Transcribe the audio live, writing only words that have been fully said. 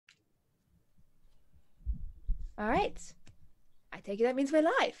All right. I take it that means we're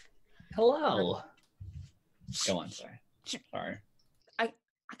live. Hello. Go on, sorry. I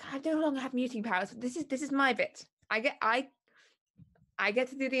no longer have muting powers. This is my bit. I get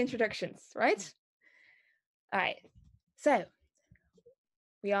to do the introductions, right? All right. So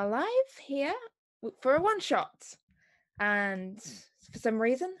we are live here for a one-shot, and for some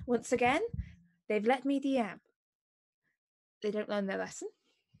reason, once again, they've let me DM. They don't learn their lesson.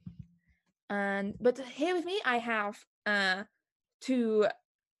 But here with me, I have two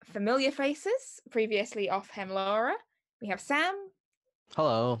familiar faces, previously off Hemlaura. We have Sam.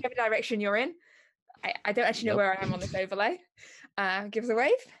 Hello. Whichever direction you're in. I don't actually know where I am on this overlay. Give us a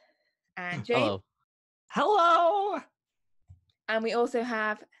wave. And Jane. Hello. Hello. And we also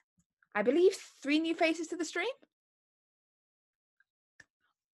have, I believe, 3 new faces to the stream.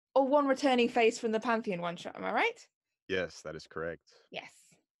 Or 1 returning face from the Pantheon one shot, am I right? Yes, that is correct. Yes.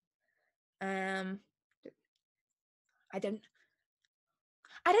 I don't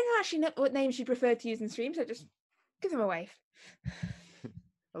actually know what names you prefer to use in stream, so just give them a wave.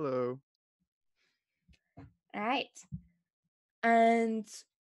 Hello. All right. And,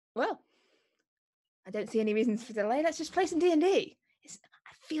 well, I don't see any reasons for delay. Let's just play some D&D.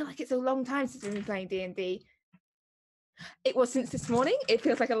 I feel like it's a long time since we've been playing D&D. It was since this morning. It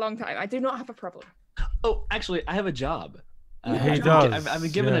feels like a long time. I do not have a problem. Oh, actually, I have a job. He does. I've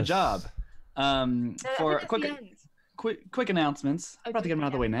been given a job. For quick announcements. I'm about to get them out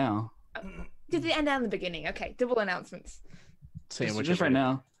of the way now. Did the end and the beginning? Okay, double announcements. Just right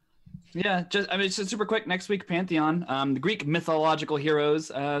now. Yeah, it's just super quick. Next week, Pantheon, the Greek mythological heroes,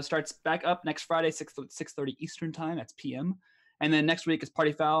 starts back up next Friday, 6:30 Eastern time. That's PM. And then next week is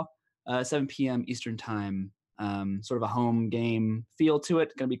Party Foul, 7 PM Eastern time. Sort of a home game feel to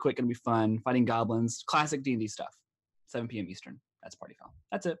it. Gonna be quick, gonna be fun. Fighting goblins, classic D&D stuff. 7 PM Eastern. That's Party Foul.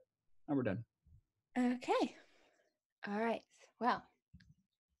 That's it. And we're done. Okay. All right. Well,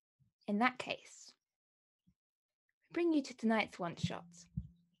 in that case, we bring you to tonight's one shot.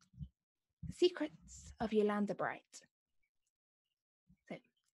 The Secrets of Yolande Bright. So,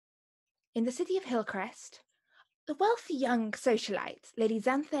 in the city of Hillcrest, the wealthy young socialite Lady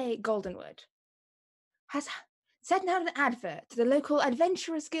Goldenwood has sent out an advert to the local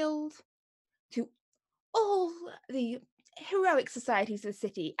Adventurers Guild, to all the heroic societies of the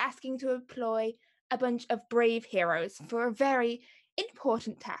city, asking to employ a bunch of brave heroes for a very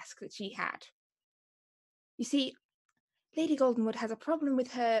important task that she had. You see, Lady Goldenwood has a problem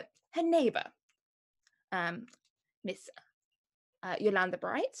with her neighbour, Miss Yolande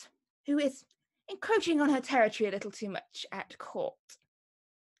Bright, who is encroaching on her territory a little too much at court.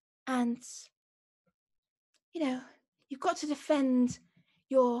 And, you know, you've got to defend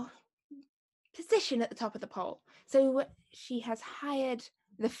your position at the top of the poll. So she has hired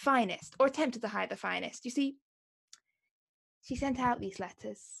the finest, or attempted to hire the finest. You see, she sent out these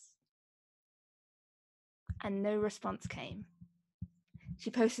letters, and no response came.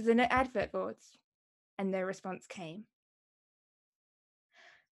 She posted the advert boards, and no response came.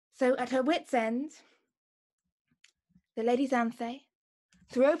 So at her wit's end, the Lady Xanthe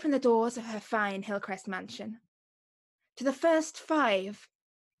threw open the doors of her fine Hillcrest mansion to the first 5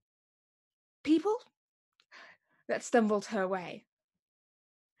 people that stumbled her way.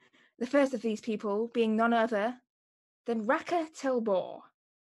 The first of these people being none other than Raka Tilbor.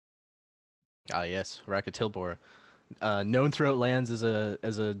 Ah, yes, Raka Tilbor. Known throughout lands as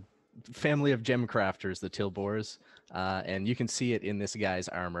a family of gem crafters, the Tilbors, and you can see it in this guy's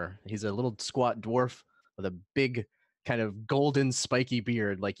armor. He's a little squat dwarf with a big kind of golden spiky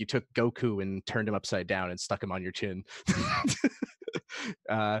beard, like you took Goku and turned him upside down and stuck him on your chin.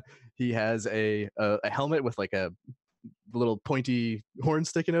 He has a helmet with like a little pointy horn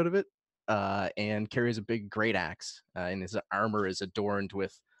sticking out of it, and carries a big great axe, and his armor is adorned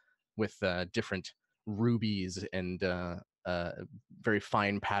with different rubies and very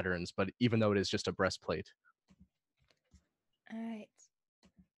fine patterns, but even though it is just a breastplate. All right.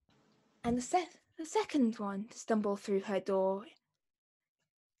 And the second one to stumble through her door,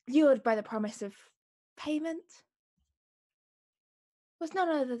 lured by the promise of payment, was none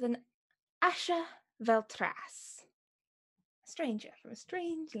other than Asha Veltras, a stranger from a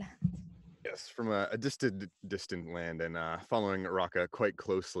strange land. Yes, from a distant land, and following Raka quite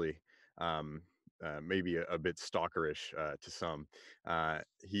closely. Maybe a bit stalkerish to some.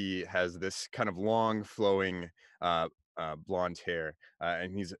 He has this kind of long, flowing blonde hair,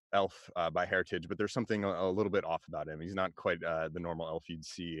 and he's elf by heritage, but there's something a little bit off about him. He's not quite the normal elf you'd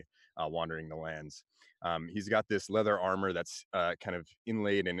see wandering the lands. He's got this leather armor that's kind of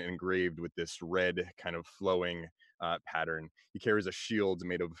inlaid and engraved with this red kind of flowing pattern. He carries a shield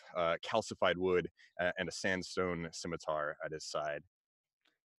made of calcified wood and a sandstone scimitar at his side.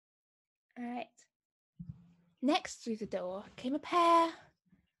 All right. Next through the door came a pair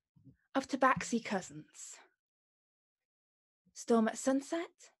of tabaxi cousins, Storm at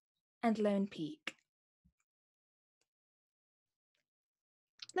Sunset and Lone Peak.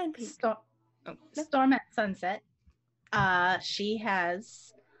 Lone Peak. Storm at Sunset. She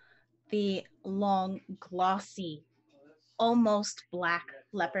has the long, glossy, almost black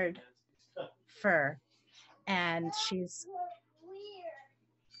leopard fur, and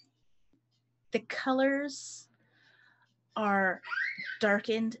the colors are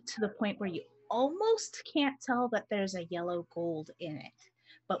darkened to the point where you almost can't tell that there's a yellow gold in it,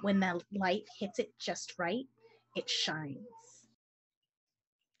 but when the light hits it just right, it shines.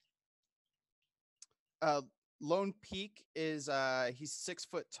 Lone Peak is he's 6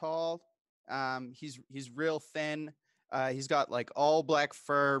 foot tall. He's real thin. He's got like all black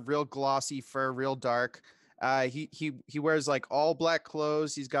fur, real glossy fur, real dark. He wears like all black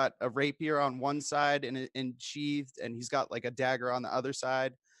clothes. He's got a rapier on one side and sheathed, and he's got like a dagger on the other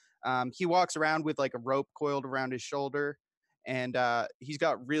side. He walks around with like a rope coiled around his shoulder, and he's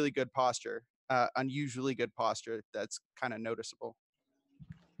got really good posture, unusually good posture. That's kind of noticeable.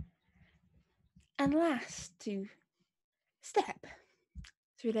 And last to step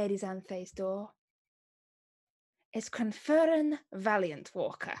through Lady Xanthe's door is Cranfurin Valiant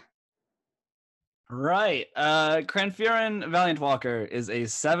Walker. Right. Cranfurin Valiant Walker is a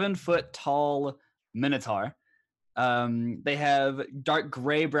 7 foot tall minotaur. They have dark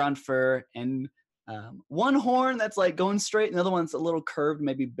gray brown fur and one horn that's like going straight, and the other one's a little curved,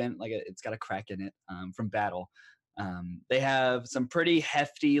 maybe bent, like it's got a crack in it from battle. They have some pretty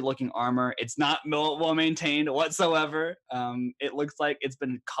hefty looking armor. It's not well maintained whatsoever. It looks like it's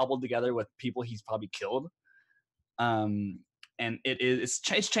been cobbled together with people he's probably killed. And it's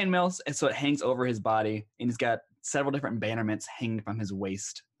chainmail, and so it hangs over his body, and he's got several different bannerments hanging from his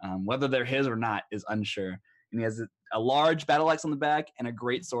waist. Whether they're his or not is unsure. And he has a large battle axe on the back and a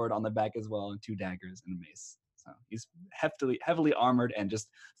great sword on the back as well, and 2 daggers and a mace. So he's heavily armored and just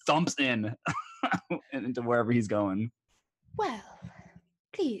thumps in into wherever he's going. Well,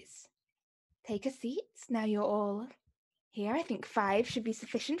 please take a seat. Now you're all here. I think 5 should be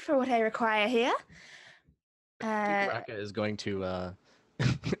sufficient for what I require here. Raka is going to,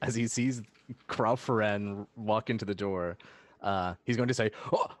 as he sees Crawferen walk into the door, he's going to say,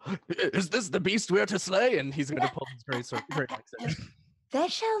 "Oh, is this the beast we are to slay?" And he's going to pull his great axe out. There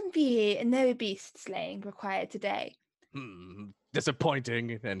shall be no beast slaying required today.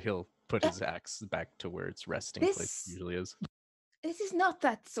 Disappointing. And he'll put his axe back to where its resting place usually is. This is not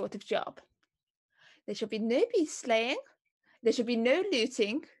that sort of job. There shall be no beast slaying. There shall be no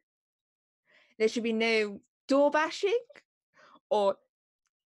looting. There shall be no door bashing or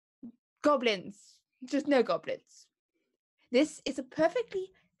goblins. Just no goblins. This is a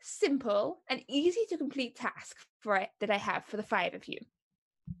perfectly simple and easy to complete task that I have for the 5 of you.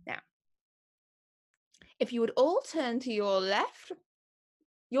 Now, if you would all turn to your left,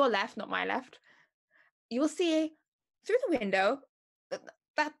 not my left, you will see through the window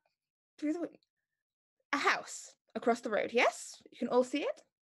a house across the road. Yes, you can all see it.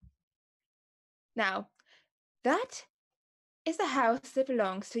 Now, that is the house that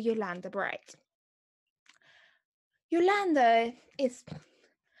belongs to Yolande Bright. Yolande is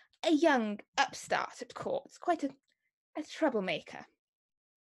a young upstart at court, quite a troublemaker.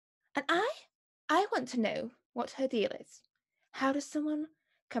 And I want to know what her deal is. How does someone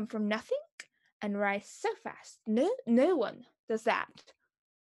come from nothing and rise so fast? No one does that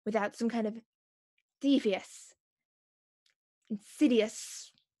without some kind of devious,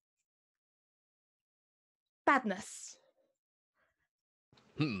 insidious badness.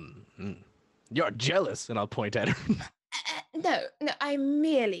 You're jealous, and I'll point at her. No, I'm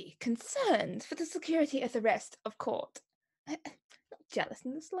merely concerned for the security of the rest of court. Not jealous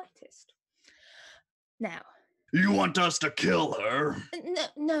in the slightest. Now, You want us to kill her?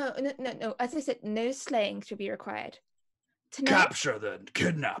 No. As I said, no slaying should be required. Tonight, Capture then.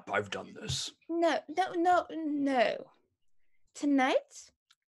 Kidnap. I've done this. No. Tonight,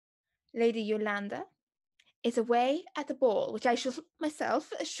 Lady Yolande is away at the ball, which I shall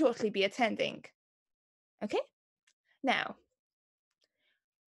myself shortly be attending. Okay? Now,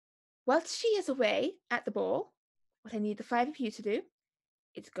 whilst she is away at the ball, what I need the 5 of you to do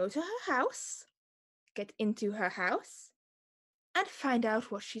is go to her house, get into her house, and find out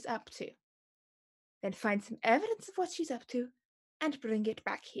what she's up to. Then find some evidence of what she's up to and bring it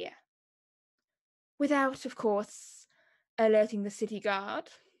back here. Without, of course, alerting the city guard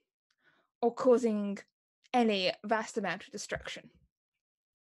or causing any vast amount of destruction.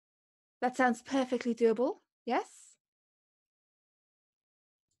 That sounds perfectly doable, yes?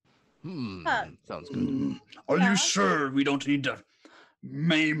 Sounds good. Are Yeah. you sure we don't need to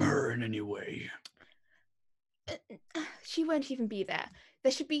maim her in any way? She won't even be there.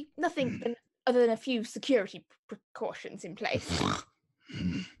 There should be nothing other than a few security precautions in place.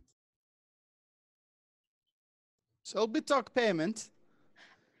 So we talk payment.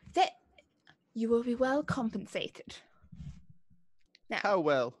 That you will be well compensated. Now, How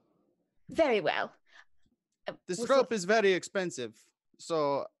well? very well. This we'll rope is very expensive,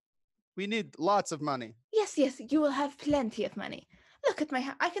 so we need lots of money. Yes, you will have plenty of money. Look at my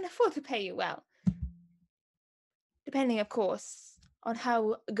house. I can afford to pay you well. Depending, of course, on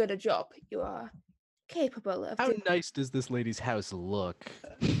how good a job you are capable of How doing. nice does this lady's house look?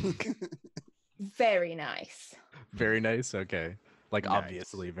 Very nice. Very nice. Okay, like Nice.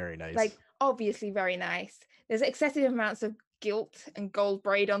 obviously very nice. Like, obviously very nice. There's excessive amounts of gilt and gold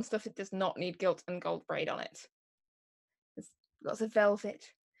braid on stuff that does not need gilt and gold braid on it. There's lots of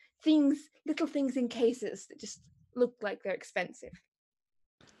velvet. Little things in cases that just look like they're expensive.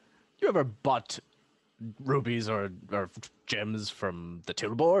 You ever bought rubies or gems from the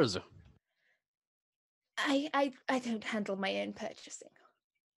Tilbors? I don't handle my own purchasing.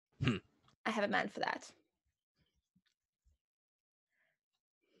 I have a man for that.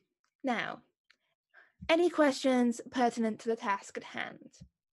 Now, any questions pertinent to the task at hand?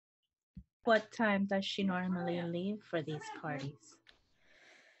 What time does she normally leave for these parties?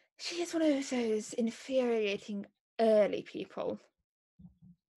 She is one of those infuriating early people.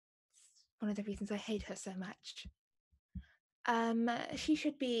 It's one of the reasons I hate her so much. She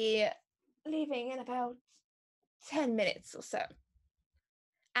should be leaving in about 10 minutes or so.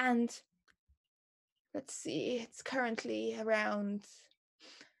 And let's see, it's currently around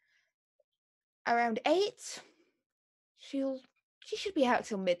 8. She should be out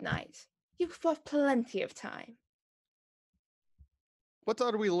till midnight. You've got plenty of time. What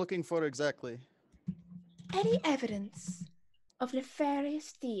are we looking for exactly? Any evidence of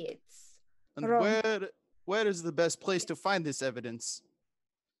nefarious deeds? And Wrong. where is the best place to find this evidence?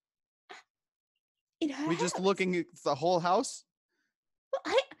 In her We just house. looking at the whole house?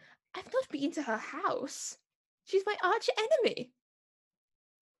 Well, I've not been to her house. She's my arch enemy.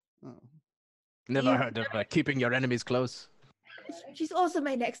 Oh. Never You- heard of keeping your enemies close. She's also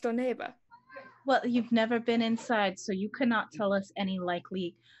my next door neighbor. Well, you've never been inside, so you cannot tell us any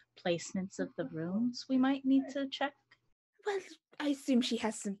likely placements of the rooms we might need to check. Well, I assume she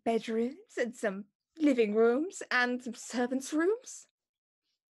has some bedrooms and some living rooms and some servants' rooms.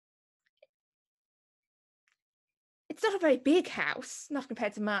 It's not a very big house, not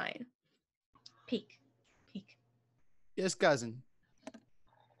compared to mine. Peek. Yes, cousin.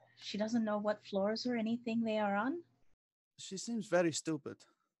 She doesn't know what floors or anything they are on. She seems very stupid.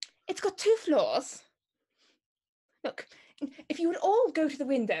 It's got 2 floors. Look, if you would all go to the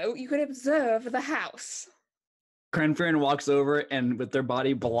window, you could observe the house. Cranfern walks over and with their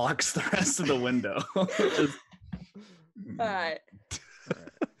body blocks the rest of the window. Just- Alright.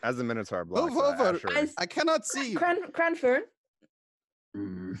 As the Minotaur blocks Move over. Asher, I cannot see. Cranfern,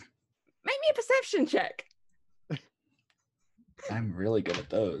 Mm, make me a perception check. I'm really good at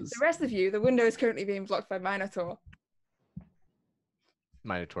those. The rest of you, the window is currently being blocked by Minotaur.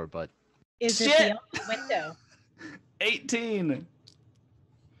 Minotaur butt. Is it Shit! the only window? 18.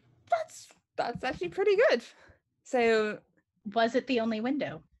 That's actually pretty good. So Was it the only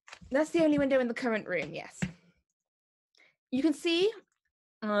window? that's the only window in the current room, yes. You can see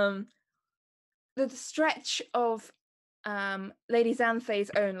the stretch of Lady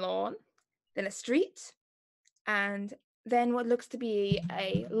Xanthe's own lawn, then a street, and then what looks to be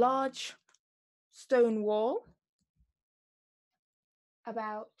a large stone wall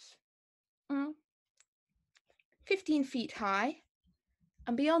about 15 feet high.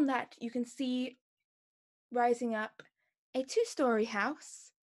 And beyond that, you can see rising up a 2-story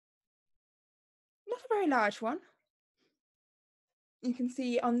house. Not a very large one. You can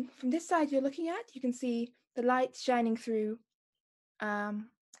see from this side you're looking at, you can see the light shining through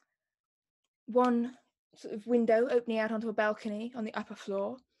one sort of window opening out onto a balcony on the upper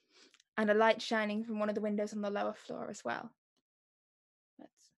floor, and a light shining from one of the windows on the lower floor as well.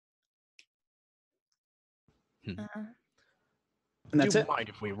 Hmm. And that's Do you it. mind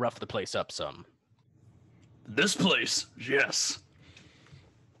if we rough the place up some? This place, yes.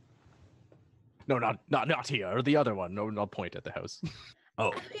 No, not here. The other one. No, I'll point at the house.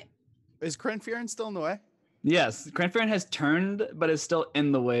 Oh, Is Cranfern still in the way? yes. Cranfern has turned, but is still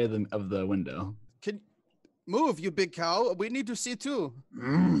in the way of the window. Can move, you big cow. We need to see too.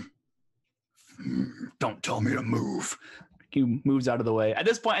 Don't tell me to move. He moves out of the way. At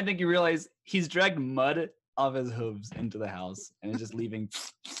this point, I think you realize he's dragged mud off his hooves into the house and is just leaving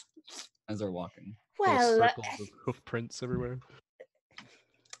as they're walking. Little Well, circles of hoof prints everywhere.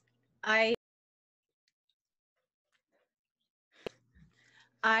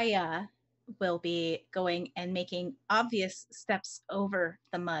 I will be going and making obvious steps over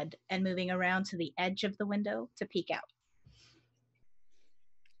the mud and moving around to the edge of the window to peek out.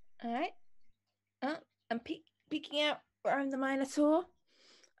 all right. I'm peeking out around the Minotaur.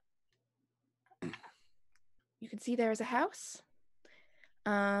 You can see there is a house.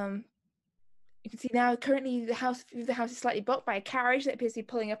 You can see now currently the house is slightly blocked by a carriage that appears to be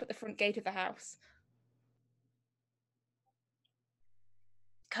pulling up at the front gate of the house.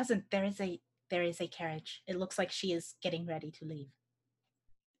 Cousin, there is a carriage. It looks like she is getting ready to leave.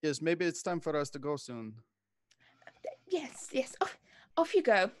 Yes, maybe it's time for us to go soon. Yes. Off you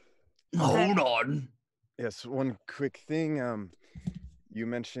go. Hold on. Yes, one quick thing. You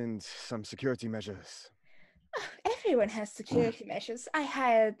mentioned some security measures. Everyone has security measures. I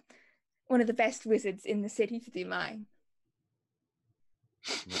hired one of the best wizards in the city to do mine.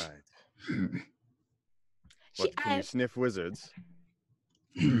 Right. What, can you sniff wizards?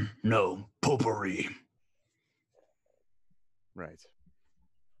 No, potpourri. Right.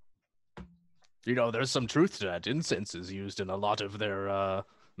 You know, there's some truth to that. Incense is used in a lot of their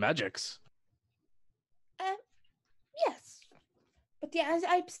magics. Yes. But yeah,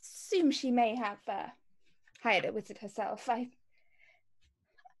 I assume she may have hired a wizard herself.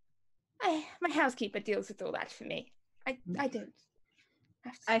 My housekeeper deals with all that for me. I don't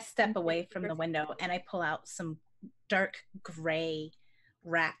have to. I step away from the window and I pull out some dark gray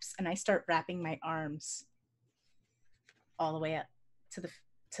wraps and I start wrapping my arms all the way up to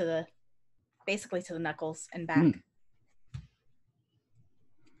the basically to the knuckles and back.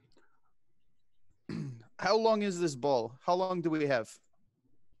 How long is this ball? How long do we have?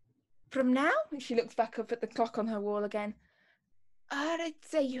 From now, and she looks back up at the clock on her wall again. I'd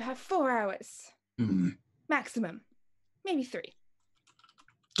say you have 4 hours. Maximum. Maybe 3.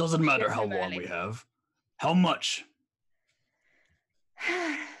 Doesn't matter Yes, how I'm long early. we have. How much?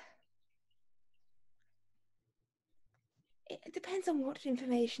 It depends on what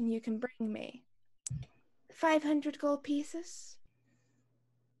information you can bring me. 500 gold pieces?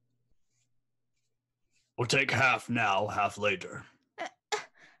 We'll take half now, half later.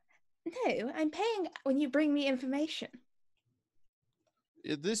 No, I'm paying when you bring me information.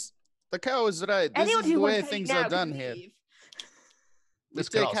 The cow is right. This Anyone is who the way wants to things now are can done here. leave. Let's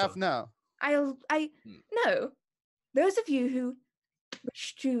could take half also- now. No. Those of you who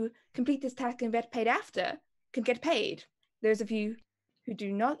wish to complete this task and get paid after can get paid. Those of you who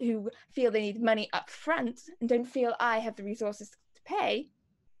do not, who feel they need money up front and don't feel I have the resources to pay,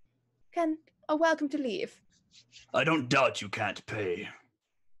 are welcome to leave. I don't doubt you can't pay.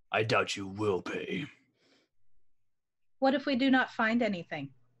 I doubt you will pay. What if we do not find anything?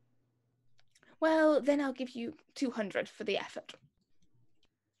 Well, then I'll give you 200 for the effort.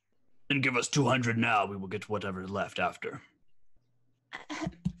 Then give us 200 now. We will get whatever's left after.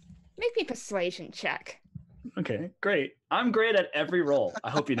 Make me a persuasion check. Okay, great. I'm great at every roll. I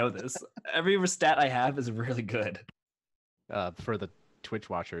hope you know this. Every stat I have is really good. For the Twitch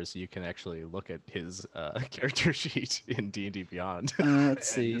watchers, you can actually look at his character sheet in D&D Beyond.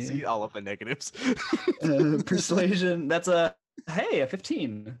 Let's and you see. see all of the negatives. Persuasion. That's a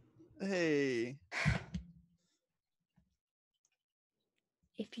 15. Hey.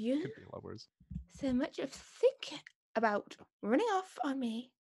 If you Could be a lot worse. so much of think about running off on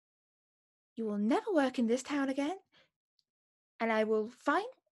me, you will never work in this town again, and I will find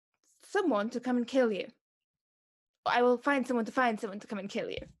someone to come and kill you. I will find someone to come and kill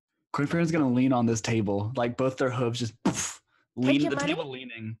you. Quinfern's gonna lean on this table, like both their hooves just lean your the money? table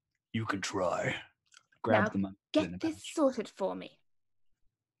leaning. You can try. Grab Now, the money. put it in Get a this pouch. sorted for me.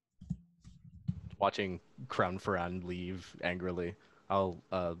 Watching Crown Ferran leave angrily, I'll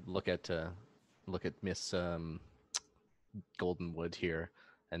look at Miss Goldenwood here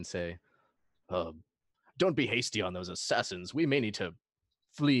and say, "Don't be hasty on those assassins. We may need to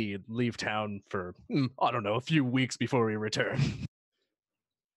leave town for I don't know, a few weeks before we return."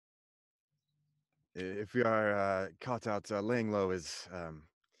 If we are caught out laying low is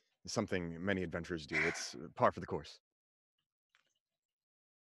something many adventurers do. It's par for the course.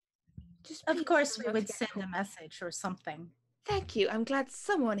 Just Of please course, try we not to would get send caught. a message or something. Thank you. I'm glad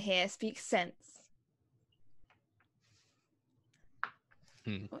someone here speaks sense.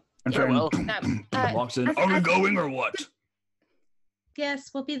 And Farewell. walks in. as- Are we as- going or what?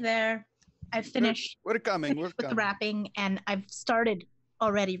 Yes, we'll be there. I've finished We're coming. We're with the coming. wrapping and I've started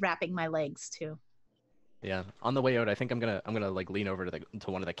already wrapping my legs too. Yeah. On the way out, I think I'm gonna like lean over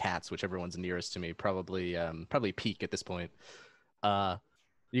to one of the cats, whichever one's nearest to me. Probably Peek at this point.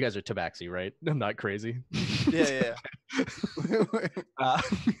 You guys are tabaxi, right? I'm not crazy. Yeah.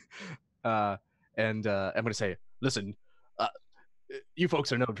 And I'm gonna say, listen, you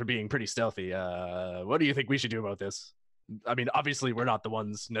folks are known for being pretty stealthy. What do you think we should do about this? I mean, obviously, we're not the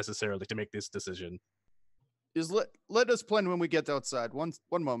ones necessarily to make this decision. Just let us plan when we get outside. One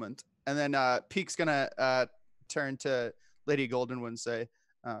moment, and then Peek's gonna turn to Lady Goldenwood and say,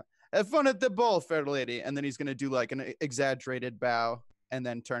 "Have fun at the ball, fair lady." And then he's gonna do like an exaggerated bow, and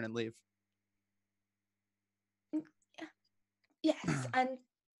then turn and leave. Yes, and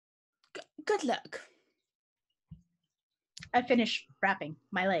good luck. I finish wrapping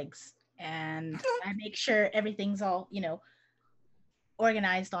my legs and I make sure everything's all,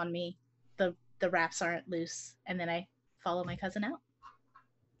 organized on me. The wraps aren't loose, and then I follow my cousin out.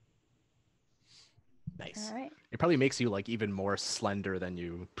 Nice. All right. It probably makes you like even more slender than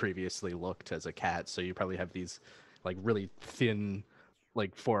you previously looked as a cat. So you probably have these like really thin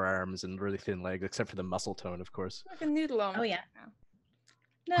like forearms and really thin legs, except for the muscle tone, of course. Like a noodle arm. Oh, yeah.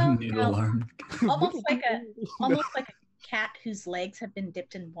 No. Noodle arm. almost like a cat whose legs have been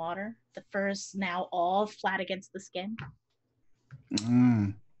dipped in water. The fur's now all flat against the skin.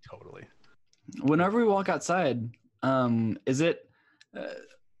 Totally. Whenever we walk outside, is it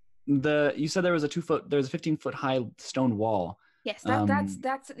you said there was a 15-foot high stone wall. Yes,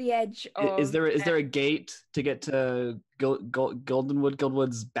 that's at the edge of. Is there a gate to get to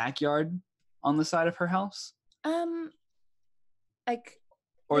Goldenwood's backyard on the side of her house? Like.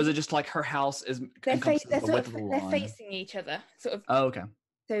 Or is it just like her house is They're the facing each other, sort of. Oh, okay.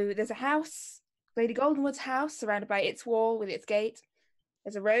 So there's a house, Lady Goldenwood's house, surrounded by its wall with its gate.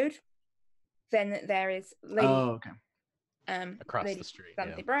 There's a road. Then there is Lady. Oh, okay. Across Lady the street.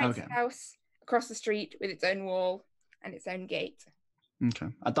 Sandy Yeah. Bright's Okay. house across the street with its own wall and its own gate. Okay.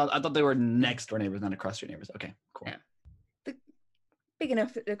 I thought they were next door neighbors, not across street neighbors. Okay, cool. Yeah. Big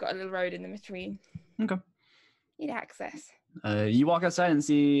enough that they've got a little road in the between. Okay. Need access. You walk outside and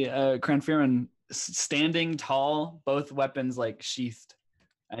see Cranfiran standing tall, both weapons like sheathed,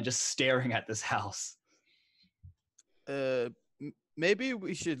 and just staring at this house. Maybe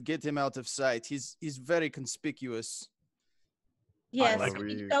we should get him out of sight. He's very conspicuous. Yes, like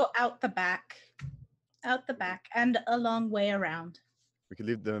we go out the back, and a long way around. We could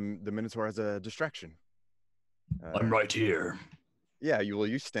leave the Minotaur as a distraction. I'm right here. Yeah,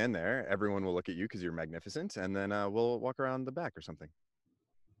 you stand there. Everyone will look at you because you're magnificent, and then we'll walk around the back or something.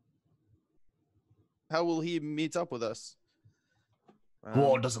 How will he meet up with us?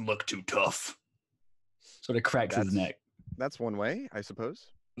 Wall doesn't look too tough. Sort of cracks his neck. That's one way, I suppose.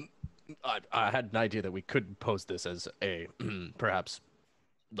 I had an idea that we could pose this as a perhaps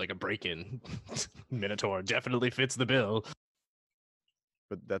like a break-in. Minotaur definitely fits the bill.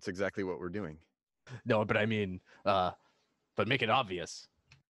 But that's exactly what we're doing. No, but I mean, but make it obvious.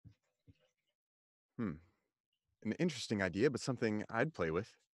 An interesting idea, but something I'd play with.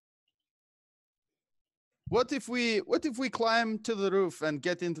 What if we climb to the roof and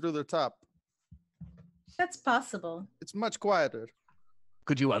get in through the top? That's possible. It's much quieter.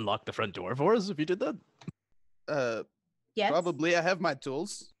 Could you unlock the front door for us if you did that? Yes. Probably. I have my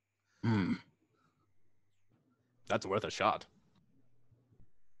tools. That's worth a shot.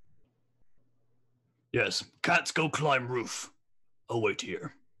 Yes, cats go climb roof. I'll wait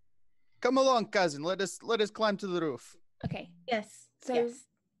here. Come along, cousin. Let us climb to the roof. Okay. Yes. So, yes.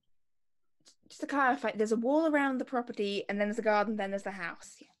 just to clarify, there's a wall around the property, and then there's a garden, then there's the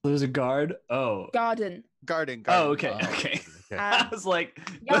house. Yeah. There's a guard. Oh. Garden. Garden. Oh, okay. Oh, Okay. okay. I was like,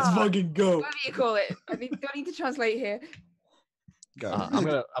 let's Yeah. fucking go. What do you call it? Do I need to translate here? I'm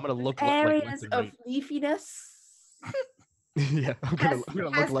gonna look Areas left and of right. leafiness. Yeah, I'm gonna Has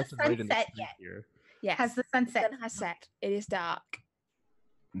look the left and right in the sunset street yet? here. Yes. Has the sunset? sun has set. It is dark.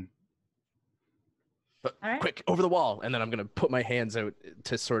 But All right. quick, over the wall, and then I'm gonna put my hands out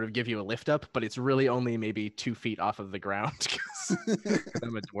to sort of give you a lift up, but it's really only maybe 2 feet off of the ground because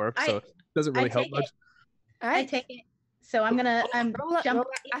I'm a dwarf, so it doesn't really help take much. it. All I right. take it. So I'm gonna roll jump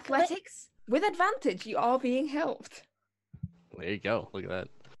athletics with advantage. You are being helped. There you go. Look at that.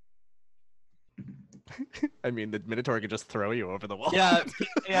 I mean, the Minotaur could just throw you over the wall. Yeah,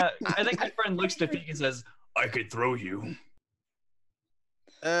 yeah. I think my friend looks to Feek and says, I could throw you.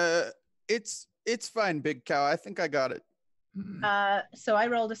 It's fine, big cow. I think I got it. So I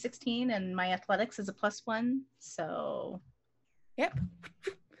rolled a 16, and my athletics is a +1. So Yep.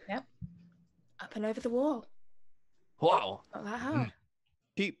 Yep. Up and over the wall. Wow. Not that hard.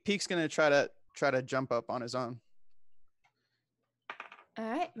 Peek's gonna try to jump up on his own.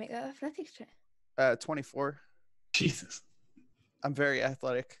 make that athletics check. 24. Jesus. I'm very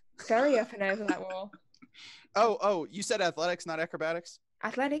athletic. Very up and over that wall. Oh, you said athletics, not acrobatics?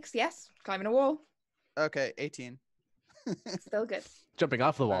 Athletics, yes. Climbing a wall. Okay, 18. Still good. Jumping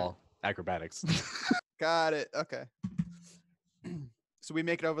off the wall, acrobatics. Got it. Okay. So we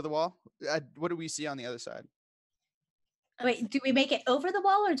make it over the wall. What do we see on the other side? Wait, do we make it over the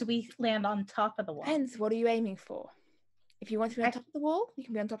wall or do we land on top of the wall? Depends. What are you aiming for? If you want to be on top of the wall, you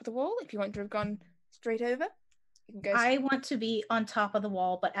can be on top of the wall. If you want to have gone straight over, you can go. I want to be on top of the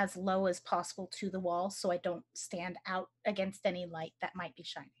wall, but as low as possible to the wall so I don't stand out against any light that might be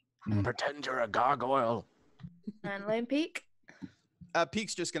shining. Pretend you're a gargoyle. And Lone Peak.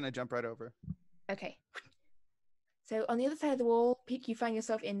 Peak's just going to jump right over. Okay. So on the other side of the wall, Peak, you find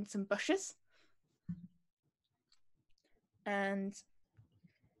yourself in some bushes. And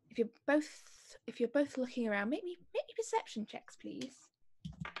if you're both looking around, make me perception checks, please.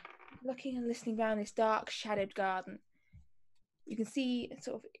 Looking and listening around this dark, shadowed garden. You can see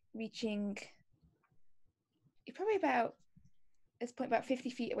sort of reaching. You're probably about at this point about 50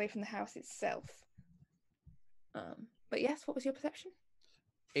 feet away from the house itself. But yes, what was your perception?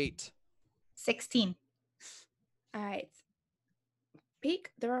 8. 16. All right.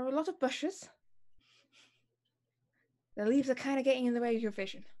 Peak, there are a lot of bushes. The leaves are kind of getting in the way of your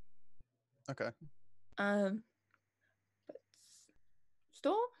vision. Okay. But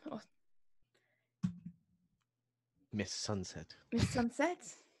Storm or Miss Sunset. Miss Sunset,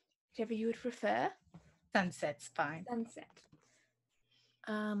 whichever you would prefer. Sunset's fine. Sunset.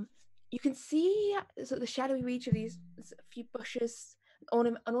 You can see sort of the shadowy reach of these a few bushes,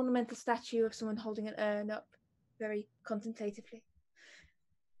 an ornamental statue of someone holding an urn up very contemplatively,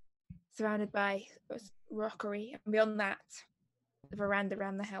 surrounded by rockery, and beyond that, the veranda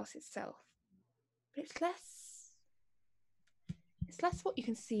around the house itself. But it's less what you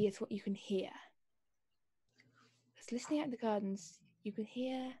can see, it's what you can hear. Because listening out in the gardens, you can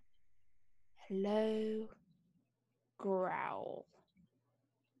hear a low growl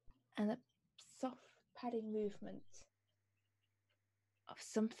and a soft padding movement of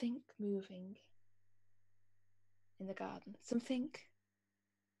something moving in the garden. Something,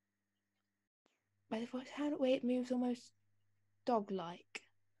 by the way it moves, almost dog-like.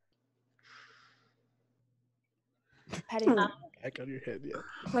 Padding Back on your head, yeah.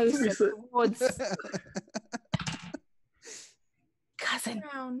 closer towards Cousin,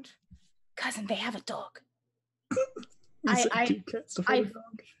 ground. cousin, they have a dog.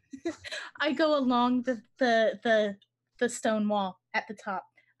 I go along the stone wall at the top.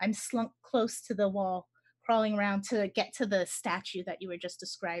 I'm slunk close to the wall, crawling around to get to the statue that you were just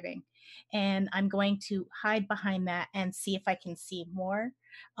describing. And I'm going to hide behind that and see if I can see more.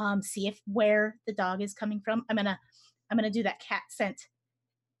 See if where the dog is coming from. I'm gonna do that cat scent.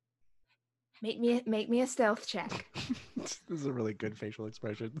 Make me a stealth check. This is a really good facial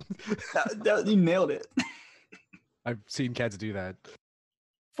expression. You nailed it. I've seen cats do that.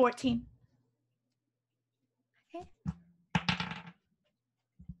 14. Okay.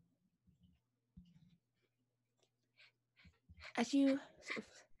 As you sort of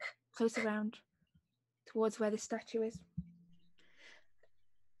close around towards where the statue is,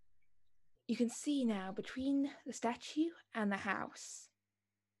 you can see now between the statue and the house,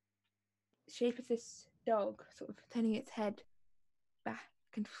 the shape of this dog sort of turning its head back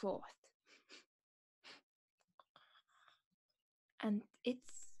and forth. And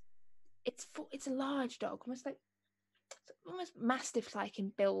it's a large dog, almost mastiff-like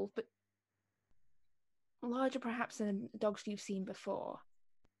in build, but larger perhaps than dogs you've seen before.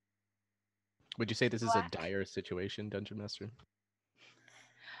 Would you say this is a Black. dire situation, Dungeon Master?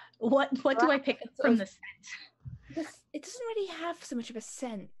 What do I pick up from the scent? It doesn't really have so much of a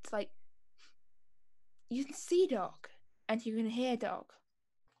scent. Like, you can see dog and you can hear dog.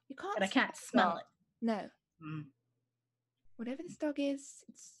 You can't. But I can't smell it. No. Mm. Whatever this dog is,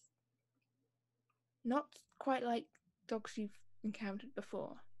 it's not quite like dogs you've encountered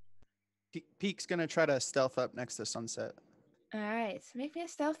before. Peak's gonna try to stealth up next to Sunset. All right, make me a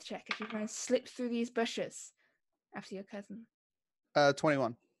stealth check if you try and slip through these bushes after your cousin.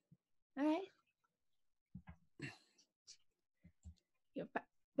 21. All right. You're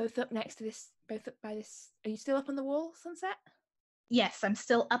both up next to this. Both up by this. Are you still up on the wall, Sunset? Yes, I'm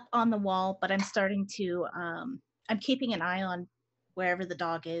still up on the wall, but I'm starting to I'm keeping an eye on wherever the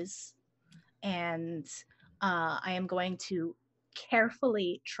dog is, and I am going to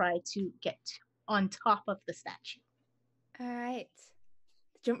carefully try to get on top of the statue. All right.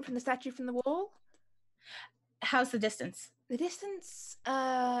 Jump from the statue from the wall. How's the distance? The distance,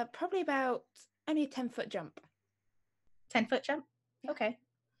 probably about only a 10-foot jump. 10-foot jump? Okay.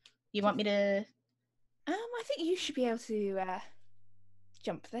 You want me to? I think you should be able to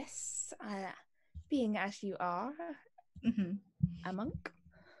jump this, being as you are a monk.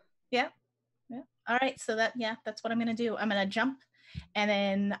 Yeah. All right. So that's what I'm gonna do. I'm gonna jump, and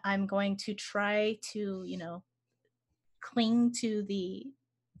then I'm going to try to, cling to the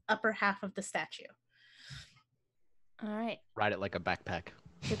upper half of the statue. All right. Ride it like a backpack.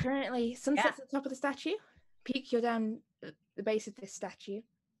 So currently, sunset's at the top of the statue. Peak, you're down at the base of this statue.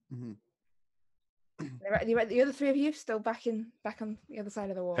 Mhm. The other three of you still back on the other side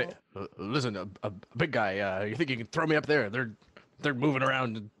of the wall. Hey, listen, a big guy. You think you can throw me up there? They're moving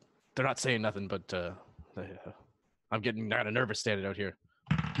around. And they're not saying nothing, but I'm getting kind of nervous standing out here.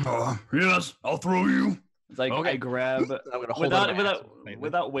 Yes, I'll throw you. It's like Okay. I grab I'm gonna hold on to my ass.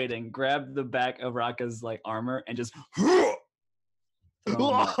 without waiting, grab the back of Raka's like armor and just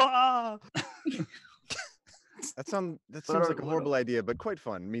That seems like a horrible idea, but quite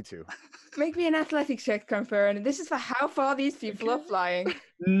fun. Me too. Make me an athletics check, Confer, and this is for how far these people are flying.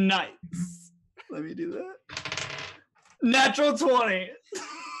 Nice. Let me do that. Natural 20.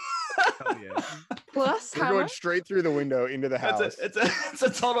 Hell yeah. Plus, We're how going much? straight through the window into the house. It's a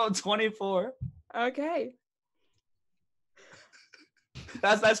total of 24. Okay.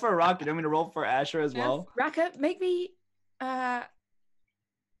 That's for Rocket. I'm gonna roll for Asher as well. Raka, make me an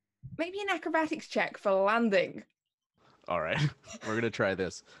acrobatics check for landing. All right, we're gonna try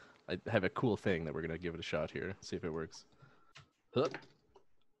this. I have a cool thing that we're gonna give it a shot here. See if it works.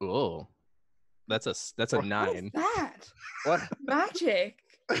 Oh, that's a 9. What's that? What? Magic.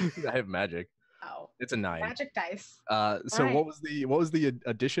 I have magic. Oh, It's a 9. magic dice. So Right. what was the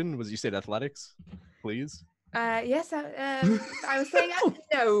addition? Was you said athletics, please? Yes, I was saying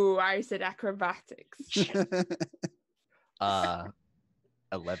no, I said acrobatics.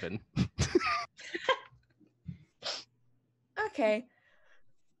 11. Okay.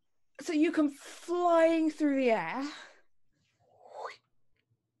 So you come flying through the air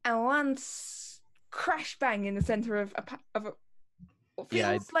and land crash bang in the center of what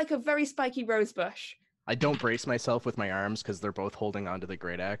feels like a very spiky rose bush. I don't brace myself with my arms because they're both holding onto the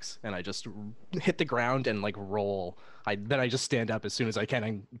great axe, and I just hit the ground and like roll. Then I just stand up as soon as I can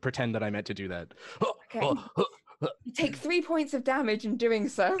and pretend that I meant to do that. Okay. You take 3 points of damage in doing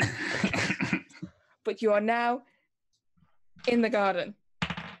so, but you are now in the garden.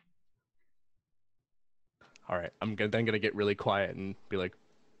 All right, I'm then gonna get really quiet and be like,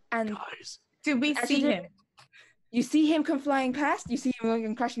 And guys. Did we as see you do- him? You see him come flying past, you see him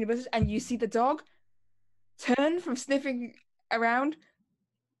going crashing into bushes, and you see the dog turn from sniffing around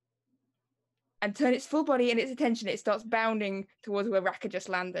and turn its full body and its attention. It starts bounding towards where Raka just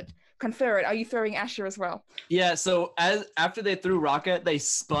landed. Confer it. Are you throwing Asher as well? Yeah, so after they threw Rocket, they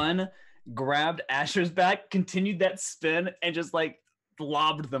spun, grabbed Asher's back, continued that spin, and just like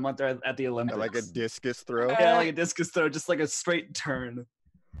lobbed them at the Olympics. Like a discus throw. Yeah, like a discus throw, just like a straight turn.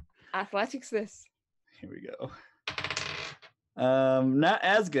 Athletics this. Here we go. Not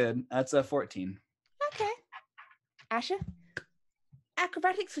as good. That's a 14. Okay. Asher?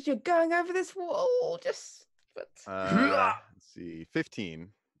 Acrobatics, as you're going over this wall, Let's see, 15.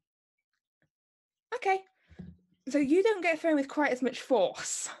 Okay. So you don't get thrown with quite as much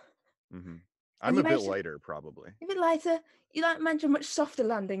force. Mm-hmm. I'm you a bit mentioned- lighter, probably. A bit lighter. You manage a much softer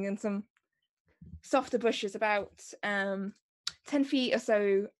landing and some softer bushes about 10 feet or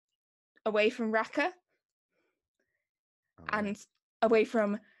so away from Raka and away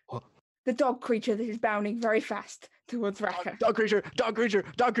from the dog creature that is bounding very fast towards Raka. Dog creature, dog creature,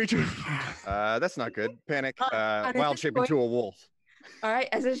 dog creature. That's not good. Panic. And at Wild this shape point- into a wolf. All right,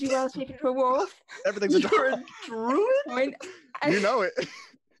 as you well shape into a wolf. Everything's a You're dog. a druid? Point, You know it.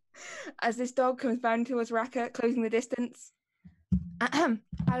 as this dog comes bounding towards Raka, closing the distance. I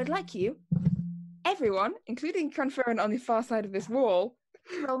would like you, everyone, including Conferent on the far side of this wall,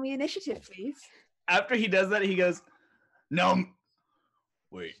 to roll me initiative, please. After he does that, he goes, "No,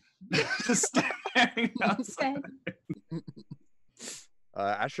 wait." Just staring outside.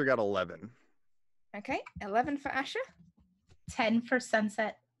 Asher got 11. Okay, 11 for Asher, 10 for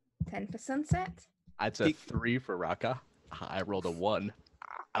sunset. 10 for Sunset. That's a 3 for Raka. I rolled a 1.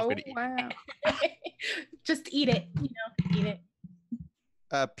 I'm gonna eat. Wow. Just eat it. Eat it.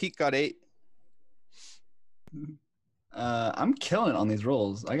 Pete got 8. I'm killing it on these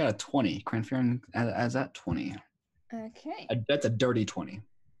rolls. I got a 20. Cranfion as at 20. Okay, That's a dirty 20.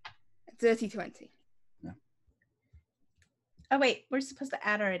 dirty 20. Oh wait, we're supposed to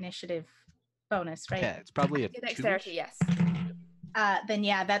add our initiative bonus, right? Yeah, it's probably a Your 2. dexterity, yes. Then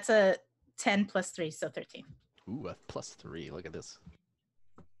yeah, that's a 10 plus 3, so 13. Ooh, a +3. Look at this.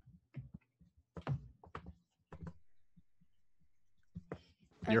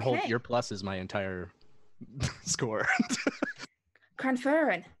 Your plus is my entire score.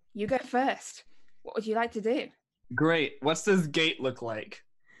 Cranferin, you go first. What would you like to do? Great. What's this gate look like?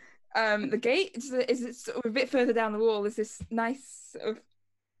 The gate is sort of a bit further down the wall. There's this nice sort of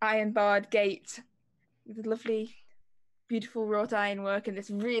iron-barred gate with lovely, beautiful wrought ironwork and this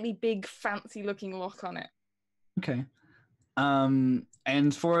really big, fancy-looking lock on it. Okay.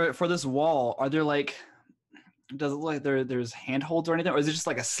 And for this wall, are there like, does it look like there's handholds or anything, or is it just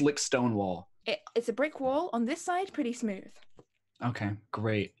like a slick stone wall? It's a brick wall on this side, pretty smooth. Okay,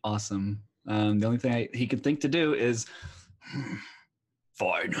 great, awesome. The only thing he could think to do is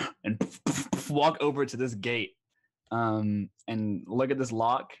fine and walk over to this gate, and look at this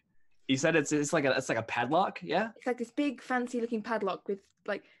lock. You said it's like a padlock, yeah? It's like this big, fancy-looking padlock with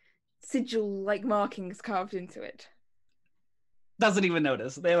like sigil-like markings carved into it. Doesn't even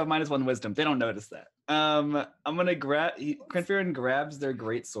notice. They have a -1 wisdom. They don't notice that. I'm gonna Cranferin grabs their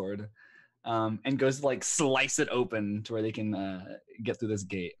greatsword, and goes to like slice it open to where they can get through this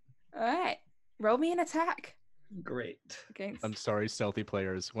gate. All right, roll me an attack. Great. Against... I'm sorry, stealthy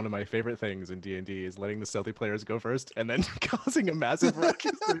players. One of my favorite things in D&D is letting the stealthy players go first and then causing a massive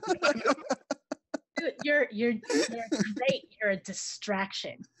ruckus. Dude, you're great. You're a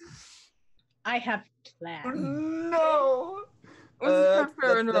distraction. I have plans. No. What's the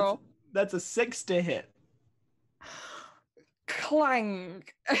Cranferin roll? That's a 6 to hit. Clang!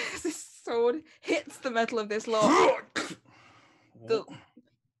 This sword hits the metal of this lock. The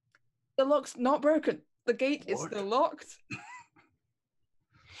lock's not broken. The gate is still locked.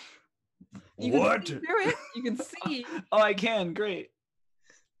 You can see through it. You can see. Oh, I can. Great.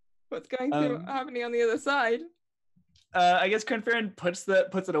 What's going through happening on the other side? I guess Cranferin puts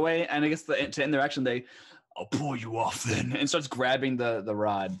it away, and I guess to end their action, I'll pull you off then, and starts grabbing the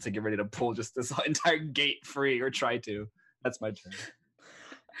rod to get ready to pull just this entire gate free, or try to. That's my turn.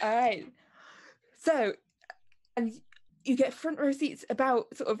 All right. So, and you get front row seats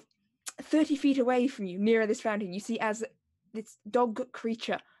about sort of 30 feet away from you, nearer this fountain. You see as this dog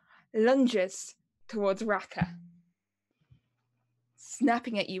creature lunges towards Raka,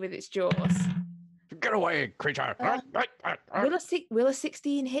 snapping at you with its jaws. Get away, creature! Will a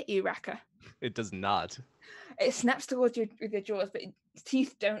 16 hit you, Raka? It does not. It snaps towards you with your jaws, but its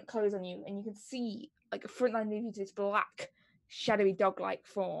teeth don't close on you, and you can see like a front line moving to this black, shadowy dog-like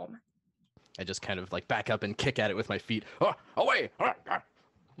form. I just kind of like back up and kick at it with my feet. Oh, away!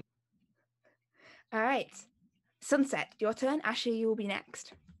 All right. Sunset, your turn. Asher, you will be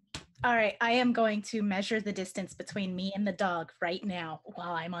next. All right, I am going to measure the distance between me and the dog right now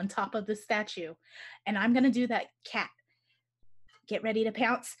while I'm on top of the statue. And I'm going to do that cat. Get ready to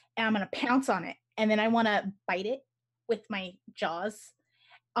pounce, and I'm going to pounce on it. And then I want to bite it with my jaws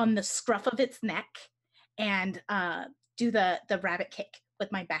on the scruff of its neck and do the rabbit kick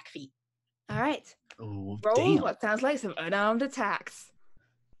with my back feet. All right. Oh, roll damn. what sounds like some unarmed attacks.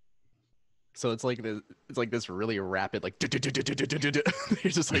 So it's like this really rapid, like you're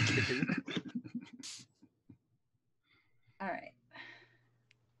just like kicking. All right.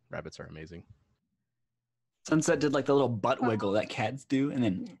 Rabbits are amazing. Sunset did like the little butt wiggle that cats do, and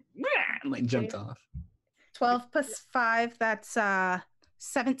then like jumped off. 12 plus 5, that's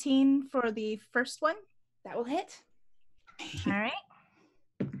 17 for the first one. That will hit. All right.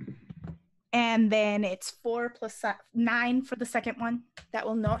 And then it's 4 plus 9 for the second one. That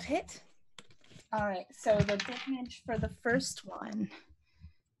will not hit. All right, so the damage for the first one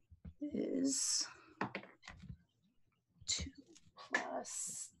is 2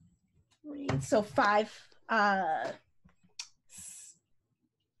 plus 3, so 5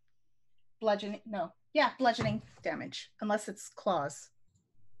 bludgeoning damage, unless it's claws.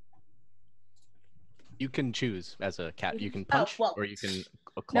 You can choose as a cat. You can punch, or you can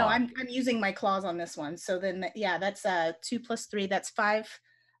claw. No, I'm using my claws on this one. So then, yeah, that's 2 plus 3. That's 5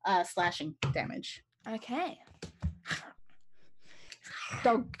 slashing damage. Okay.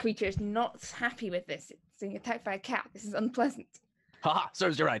 Dog creature is not happy with this. It's being attacked by a cat. This is unpleasant. Haha,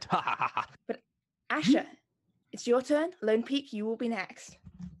 serves you right. Ha ha ha ha. But Asher, it's your turn. Lone Peak, you will be next.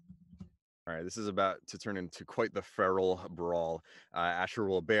 All right, this is about to turn into quite the feral brawl. Asher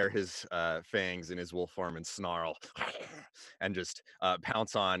will bare his fangs in his wolf form and snarl and just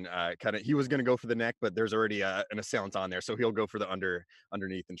pounce on he was going to go for the neck, but there's already an assailant on there, so he'll go for the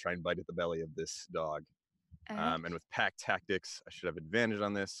underneath and try and bite at the belly of this dog. And with pack tactics, I should have advantage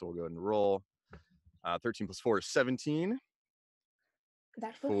on this, so we'll go ahead and roll. 13 plus 4 is 17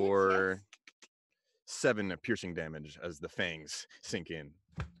 for 7 piercing damage as the fangs sink in.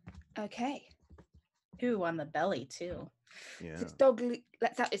 Okay. Ooh, on the belly too. Yeah. This dog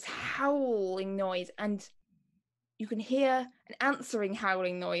lets out this howling noise, and you can hear an answering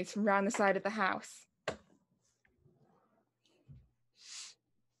howling noise from round the side of the house.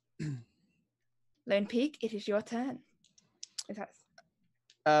 Lone Peak, it is your turn.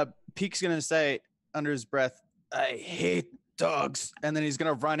 Peek's gonna say under his breath, "I hate dogs," and then he's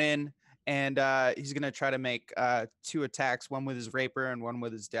gonna run in and he's gonna try to make 2 attacks, one with his rapier and one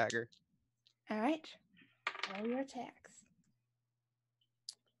with his dagger. All right. Roll your attacks.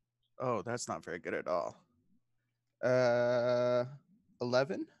 Oh, that's not very good at all. 11.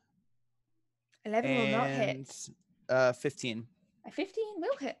 11 will not hit. 15. A 15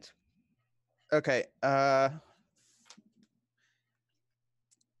 will hit. Okay.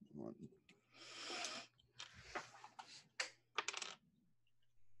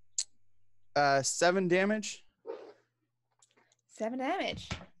 7 damage. 7 damage.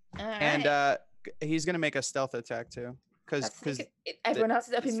 All right. And he's gonna make a stealth attack too, because everyone else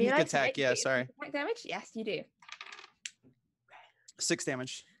is up in sneak melee. attack. Yeah, sorry. Attack damage. Yes, you do. 6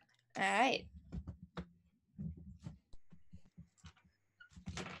 damage. All right.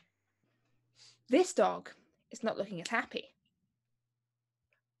 This dog is not looking as happy.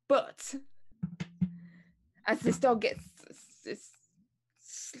 But as this dog gets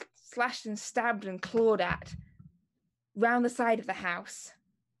slashed and stabbed and clawed at, round the side of the house,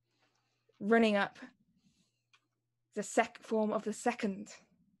 running up the form of the second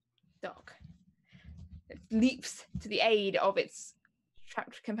dog. It leaps to the aid of its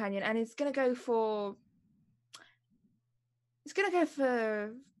trapped companion and is going to go for... It's going to go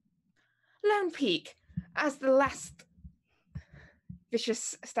for Lone Peak as the last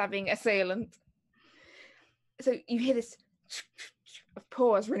vicious stabbing assailant. So you hear this of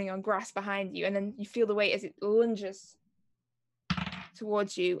paws running on grass behind you, and then you feel the weight as it lunges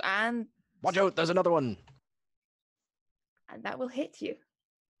towards you, and Watch out, there's another one. And that will hit you.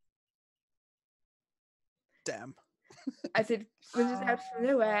 Damn. As it lunges out from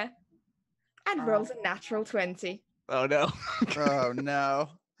nowhere and rolls a natural 20. Oh no. Oh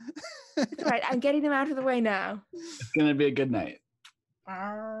no. It's right, I'm getting them out of the way now. It's gonna be a good night. All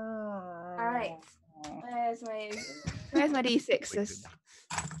right. Where's my D6s?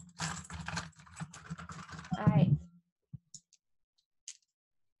 All right.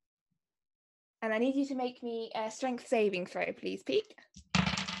 And I need you to make me a strength saving throw, please, Peak.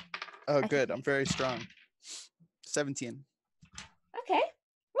 Oh, good. I'm very strong. 17. Okay.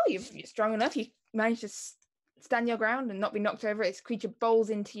 Well, you're strong enough. You managed to stand your ground and not be knocked over. This creature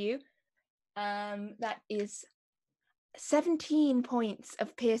bowls into you. That is 17 points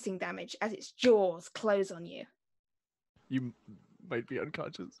of piercing damage as its jaws close on you. You might be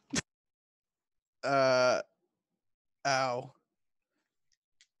unconscious. Ow.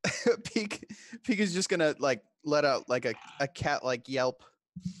 Peak is just gonna like let out like a cat like yelp.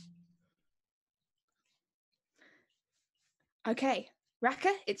 Okay,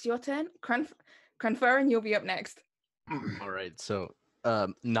 Raka, it's your turn. Cranfurin, you'll be up next. All right, so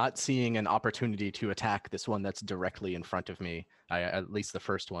not seeing an opportunity to attack this one that's directly in front of me, at least the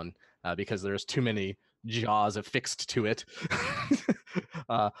first one, because there's too many jaws affixed to it.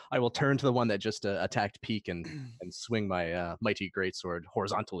 I will turn to the one that just attacked Peak and swing my mighty greatsword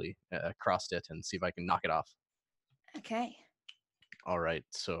horizontally across it and see if I can knock it off. Okay. All right,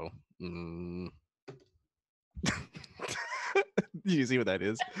 so you see what that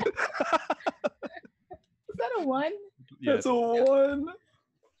is? Is that a 1? Yes. That's a 1.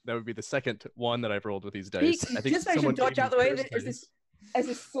 That would be the second one that I've rolled with these dice. Peak, I think just so you someone dodge gave out the me way cursed dice. as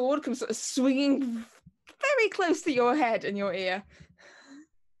this sword comes sort of swinging very close to your head and your ear.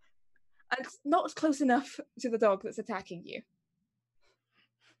 And it's not close enough to the dog that's attacking you.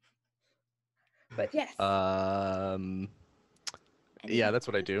 But yes. Yeah, that's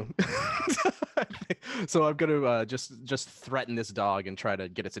what I do. So I'm gonna just threaten this dog and try to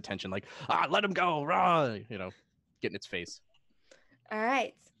get its attention, like, let him go, rah! You know, get in its face. All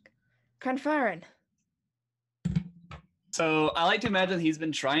right, Cranfurin. So I like to imagine he's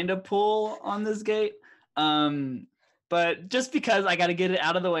been trying to pull on this gate, but just because I got to get it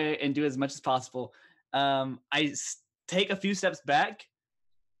out of the way and do as much as possible, I take a few steps back,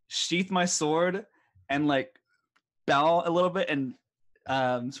 sheath my sword, and like bow a little bit and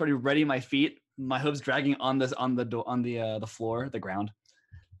sort of ready my feet. My hooves dragging on the floor, the ground,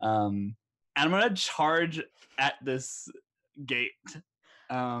 and I'm gonna charge at this gate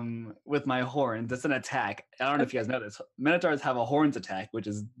with my horns. That's an attack. I don't know if you guys know this. Minotaurs have a horns attack, which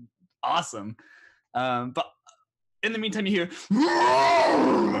is awesome. But in the meantime, you hear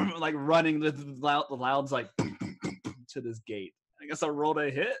like running the louds like to this gate. I guess I'll roll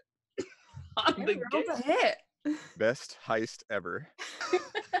a hit on the gate. A hit. Best heist ever.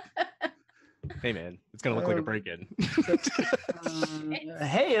 Hey man, it's gonna look like a break-in.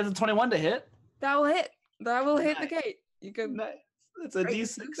 Hey, it's a 21 to hit. That will hit. That will hit the Nice. gate. You can. Nice. That's a break D6.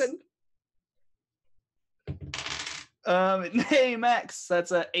 something. Hey Max,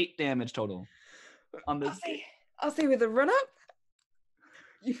 that's 8 damage total on this. I'll say with a run up,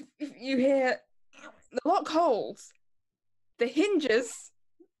 you hear the lock holds, the hinges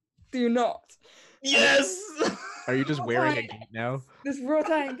do not. Yes. Are you just Wrought wearing a iron- gate now? This wrought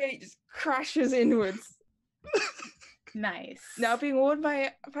iron gate just crashes inwards, Nice. now being worn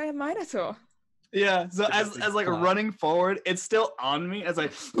by a Minotaur. Yeah. So as like Claw. running forward, it's still on me as I.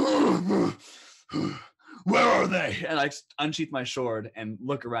 Where are they? And I unsheath my sword and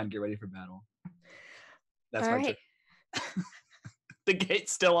look around, get ready for battle. That's All my turn. right. The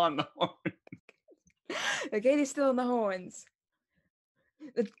gate's still on the horn. The gate is still on the horns.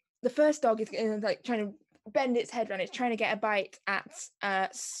 The first dog is like trying to bend its head around. It's trying to get a bite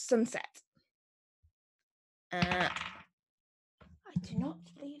at Sunset. I do not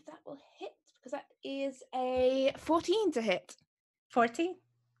believe that will hit because that is a 14 to hit. 14.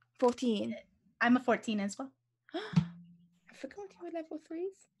 14. I'm a 14 as well. I forgot you were level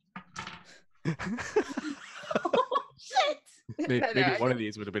 3s. Oh shit! Maybe, No, I one of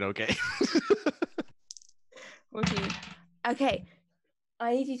these would have been okay. 14. Okay.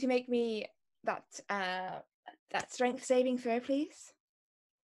 I need you to make me that strength saving throw, please.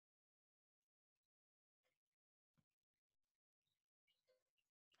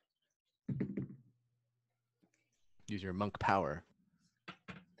 Use your monk power.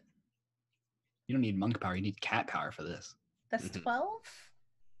 You don't need monk power. You need cat power for this. That's Mhm. 12,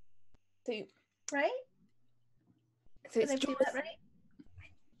 So, right? so Did I it's do jaws, that right?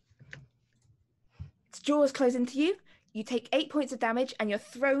 its jaws close into you. You take 8 points of damage and you're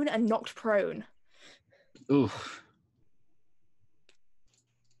thrown and knocked prone. Oof.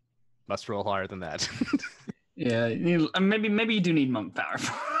 Must roll higher than that. Yeah. Maybe you do need monk power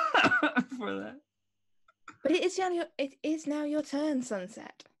for that. But it is now your turn,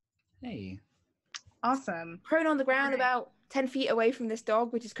 Sunset. Hey. Awesome. Prone on the ground Alright. about 10 feet away from this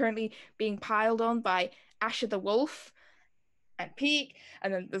dog, which is currently being piled on by Asher the wolf and Peak,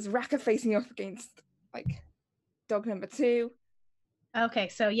 and then there's Raka facing off against like dog number 2. Okay,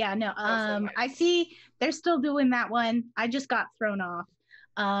 so yeah, no, Also I see they're still doing that one. I just got thrown off.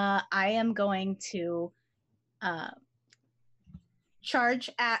 I am going to charge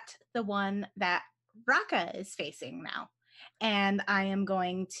at the one that Raka is facing now. And I am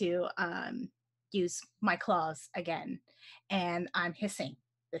going to use my claws again. And I'm hissing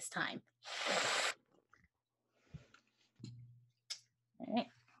this time. All right.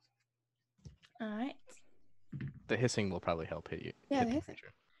 All right. The hissing will probably help hit you. Yeah, hit the the hissing.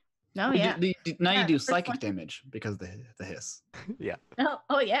 creature. Oh, yeah. Now Yeah, you do the first psychic one. damage because of the hiss. Yeah.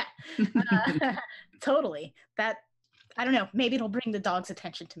 Oh yeah. Totally. That, I don't know. Maybe it'll bring the dog's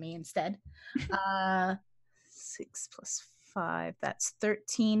attention to me instead. 6 plus 5. That's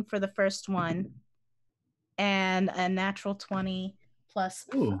 13 for the first one. And a natural 20 plus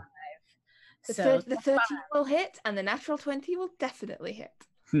 5. Ooh. The, So, the 13 will hit, and the natural 20 will definitely hit.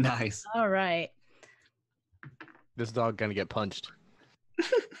 Nice. all right. This dog gonna get punched.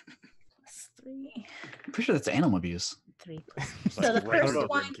 Plus 3. I'm pretty sure that's animal abuse. 3. It's So like the right first in the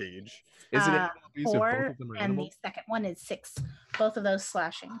one, rib cage. Is it Uh, animal abuse if both 4, of them are and animal? the second one is 6. Both of those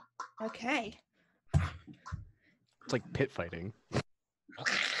slashing. Okay. It's like pit fighting.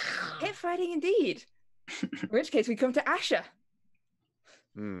 Hit fighting indeed. In which case, we come to Asher.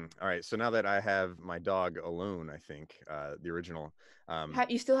 All right. So now that I have my dog alone, I think the original.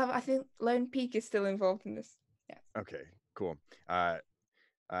 You still have, I think, Lone Peak is still involved in this. Yeah. Okay. Cool.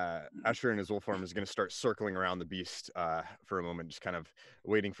 Asher in his wolf form is going to start circling around the beast for a moment, just kind of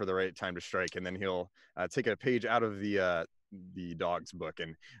waiting for the right time to strike, and then he'll take a page out of the dog's book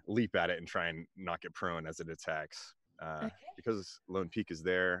and leap at it and try and knock it prone as it attacks. Okay. Because Lone Peak is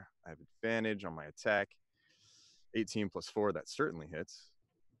there, I have advantage on my attack. 18 plus 4, that certainly hits.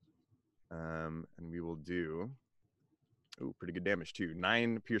 And we will do pretty good damage too.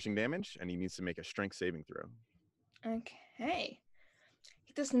 9 piercing damage, and he needs to make a strength saving throw. Okay.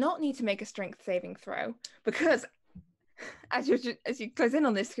 He does not need to make a strength saving throw because as you close in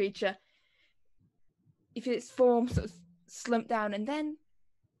on this creature, if its form sort of slump down and then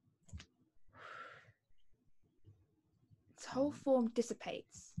its whole form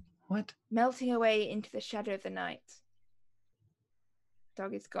dissipates, What? melting away into the shadow of the night.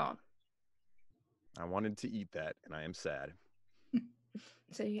 Dog is gone. I wanted to eat that, and I am sad.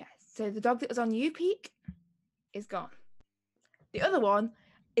 So yes, so the dog that was on you, Peak, is gone. The other one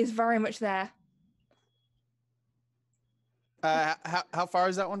is very much there. How far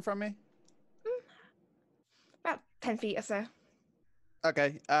is that one from me? 10 feet or so.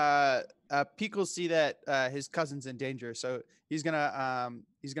 Okay. Peek will see that his cousin's in danger, so he's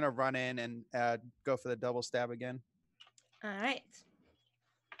gonna run in and go for the double stab again. All right.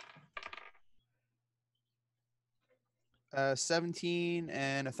 17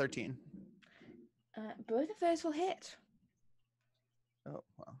 and a 13. Both of those will hit. Oh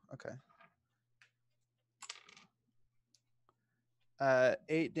wow. Okay.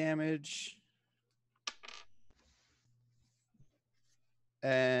 8 damage.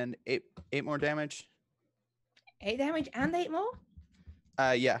 And eight more damage. 8 damage and 8 more?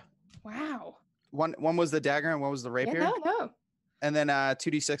 Yeah. Wow. One was the dagger and one was the rapier. Yeah, no. And then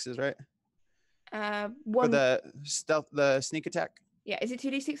 2d6s, right? For One. the stealth, the sneak attack. Yeah, is it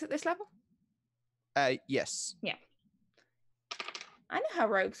 2d6 at this level? Yes. Yeah. I know how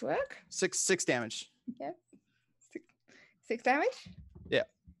rogues work. 6 damage. Yeah. 6 damage? Yeah.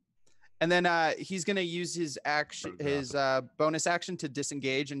 And then he's gonna use his action, his bonus action to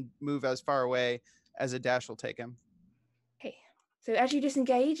disengage and move as far away as a dash will take him. Okay. So as you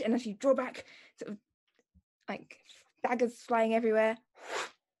disengage and as you draw back, sort of like daggers flying everywhere,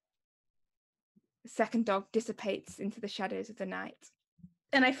 the second dog dissipates into the shadows of the night.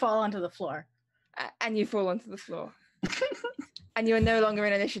 And I fall onto the floor. And you fall onto the floor. And you are no longer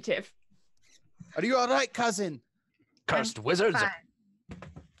in initiative. Are you all right, cousin? Cursed wizards. Fine.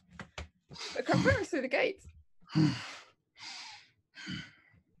 But come first through the gate.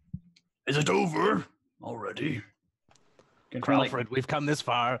 Is it over already? Alfred, we've come this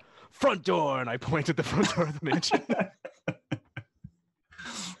far. Front door, and I point at the front door of the mansion.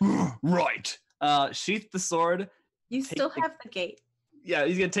 Right. Sheath the sword. You still have the gate. Yeah,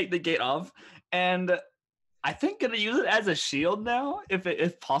 he's gonna take the gate off, and I think gonna use it as a shield now,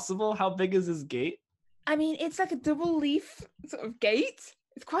 if possible. How big is his gate? I mean, it's like a double leaf sort of gate.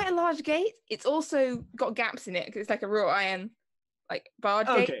 It's quite a large gate. It's also got gaps in it because it's like a wrought iron, like barred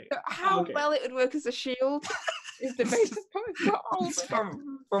gate. Okay. So how Okay. well it would work as a shield is the basis point. It's not all It's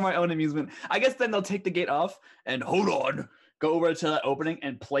for my own amusement. I guess then they'll take the gate off and hold on, go over to that opening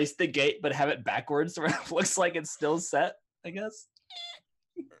and place the gate, but have it backwards so it looks like it's still set. I guess.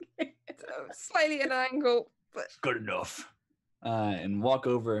 It's slightly at an angle, but Good enough. And walk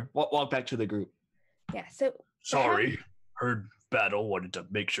back to the group. yeah. So Sorry, heard battle. Wanted to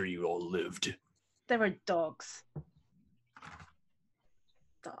make sure you all lived. There were dogs.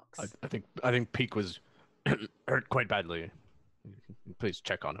 Dogs. I think Peek was hurt quite badly. Please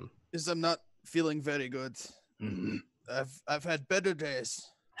check on him. I'm not feeling very good. Mhm. I've had better days.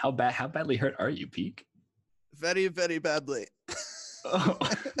 How badly hurt are you, Peek? Very, very badly. Oh.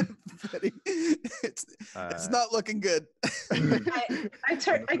 It's not looking good.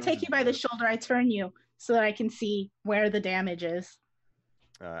 I take you by the shoulder. I turn you so that I can see where the damage is.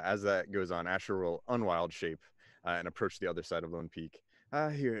 As that goes on, Asher will unwild shape and approach the other side of Lone Peak.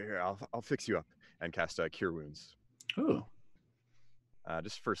 Here, I'll fix you up and cast Cure Wounds. Ooh.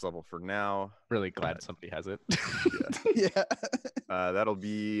 Just first level for now. Really glad somebody has it. Yeah. That'll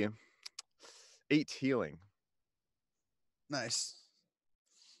be 8 healing. Nice.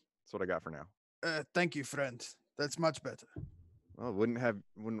 That's what I got for now. Thank you, friend. That's much better. Well, wouldn't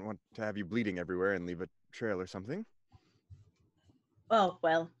want to have you bleeding everywhere and leave a trail or something. Well,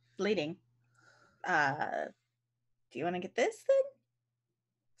 bleeding. Do you want to get this then?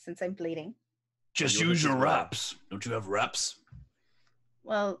 Since I'm bleeding. Just You use your as well. wraps. Don't you have wraps?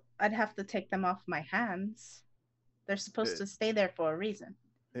 Well, I'd have to take them off my hands. They're supposed to stay there for a reason.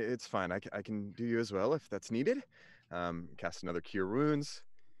 It's fine. I can do you as well if that's needed. Cast another Cure Wounds.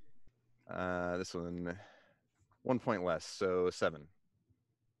 This one point less, so 7.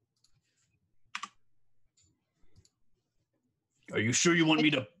 Are you sure you want me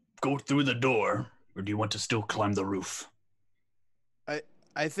to go through the door, or do you want to still climb the roof?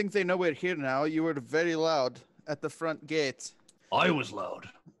 I think they know we're here now. You were very loud at the front gate. I was loud.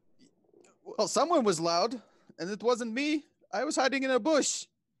 Well, someone was loud, and it wasn't me. I was hiding in a bush.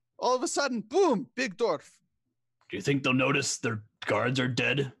 All of a sudden, boom, big dwarf. Do you think they'll notice their guards are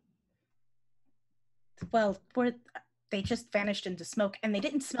dead? Well, they just vanished into smoke, and they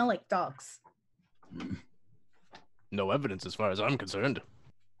didn't smell like dogs. No evidence as far as I'm concerned.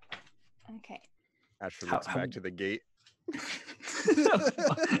 okay. Asher How- looks how- back to the gate.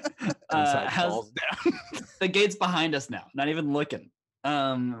 Inside How's falls down. the gate's behind us now? Not even looking.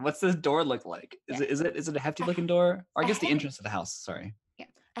 What's this door look like? Yeah. Is it a hefty looking door? Or I guess the Ahead- entrance to the house. Sorry.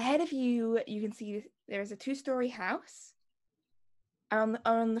 Ahead of you, you can see there is a 2-story house. On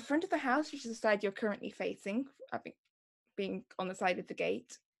the front of the house, which is the side you're currently facing, I think being on the side of the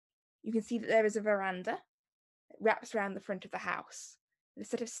gate, you can see that there is a veranda that wraps around the front of the house. There's a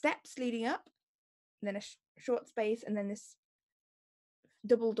set of steps leading up. then a short space, and then this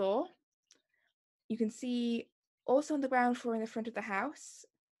double door. You can see also on the ground floor in the front of the house,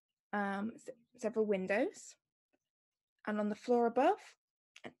 several windows, and on the floor above,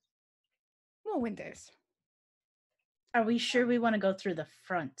 more windows. Are we sure we want to go through the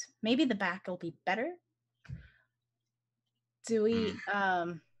front? Maybe the back will be better. Does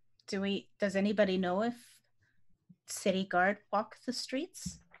anybody know if city guard walk the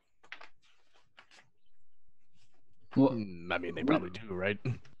streets? Well, I mean, they probably do, right?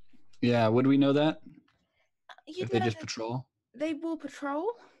 yeah, would we know that? You'd If they know just that patrol? they will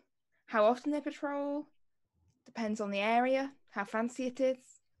patrol. How often they patrol depends on the area, how fancy it is,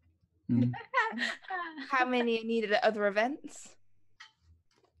 Mm. how many are needed at other events.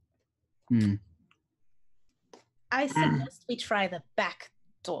 Hmm. I suggest we try the back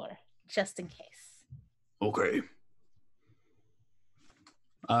door, just in case. Okay.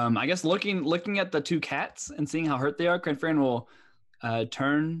 I guess looking at the two cats and seeing how hurt they are, Cranfern will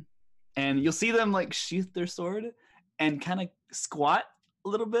turn, and you'll see them like sheath their sword and kind of squat a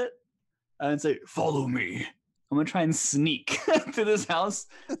little bit and say, "Follow me." I'm gonna try and sneak to this house.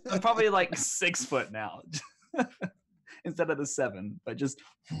 I'm probably like 6 foot now, instead of the 7, but just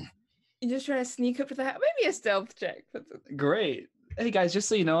You're just trying to sneak up to the house. Maybe a stealth check. great. Hey guys, just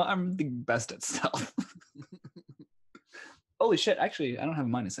so you know, I'm the best at stealth. Holy shit! Actually, I don't have a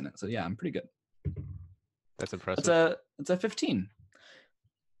minus in it, so yeah, I'm pretty good. That's impressive. It's a 15.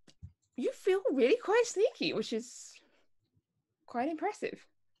 You feel really quite sneaky, which is quite impressive.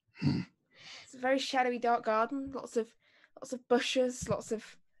 It's a very shadowy, dark garden. Lots of bushes. Lots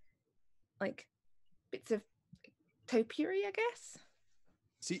of like bits of topiary, I guess.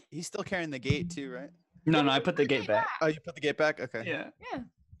 See, he's still carrying the gate too, right? No, I put the gate back. Oh, you put the gate back? Okay. Yeah. Yeah,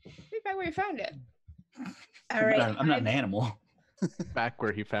 maybe back where you found it. All right. I'm not an animal. Back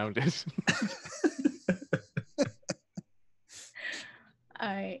where he found it.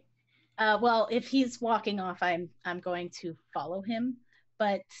 All right. Well, if he's walking off, I'm going to follow him,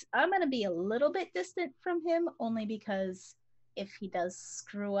 but I'm going to be a little bit distant from him, only because if he does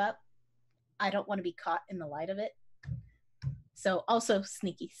screw up, I don't want to be caught in the light of it. So also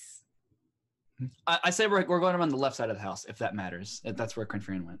sneakies. I say we're going around the left side of the house, if that matters. If that's where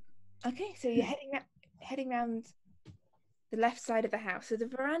Cranfern went. Okay, so you're heading round the left side of the house. So the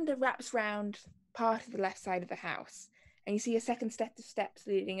veranda wraps round part of the left side of the house, and you see a second set of steps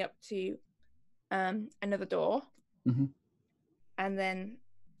leading up to another door. Mm-hmm. And then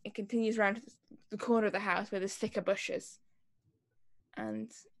it continues around to the corner of the house where there's thicker bushes.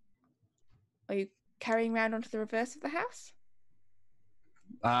 And are you carrying around onto the reverse of the house?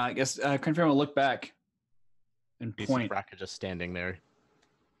 I guess Cranfern will look back and point. Bracket just standing there.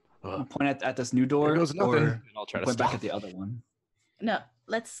 Point at this new door, There goes nothing. or And I'll try to point back stop. at the other one. No,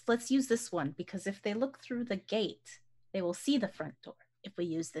 let's use this one, because if they look through the gate, they will see the front door. If we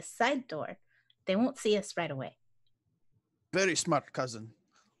use this side door, they won't see us right away. Very smart, cousin.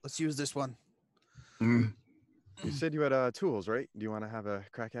 Let's use this one. Mm. You said you had tools, right? Do you want to have a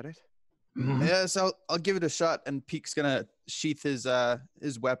crack at it? Mm. Yes, I'll give it a shot. And Peek's gonna sheath his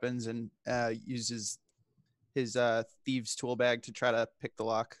weapons and use his thieves' tool bag to try to pick the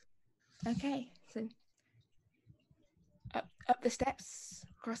lock. Okay, so up the steps,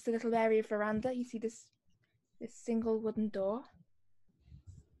 across the little area of veranda, you see this single wooden door.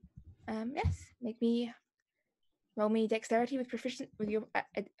 Yes, roll me dexterity with your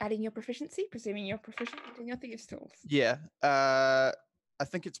adding your proficiency, presuming you're proficient in your thieves' tools. Yeah. I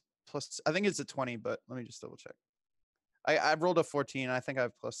think it's a 20, but let me just double check. I rolled a 14. I think I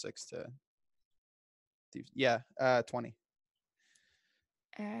have +6 to thieves. Yeah, 20.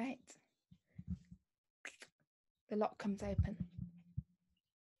 All right. The lock comes open.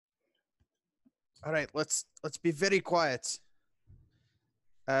 All right, let's be very quiet.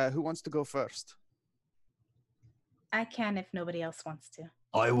 Who wants to go first? I can if nobody else wants to.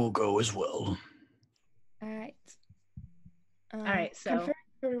 I will go as well. All right. All right, so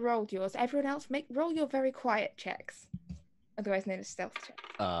you rolled yours. Everyone else, roll your very quiet checks, otherwise known as stealth check.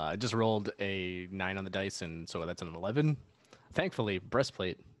 I just rolled a 9 on the dice, and so that's an 11. Thankfully,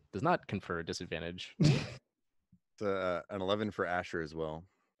 breastplate does not confer a disadvantage. It's an 11 for Asher as well.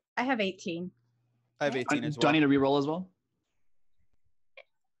 I have 18. I have 18 as Do I well. need to re-roll as well?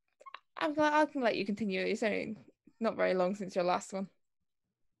 I can let you continue. It's only not very long since your last one.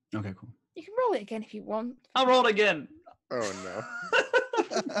 Okay, cool. You can roll it again if you want. I'll roll it again. Oh no.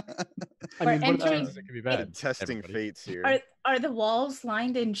 I mean, what entering- it could be bad. Testing everybody. fates here. Are the walls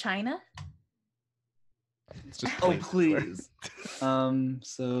lined in China? It's just Oh, plain everywhere. please.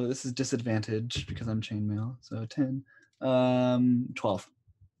 So this is disadvantage because I'm chainmail. So 10. 12.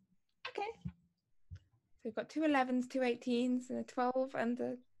 Okay. So we've got 2 11s, 2 18s, and a 12, and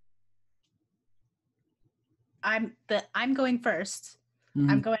a... I'm going first. Mhm.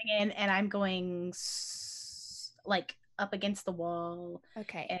 I'm going in, and I'm going like up against the wall,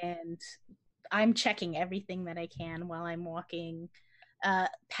 Okay. and I'm checking everything that I can while I'm walking,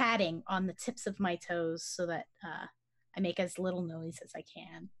 patting on the tips of my toes so that I make as little noise as I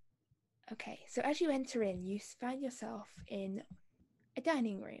can. Okay, so as you enter in, you find yourself in a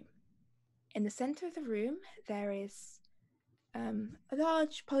dining room. In the center of the room, there is a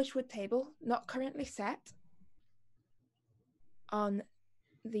large polished wood table, not currently set. To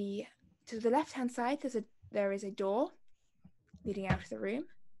the left-hand side, there is a door leading out of the room.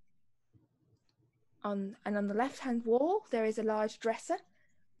 On the left-hand wall, there is a large dresser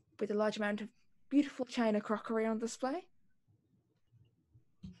with a large amount of beautiful china crockery on display.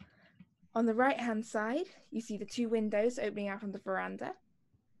 On the right-hand side, you see the 2 windows opening out on the veranda.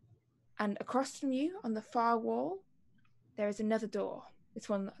 And across from you, on the far wall, there is another door. This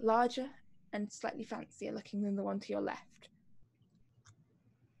one larger and slightly fancier looking than the one to your left.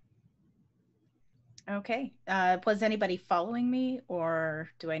 Okay. Was anybody following me, or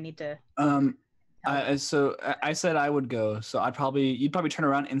do I need to? So I said I would go. So you'd probably turn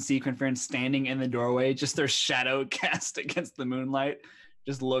around and see Quinfern standing in the doorway, just their shadow cast against the moonlight,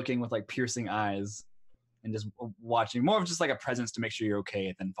 just looking with like piercing eyes and just watching, more of just like a presence to make sure you're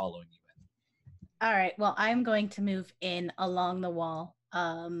okay than following you in. All right. Well, I'm going to move in along the wall.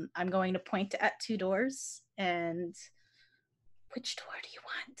 I'm going to point at 2 doors. And which door do you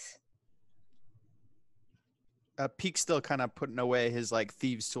want? Peek's still kind of putting away his like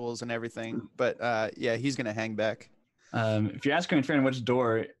thieves' tools and everything, but yeah, he's gonna hang back. If you're asking Quinfern which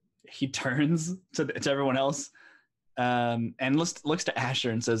door, he turns to everyone else and looks to Asher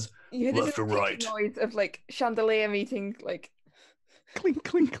and says, You hear this left or little right? noise of like chandelier meeting, like Clink,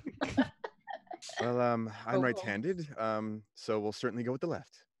 clink, clink. Well, I'm Oh. right-handed, so we'll certainly go with the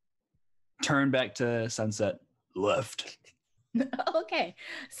left. Turn back to sunset. Left. Okay.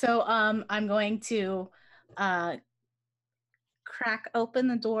 So I'm going to crack open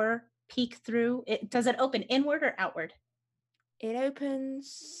the door, peek through. Does it open inward or outward? it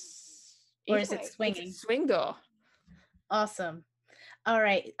opens. Or either is it way. It's swinging? a swing door. Awesome. All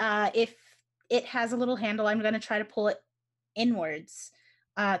right. If it has a little handle, I'm going to try to pull it inwards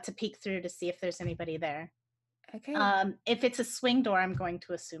to peek through to see if there's anybody there. Okay. If it's a swing door, I'm going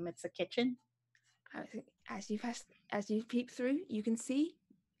to assume it's a kitchen. As you peep through, you can see,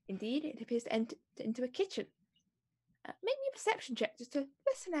 indeed, it appears to enter into a kitchen. Make me a perception check just to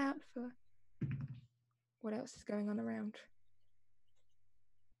listen out for what else is going on around.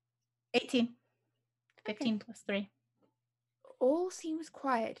 18. 15 Okay. plus 3. All seems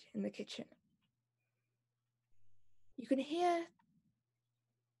quiet in the kitchen. You can hear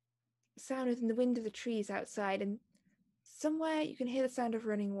sound in the wind of the trees outside, and somewhere you can hear the sound of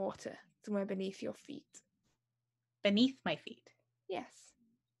running water somewhere beneath your feet. Beneath my feet. Yes.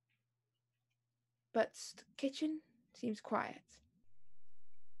 But the kitchen seems quiet.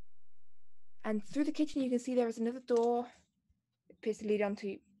 And through the kitchen you can see there is another door that appears to lead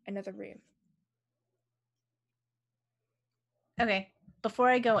onto another room. Okay. Before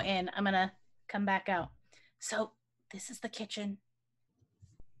I go in, I'm going to come back out. So this is the kitchen.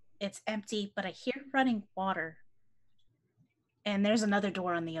 It's empty, but I hear running water. And there's another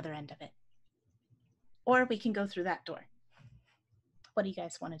door on the other end of it. Or we can go through that door. What do you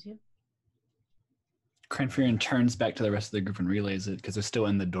guys want to do? Quinfern turns back to the rest of the group and relays it because they're still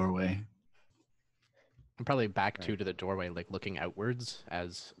in the doorway. I'm probably back to the doorway, like looking outwards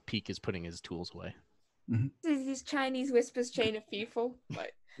as Peek is putting his tools away. These Chinese whispers chain of people.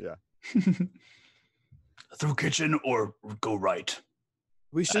 Like, Yeah. Through kitchen or go right.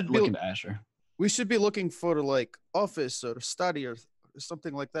 We should be looking to Asher. We should be looking for like office or study or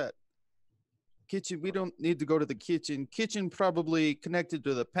something like that. Kitchen, we don't need to go to the kitchen. Kitchen probably connected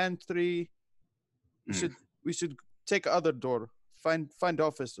to the pantry. We should take other door. Find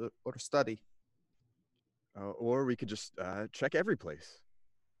office or study. Or we could just check every place.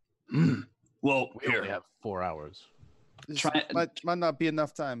 Well, We only have 4 hours. Might not be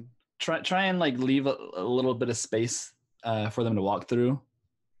enough time. Try and like leave a little bit of space for them to walk through.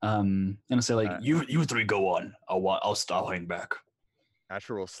 And say like you 3 go on. I'll hang back.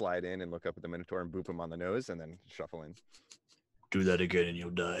 Asher will slide in and look up at the Minotaur and boop him on the nose and then shuffle in. Do that again and you'll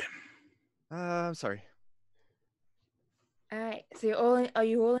die. I'm sorry. all right. So are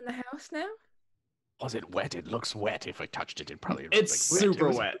you all in the house now? Was it wet? It looks wet. If I touched it, it probably It's looks like super It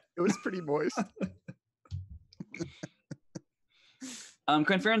was- wet. It was pretty moist.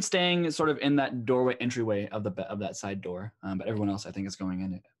 Quinfern's staying sort of in that doorway entryway of that side door, but everyone else I think is going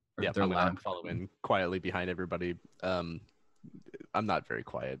in it. Yeah, they're I'm gonna loud. follow in quietly behind everybody. I'm not very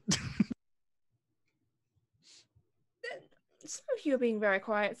quiet. Some of you are being very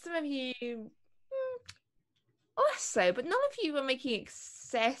quiet. Some of you less so, but none of you are making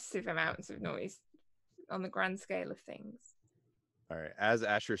excessive amounts of noise on the grand scale of things. All right. As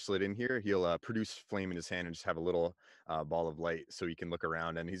Asher slid in here, he'll produce flame in his hand and just have a little ball of light so he can look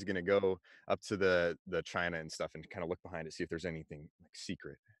around. And he's gonna go up to the china and stuff and kind of look behind it, see if there's anything like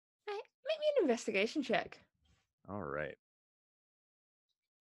secret. Make me an investigation check. All right.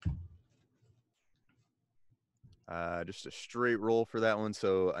 Just a straight roll for that one,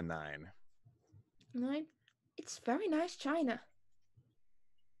 so a 9. 9. It's very nice china.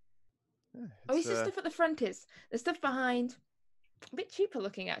 Yeah, At least the stuff at the front is. The stuff behind, a bit cheaper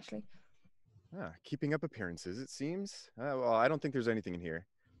looking actually. Keeping up appearances, it seems. Well, I don't think there's anything in here.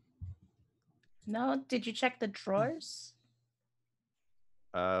 No, did you check the drawers?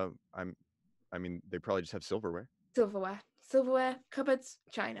 I mean, they probably just have silverware. Silverware, cupboards,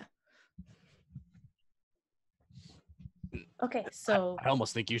 china. Okay, so I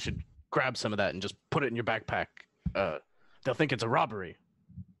almost think you should grab some of that and just put it in your backpack. They'll think it's a robbery.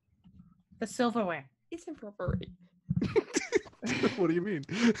 the silverware. It's a robbery. What do you mean?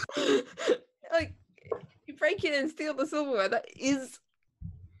 Like, you break in and steal the silverware. That is,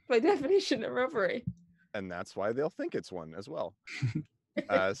 by definition, a robbery. And that's why they'll think it's one as well.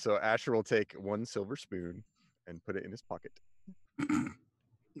 So Asher will take 1 silver spoon and put it in his pocket.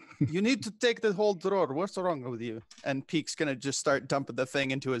 You need to take the whole drawer. What's wrong with you? And Peek's gonna just start dumping the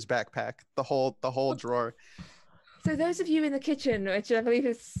thing into his backpack. The whole drawer. So those of you in the kitchen, which I believe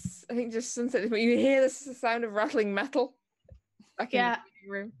is, I think just sunset, but you hear the sound of rattling metal back in the living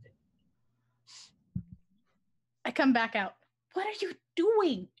room. I come back out. What are you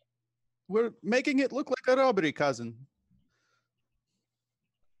doing? We're making it look like a robbery, cousin.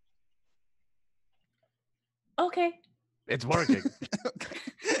 Okay. It's working.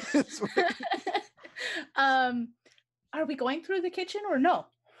 It's working. Are we going through the kitchen or no?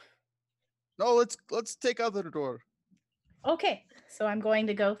 No, let's take out the door. Okay, so I'm going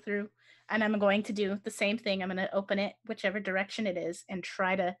to go through and I'm going to do the same thing. I'm going to open it whichever direction it is and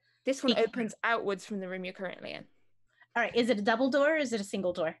try to. This one peek opens outwards from the room you're currently in. All right, is it a double door or is it a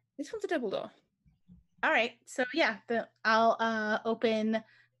single door? This one's a double door. All right, so yeah, I'll open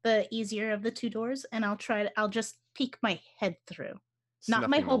the easier of the 2 doors and I'll just peek my head through. Not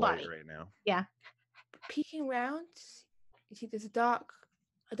my Snuffing the whole light body. right now. Yeah. Peeking round, you see there's a dark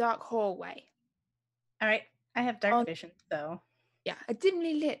hallway. All right, I have dark vision, so. Yeah, a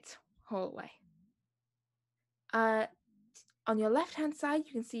dimly lit hallway. On your left-hand side,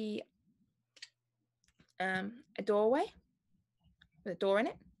 you can see a doorway with a door in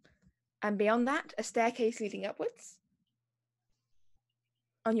it. And beyond that, a staircase leading upwards.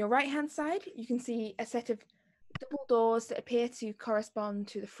 On your right-hand side, you can see a set of double doors that appear to correspond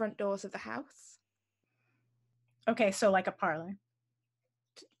to the front doors of the house. Okay, so like a parlor.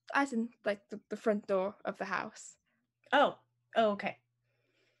 As in, like, the front door of the house. Oh, okay.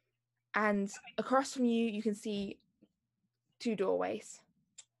 And across from you, you can see 2 doorways.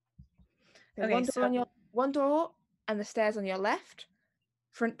 There's Okay, one door and the stairs on your left,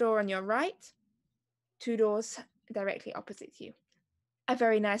 front door on your right, 2 doors directly opposite you. A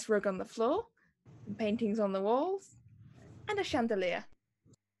very nice rug on the floor, paintings on the walls, and a chandelier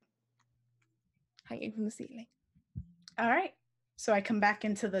hanging from the ceiling. All right. So I come back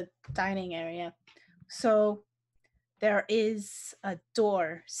into the dining area. So there is a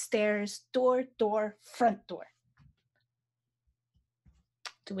door, stairs, door, front door.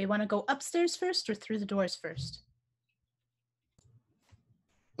 Do we want to go upstairs first or through the doors first?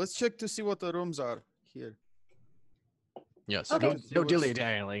 Let's check to see what the rooms are here. Yes. Okay. No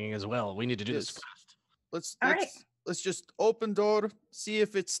dilly-dallying as well. We need to do this Yes. fast. Let's just open door, see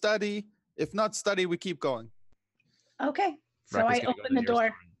if it's study. If not study, we keep going. Okay. So Raka's I gonna go open to the nearest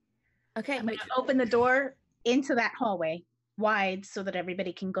door. Okay, I'm going to open the door into that hallway wide so that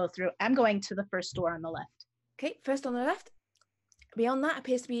everybody can go through. I'm going to the first door on the left. okay, first on the left. Beyond that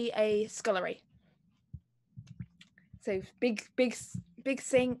appears to be a scullery. So big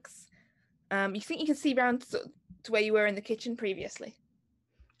sinks. You think you can see round to where you were in the kitchen previously.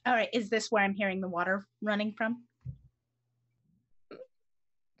 All right. Is this where I'm hearing the water running from?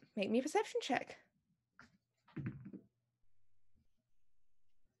 Make me a perception check.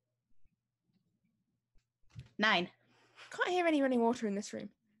 Nine. Can't hear any running water in this room.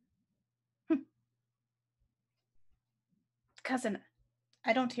 Cousin,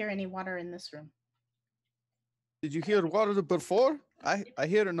 I don't hear any water in this room. Did you hear water before? I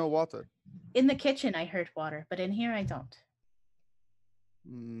hear no water. In the kitchen, I heard water, but in here, I don't.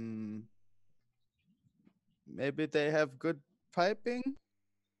 Maybe they have good piping?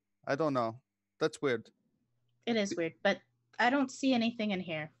 I don't know. That's weird. It is weird, but I don't see anything in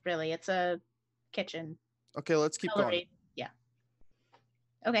here, really. It's a kitchen. Okay, let's keep going. Cutlery. Yeah.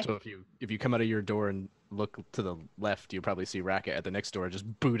 Okay. So if you come out of your door and look to the left, you'll probably see Racket at the next door just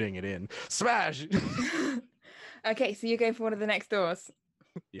booting it in. Smash! Okay, so you're going for one of the next doors.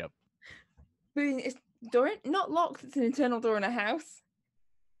 Yep. It's door not locked. It's an internal door in a house.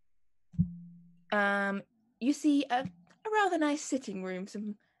 You see a rather nice sitting room,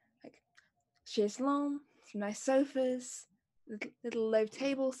 some like chaiselong, some nice sofas, little low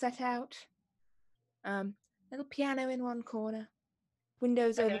table set out, little piano in one corner,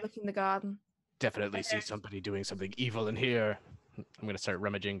 windows overlooking the garden. Definitely see somebody doing something evil in here. I'm gonna start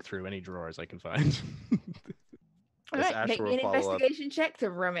rummaging through any drawers I can find. All right, make me an investigation check to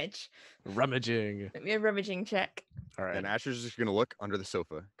rummage. Rummaging. Make me a rummaging check. All right. And Asher's just gonna look under the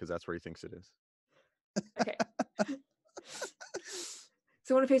sofa because that's where he thinks it is. Okay.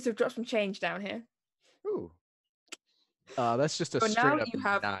 So one appears to have dropped some change down here. Ooh. That's just a So straight now up you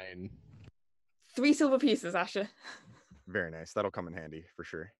have 9. 3 silver pieces, Asher. Very nice. That'll come in handy for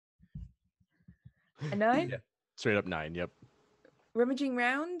sure. A 9? Yeah. Straight up 9. Yep. Rummaging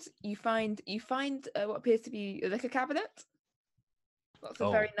round, you find what appears to be a liquor cabinet. Lots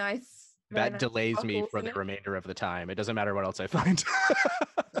of very nice. That delays me for the remainder of the time. It doesn't matter what else I find.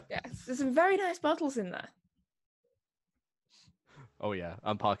 Yes, there's some very nice bottles in there. Oh yeah,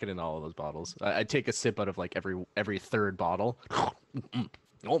 I'm pocketing all of those bottles. I take a sip out of like every third bottle.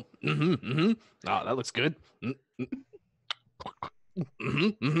 Oh, that looks good. And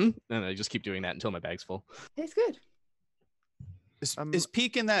I just keep doing that until my bag's full. It's good. Is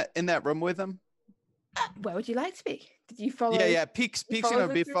Peek in that room with him? Where would you like to be? Did you follow? Yeah. Peek's gonna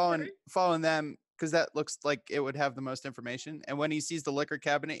be through? following them because that looks like it would have the most information. And when he sees the liquor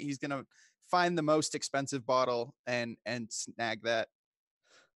cabinet, he's gonna find the most expensive bottle and snag that.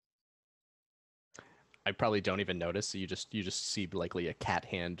 I probably don't even notice. So you just see likely a cat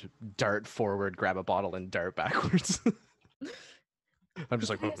hand dart forward, grab a bottle, and dart backwards. I'm just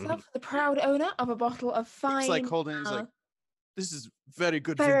like yourself the proud owner of a bottle of fine. It's like holding. He's like, this is very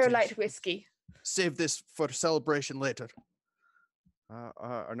good. Light whiskey. Save this for celebration later.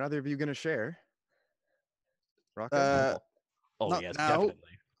 Are neither of you gonna share? Uh, yes, now.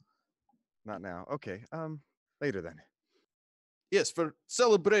 definitely. Not now. Okay. Later then. Yes, for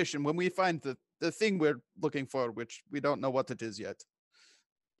celebration when we find the thing we're looking for, which we don't know what it is yet.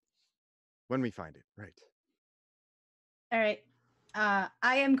 When we find it, right. All right. I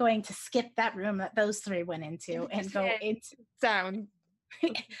am going to skip that room that those 3 went into and go into down.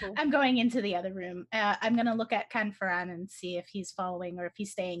 I'm going into the other room. I'm going to look at Canferan and see if he's following or if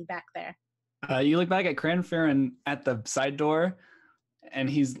he's staying back there. You look back at Cranferin at the side door, and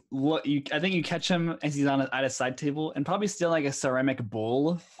I think you catch him as he's at a side table, and probably still like a ceramic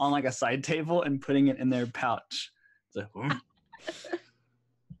bowl on like a side table and putting it in their pouch. So,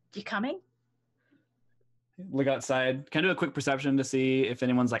 You coming? look outside. Can I do a quick perception to see if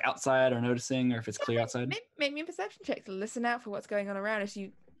anyone's like outside or noticing, or if it's clear outside? Make me a perception check to listen out for what's going on around as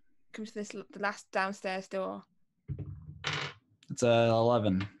you come to the last downstairs door. It's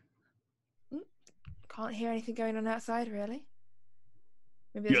 11. Can't hear anything going on outside, really.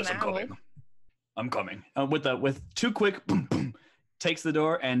 Maybe there's Yes, an I'm owl. coming. I'm coming. With 2 quick boom, boom, takes the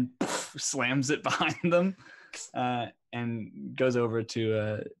door and slams it behind them, and goes over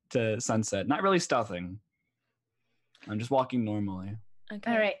to Sunset. Not really stealthing. I'm just walking normally.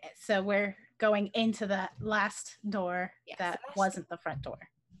 Okay. All right. So we're going into the last door Yes, that the last wasn't the front door.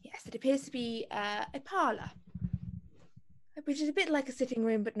 Yes, it appears to be a parlour, which is a bit like a sitting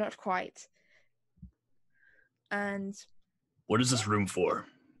room, but not quite. And What is this room for?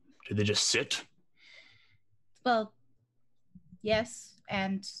 Do they just sit? Well, yes.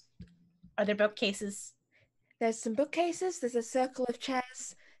 And are there bookcases? there's some bookcases. There's a circle of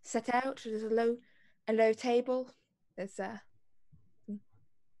chairs set out. There's a low table. There's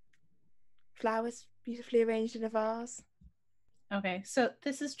flowers beautifully arranged in a vase. Okay. So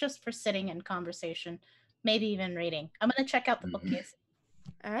this is just for sitting and conversation, maybe even reading. I'm going to check out the bookcase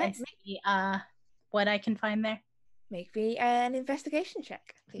All right. and see what I can find there. Make me an investigation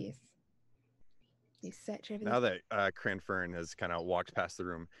check, please. You search over Now that Cranfern has kind of walked past the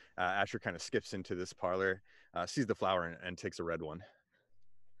room, Asher kind of skips into this parlor, sees the flower, and takes a red one.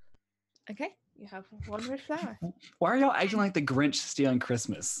 Okay, you have 1 red flower. Why are y'all acting like the Grinch stealing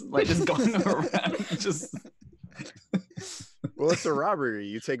Christmas? Like just going around, just. Well, it's a robbery.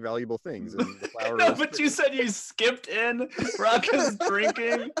 You take valuable things. And the flower No, is but you said you skipped in. Rock is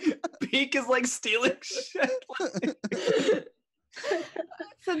drinking. Peek is like stealing shit.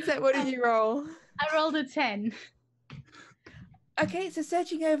 Sunset, what did you roll? I rolled a 10. Okay, so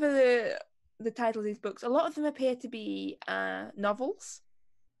searching over the titles of these books, a lot of them appear to be novels,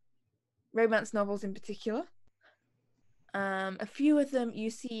 romance novels in particular. A few of them you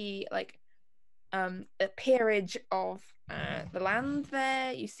see like a peerage of the land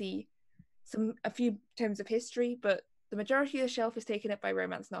there. You see a few tomes of history, but the majority of the shelf is taken up by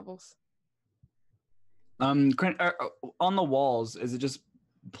romance novels. On the walls, is it just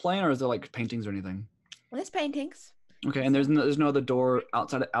plain, or is there like paintings or anything? And there's paintings. Okay, and there's no other door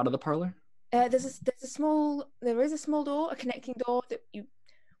out of the parlor? There is a small door, a connecting door that you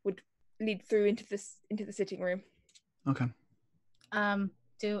would lead through into the sitting room. Okay.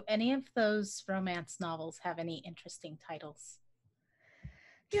 Do any of those romance novels have any interesting titles?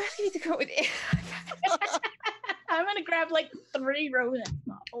 You're asking me to come up with it. I'm gonna grab like 3 romance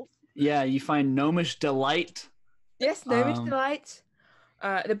novels. Yeah, you find Gnomish Delight. Yes, Gnomish Delight.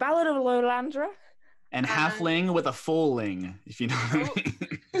 The Ballad of a Lowlander. And Halfling with a Fulling, if you know what I mean.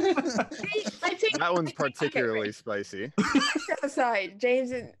 That one's particularly spicy. Step aside,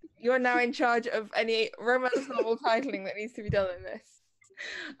 James, you're now in charge of any romance novel titling that needs to be done in this.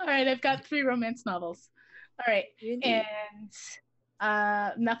 All right, I've got 3 romance novels. All right, and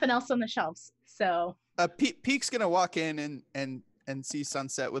nothing else on the shelves. So Peek's gonna walk in and see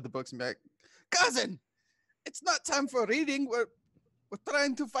Sunset with the books and be like, "Cousin, it's not time for reading. We're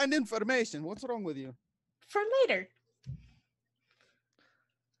trying to find information. What's wrong with you?" For later.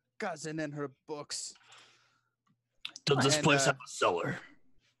 Cousin and her books. Does this place have a cellar?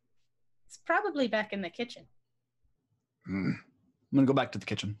 It's probably back in the kitchen. I'm gonna go back to the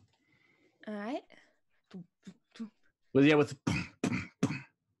kitchen. All right. With boom, boom, boom,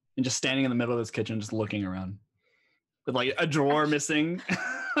 and just standing in the middle of this kitchen, just looking around, with like a drawer missing,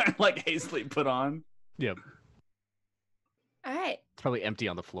 like hastily put on. Yep. All right. It's probably empty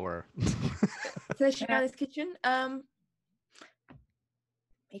on the floor. Searching around this kitchen.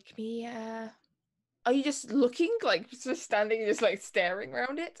 Make me. Are you just looking, like just standing, and just like staring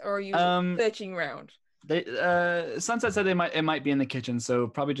around it, or are you searching around? Sunset said it might be in the kitchen, so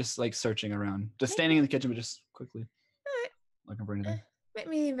probably just like searching around, just standing in the kitchen, but just quickly looking for anything. Make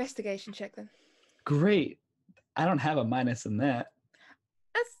me an investigation check then. Great. I don't have a minus in that.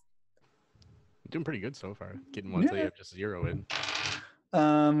 That's Doing pretty good so far. Getting one till you have just 0 in.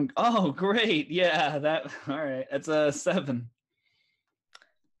 Oh, great. Yeah, that. All right. That's a 7.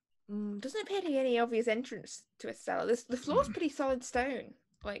 Doesn't appear to be any obvious entrance to a cellar. The floor's pretty solid stone.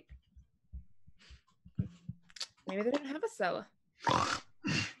 Like, maybe they don't have a cellar.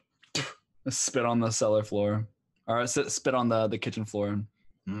 Spit on the cellar floor, or spit on the kitchen floor.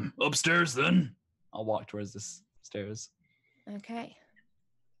 Upstairs, then. I'll walk towards this stairs. Okay.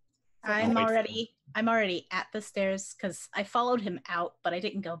 I'm already at the stairs because I followed him out, but I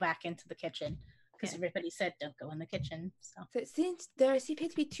didn't go back into the kitchen because everybody said don't go in the kitchen. So it seems there appear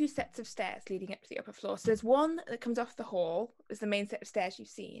to be 2 sets of stairs leading up to the upper floor. So there's one that comes off the hall, is the main set of stairs you've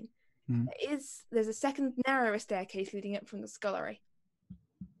seen. There's a second narrower staircase leading up from the scullery.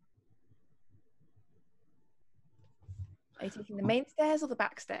 Are you taking the main stairs or the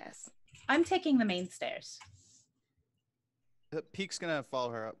back stairs? I'm taking the main stairs. Peek's gonna follow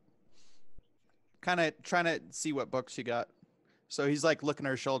her up, kind of trying to see what book she got. So he's like looking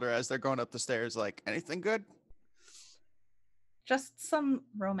her shoulder as they're going up the stairs, like, anything good? Just some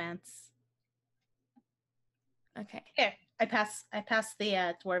romance. Okay. Here, I pass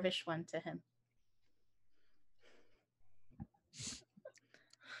the dwarvish one to him.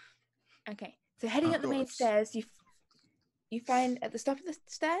 Okay. So heading up the main stairs, you find at the top of the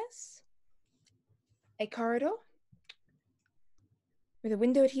stairs a corridor with a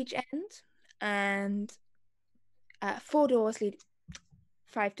window at each end and 4 doors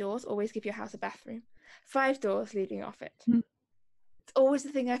 5 doors. Always give your house a bathroom. 5 doors leading off it. It's always the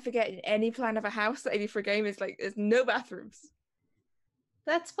thing I forget in any plan of a house that I do for a game is like there's no bathrooms.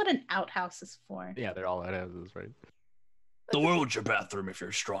 That's what an outhouse is for. Yeah, they're all outhouses, right? The world's your bathroom if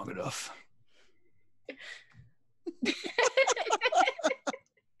you're strong enough.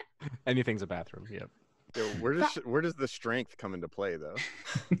 Anything's a bathroom. Yep. Yo, where does the strength come into play, though?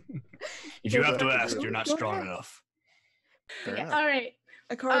 If you have to ask, you're not strong enough. All right.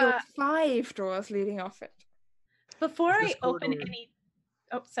 A corridor with 5 doors leading off it. Before I open any...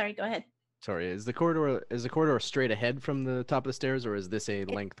 Oh, sorry, go ahead. Sorry, is the corridor straight ahead from the top of the stairs, or is this a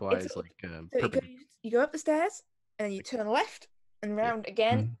lengthwise, you go up the stairs, and then you turn left and round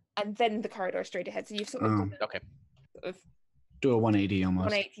again, and then the corridor straight ahead. So you've sort of do a 180 almost.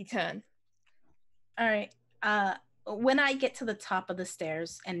 180 turn. All right. When I get to the top of the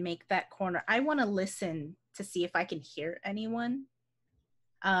stairs and make that corner, I want to listen to see if I can hear anyone.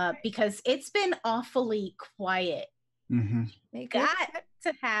 Because it's been awfully quiet. Mm-hmm. Got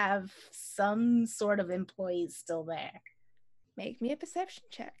to have some sort of employees still there. Make me a perception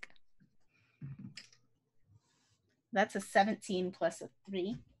check. That's a 17 plus a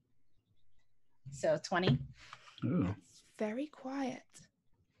 3. So 20. Ooh. It's very quiet.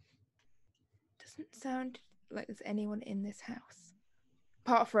 Doesn't sound like there's anyone in this house.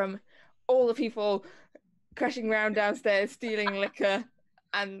 Apart from all the people crashing around downstairs, stealing liquor,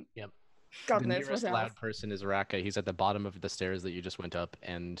 and God The knows nearest what else. loud person is Raka. He's at the bottom of the stairs that you just went up,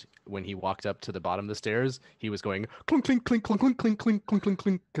 and when he walked up to the bottom of the stairs, he was going clink, clink, clink, clink, clink, clink, clink, clink, clink,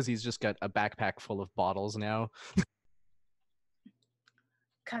 clink, because he's just got a backpack full of bottles now.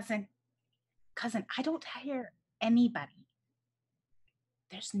 Cousin, I don't hear anybody.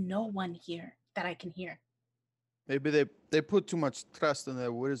 There's no one here that I can hear. Maybe they put too much trust in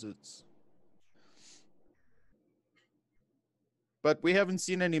their wizards. But we haven't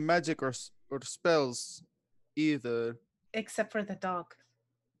seen any magic or spells either. Except for the dog.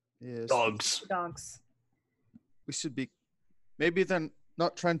 Yes. Dogs. We should be. Maybe they're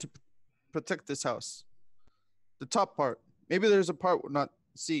not trying to protect this house. The top part. Maybe there's a part we're not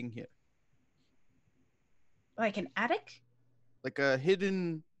seeing here. Like an attic? Like a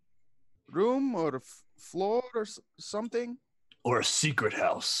hidden room or a floor or something. Or a secret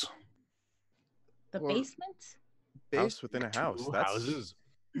house. The Or- basement? House within a house. Two That's houses.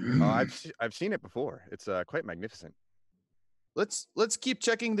 I've seen it before. It's quite magnificent. Let's keep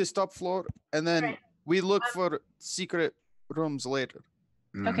checking this top floor, and then Right. we look for secret rooms later.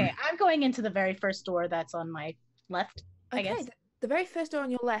 Okay, I'm going into the very first door that's on my left, I guess. The very first door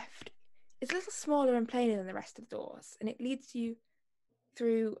on your left is a little smaller and plainer than the rest of the doors, and it leads you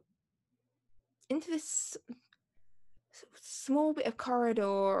through into this small bit of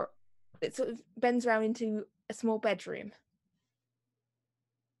corridor that sort of bends around into a small bedroom.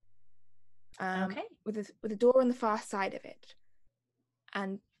 Okay. With a door on the far side of it,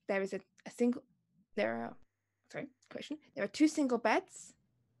 and there is a single. There are 2 single beds,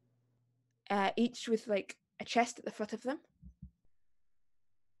 each with like a chest at the foot of them,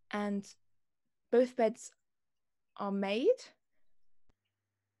 and both beds are made,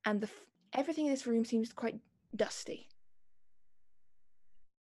 and everything in this room seems quite dusty.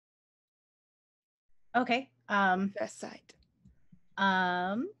 Okay. First sight.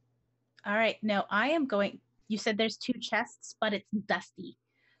 All right. No, I am going. You said there's 2 chests, but it's dusty.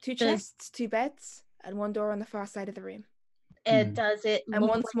 2 chests, 2 beds, and 1 door on the far side of the room, Does it and look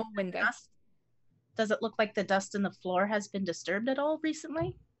 1 like small window. Does it look like the dust in the floor has been disturbed at all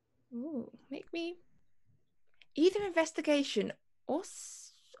recently? Ooh, make me either investigation or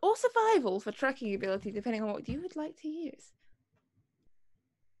survival for tracking ability, depending on what you would like to use.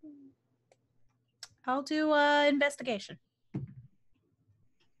 I'll do investigation.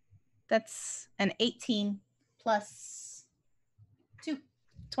 That's an 18 plus 2,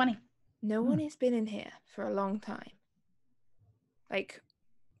 20. No one has been in here for a long time. Like,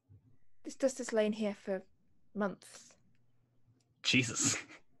 this dust has lain here for months. Jesus.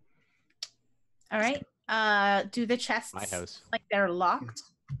 All right. Do the chests My house. like they're locked,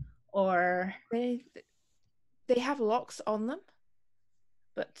 or They have locks on them,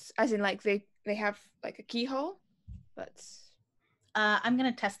 but as in like they have like a keyhole, but I'm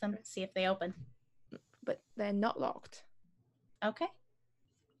gonna test them, see if they open. they're not locked. Okay.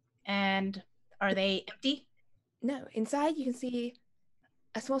 And are they empty? No, inside you can see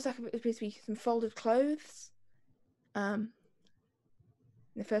a small stack of it appears to be some folded clothes. The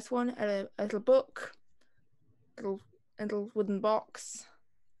first one, a little book, a little wooden box,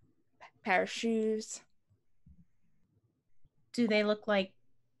 pair of shoes. Do they look like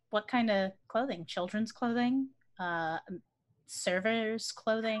what kind of clothing? Children's clothing? Servers'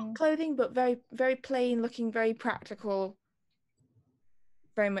 clothing? Clothing, but very, very plain looking, very practical,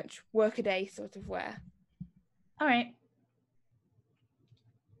 very much workaday sort of wear. All right.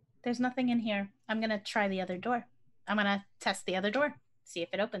 There's nothing in here. I'm gonna try the other door. I'm gonna test the other door, see if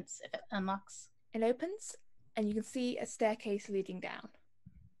it opens, if it unlocks. It opens, and you can see a staircase leading down.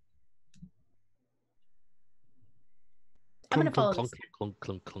 I'm gonna follow clunk, this. clunk,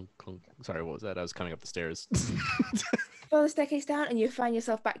 clunk, clunk, clunk. Sorry, what was that? I was coming up the stairs. Follow the staircase down, and you find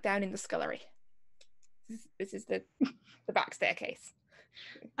yourself back down in the scullery. This is the back staircase.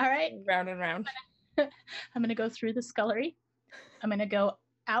 All right. Round and round. I'm gonna go through the scullery. I'm gonna go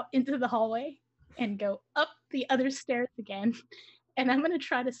out into the hallway and go up the other stairs again. And I'm gonna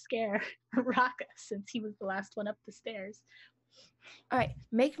try to scare Raka since he was the last one up the stairs. All right,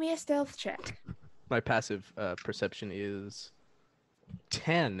 make me a stealth check. My passive perception is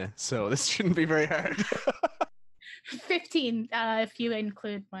 10, so this shouldn't be very hard. 15, if you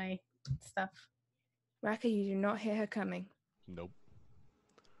include my stuff. Raka, you do not hear her coming. Nope.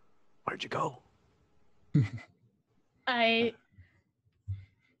 Where'd you go? I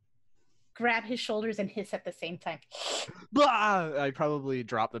grab his shoulders and hiss at the same time. Blah! I probably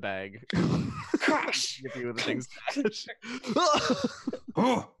drop the bag. Crash! Give you the things.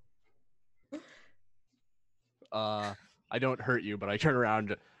 I don't hurt you, but I turn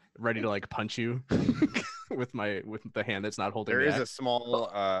around ready to like punch you with the hand that's not holding. There the is a axe.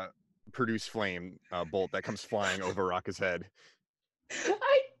 small produce flame bolt that comes flying over Raka's head.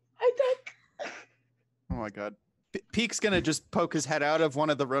 I duck. Oh my god. Peek's gonna just poke his head out of one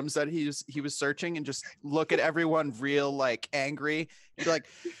of the rooms that he was searching and just look at everyone real like angry and be like,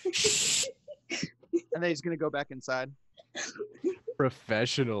 shh. And then he's gonna go back inside.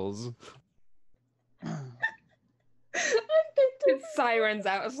 Professionals. It's sirens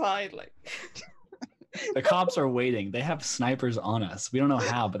outside, like. The cops are waiting. They have snipers on us. We don't know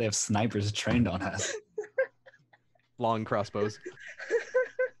how, but they have snipers trained on us. Long crossbows.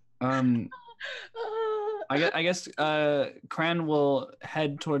 I guess Cran will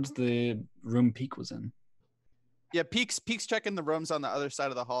head towards the room Peek was in. Yeah, Peek's checking the rooms on the other side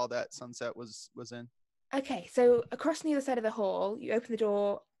of the hall that Sunset was in. Okay, so across on the other side of the hall, you open the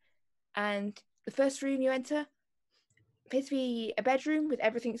door, and the first room you enter appears to be a bedroom with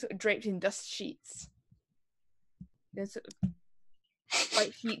everything sort of draped in dust sheets. There's sort of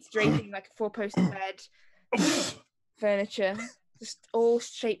white sheets draping like a 4-poster bed, furniture, just all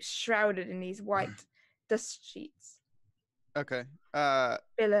shapes shrouded in these white dust sheets. Okay.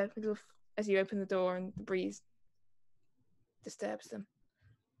 Billow as you open the door, and the breeze disturbs them.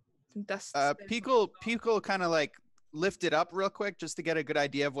 Some dust. Peek will kind of like lift it up real quick just to get a good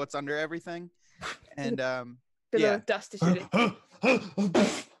idea of what's under everything. And Billow yeah. of dust issued.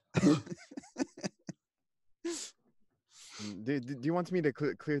 Do you want me to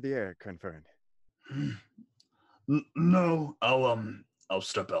clear the air, Confirmed? No, I'll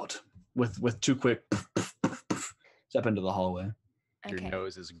step out with 2 quick step into the hallway. Okay. Your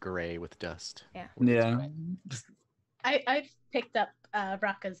nose is gray with dust. Yeah. I've picked up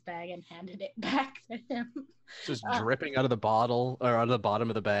Raka's bag and handed it back to him. Just dripping out of the bottle or out of the bottom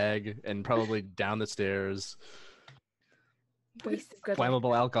of the bag and probably down the stairs. Waste of good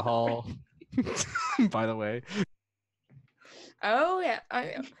Flammable alcohol. By the way. Oh yeah,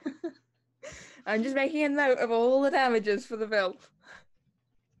 I'm just making a note of all the damages for the bill.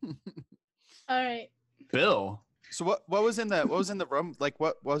 All right. Bill. So what was in the room? Like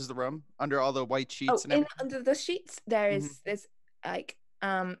what was the room under all the white sheets and everything? Under the sheets there's like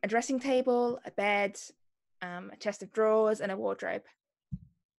a dressing table, a bed, a chest of drawers, and a wardrobe.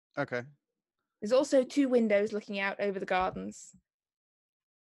 Okay. There's also 2 windows looking out over the gardens.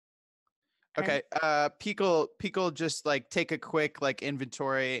 Okay. Peek will just like take a quick like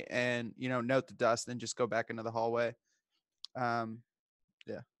inventory and note the dust and just go back into the hallway.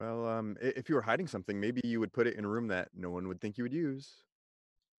 Yeah. Well, if you were hiding something, maybe you would put it in a room that no one would think you would use.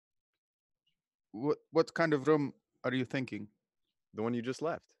 What kind of room are you thinking? The one you just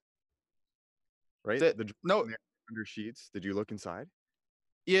left. Right? No. Under sheets. Did you look inside?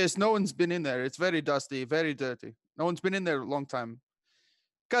 Yes, no one's been in there. It's very dusty, very dirty. No one's been in there a long time.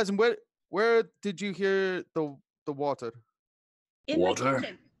 Cousin, where did you hear the water? In Water? the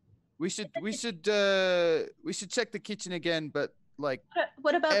kitchen. We should check the kitchen again, but like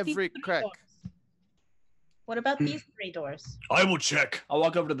What about every these 3 crack. doors? What about these 3 doors? I will check. I'll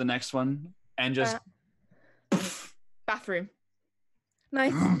walk over to the next one and just Bathroom.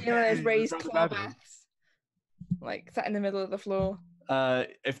 Nice, those raised claw backs, like sat in the middle of the floor.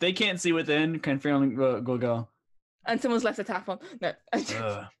 if they can't see within, Confirmed go. And someone's left a tap on.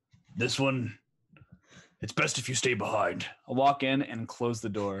 No. This one, it's best if you stay behind. I'll walk in and close the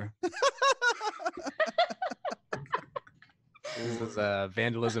door. This is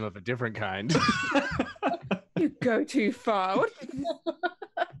vandalism of a different kind. You go too far.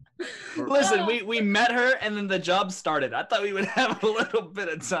 Listen, we met her and then the job started. I thought we would have a little bit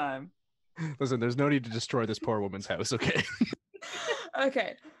of time. Listen, there's no need to destroy this poor woman's house, okay?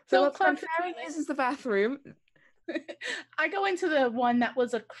 Okay. So Don't what climb Confirmed uses the bathroom. I go into the one that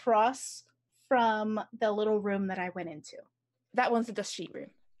was across from the little room that I went into. That one's the dust sheet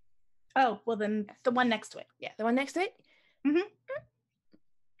room. Oh, well then the one next to it. Yeah, the one next to it. Mhm.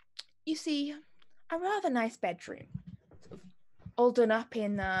 You see a rather nice bedroom, sort of all done up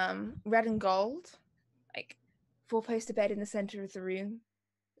in red and gold, like 4-poster bed in the center of the room,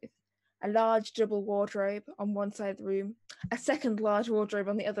 with a large double wardrobe on one side of the room, a second large wardrobe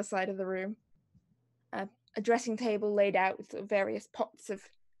on the other side of the room, a dressing table laid out with sort of various pots of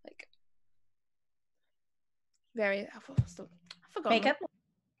like I forgot. Makeup,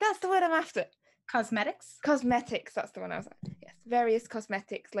 That's the word I'm after. cosmetics. Cosmetics. That's the one I was like. Yes, various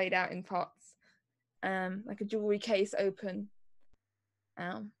cosmetics laid out in pots. Like a jewelry case open.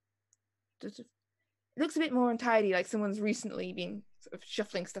 It looks a bit more untidy, like someone's recently been sort of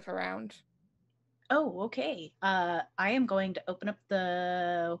shuffling stuff around. Oh, okay. I am going to open up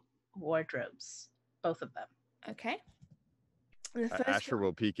the wardrobes, both of them. Okay. And the first Asher one-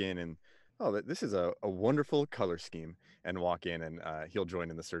 will peek in and, this is a wonderful color scheme, and walk in, and he'll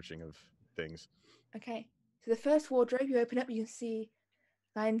join in the searching of things. Okay. So the first wardrobe you open up, you can see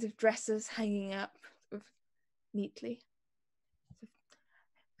lines of dresses hanging up sort of neatly.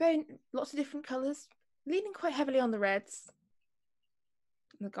 Lots of different colours, leaning quite heavily on the reds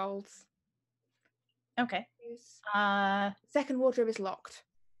and the golds. Okay. Second wardrobe is locked.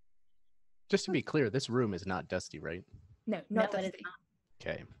 Just to be clear, this room is not dusty, right? No, No, not it is dusty.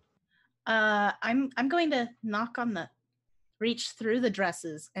 Okay. I'm going to reach through the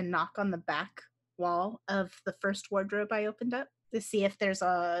dresses and knock on the back wall of the first wardrobe I opened up to see if there's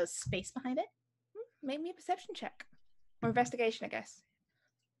a space behind it. Make me a perception check. Or investigation, I guess.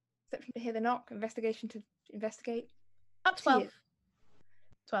 Perception to hear the knock, investigation to investigate. Up to 12. you.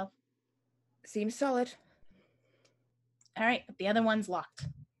 12. Seems solid. All right, but the other one's locked.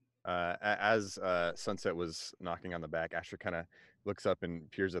 As Sunset was knocking on the back, Asher kind of looks up and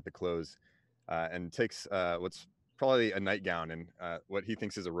peers at the clothes, and takes what's probably a nightgown and what he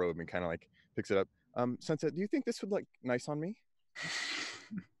thinks is a robe, and kind of like picks it up. Sunset, do you think this would look nice on me?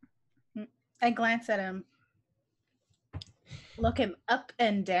 I glance at him, look him up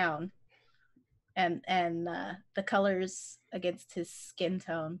and down, and the colors against his skin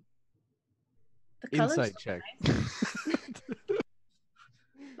tone. The colors Insight look check. nice.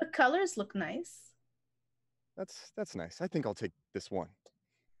 The colors look nice. That's nice. I think I'll take this one.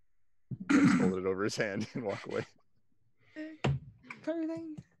 He'll just hold it over his hand and walk away.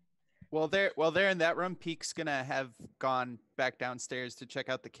 Clothing. While they're in that room, Peek's gonna have gone back downstairs to check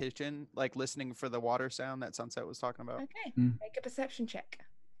out the kitchen, like listening for the water sound that Sunset was talking about. Okay. Mm. Make a perception check.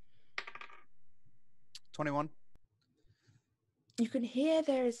 21. You can hear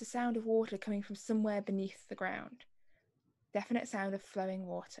there is the sound of water coming from somewhere beneath the ground. Definite sound of flowing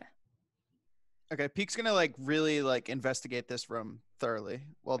water. Okay, Peek's gonna really investigate this room thoroughly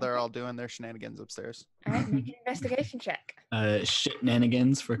while they're all doing their shenanigans upstairs. All right, make an investigation check.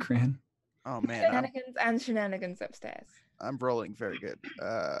 Shenanigans for Cran. Oh man, Shenanigans and shenanigans upstairs. I'm rolling very good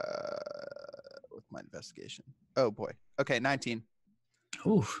with my investigation. Oh boy. Okay, 19.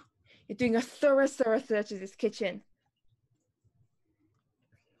 Oof. You're doing a thorough search of this kitchen.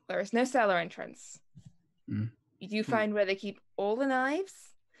 There is no cellar entrance. Mm. You do find where they keep all the knives,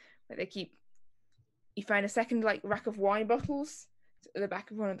 you find a second rack of wine bottles at the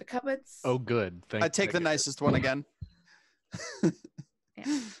back of one of the cupboards. Oh, good. I take the nicest one again.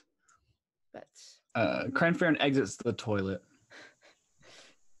 Yeah. But Cranfairn exits the toilet.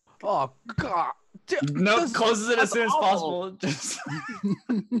 Oh God! No, This- closes it as that's soon as awful. possible. Just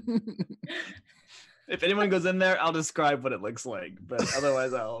if anyone goes in there, I'll describe what it looks like, but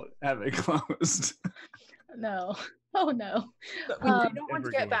otherwise I'll have it closed. No. Oh no. we do Um, not want to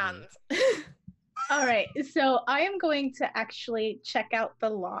never get go banned. All right. So I am going to actually check out the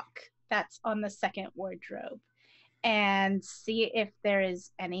lock that's on the second wardrobe and see if there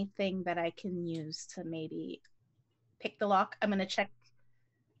is anything that I can use to maybe pick the lock. I'm going to check.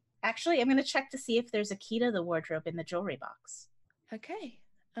 Actually, I'm going to check to see if there's a key to the wardrobe in the jewelry box. Okay.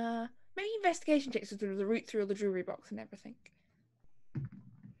 Maybe investigation checks to the route through all the jewelry box and everything.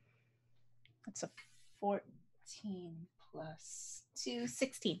 That's a 14 plus 2,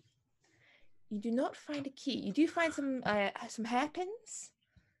 16. You do not find a key. You do find some hairpins.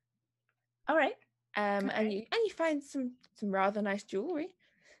 All right. And you find some rather nice jewelry.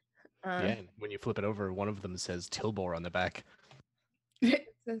 Yeah, and when you flip it over, one of them says Tilbor on the back.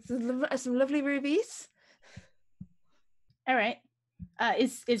 some lovely rubies. All right.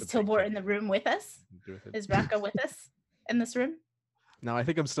 Is It's a big Tilbor thing. in the room with us? Is Raka with us in this room? No, I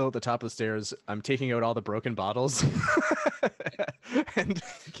think I'm still at the top of the stairs. I'm taking out all the broken bottles and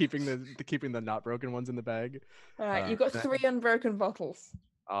keeping the not broken ones in the bag. All right, you've got that- 3 unbroken bottles.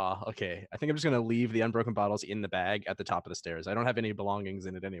 Okay. I think I'm just gonna leave the unbroken bottles in the bag at the top of the stairs. I don't have any belongings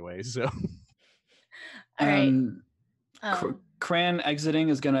in it anyway, so. All right. Cran exiting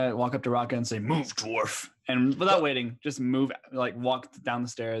is gonna walk up to Raka and say, "Move, dwarf!" And without waiting, just move, walk down the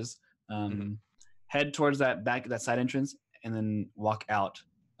stairs, head towards that side entrance, and then walk out.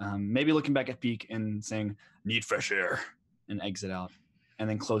 Maybe looking back at Peak and saying, "Need fresh air," and exit out, and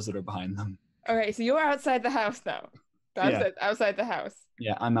then close the door behind them. Okay, so you're outside the house now. Yeah. Outside the house.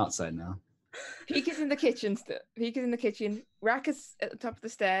 Yeah, I'm outside now. Peek is in the kitchen. Peek is in the kitchen. Rack is at the top of the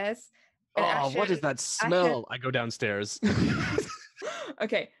stairs. And Oh, what Asher- is that smell? I go downstairs.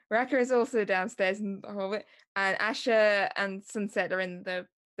 Okay, Raka is also downstairs in the hallway, and Asher and Sunset are in the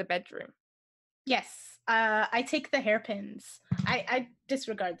bedroom. Yes. I take the hairpins. I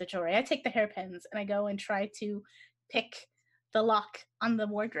disregard the jewelry. I take the hairpins and I go and try to pick the lock on the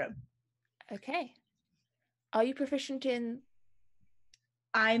wardrobe. Okay. Are you proficient in?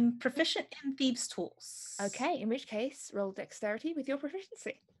 I'm proficient in thieves' tools. Okay, in which case, roll dexterity with your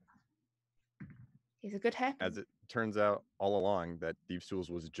proficiency. He's a good hairpin. As it turns out, all along, that Thieves'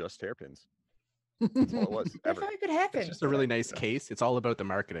 Tools was just hairpins. That's all it was. They're Ever. very good hairpins. It's just a really nice case. It's all about the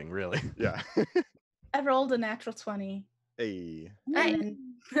marketing, really. Yeah. I rolled a natural 20. Hey. And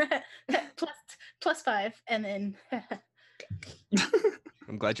then plus 5. And then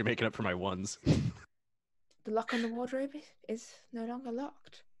I'm glad you're making up for my ones. The lock on the wardrobe is no longer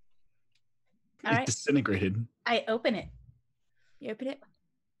locked. all right, Disintegrated. I open it. You open it.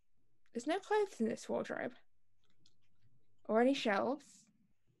 There's no clothes in this wardrobe. Or any shelves.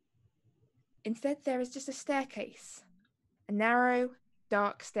 Instead, there is just a staircase. A narrow,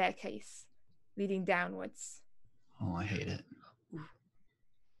 dark staircase leading downwards. Oh, I hate it.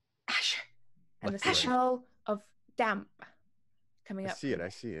 Asher. And the Let's do it. smell of damp coming I up. see it. I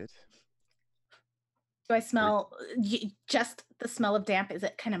see it. Do I smell just the smell of damp? Is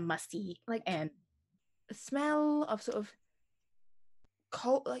it kind of musty? Like- and A smell of sort of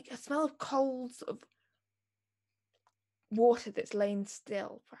cold, like a smell of cold sort of water that's lain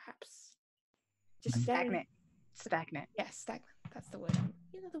still, perhaps. Just very- stagnant. Yes, stagnant. That's the word.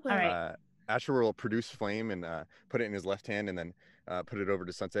 You know the word. All right. Asher will produce flame and put it in his left hand and then put it over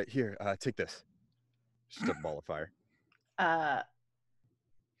to Sunset. Here, take this. Just a ball of fire.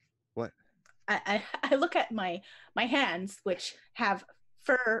 What? I look at my hands, which have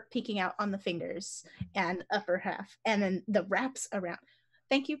fur peeking out on the fingers and upper half, and then the wraps around.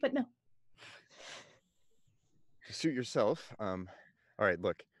 Thank you, but no. Suit yourself. All right,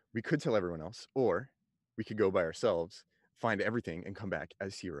 look, we could tell everyone else, or we could go by ourselves, find everything, and come back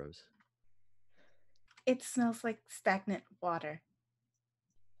as heroes. It smells like stagnant water.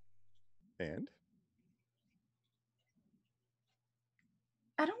 And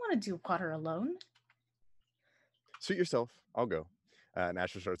I don't want to do water alone. suit yourself. I'll go. And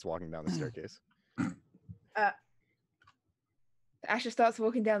Asher starts walking down the staircase. Asher starts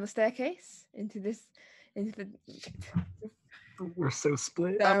walking down the staircase into the. We're so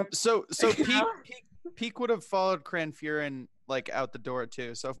split. So Peek would have followed Cranfurin like out the door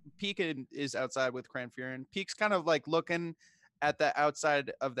too. So Peek is outside with Cranfurin. Peek's kind of like looking at the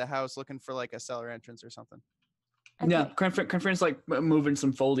outside of the house, looking for like a cellar entrance or something. Yeah, Okay. Cranfurin's like moving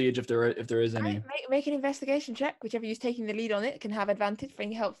some foliage if there is any. Alright, make an investigation check. Whichever you's taking the lead on it can have advantage for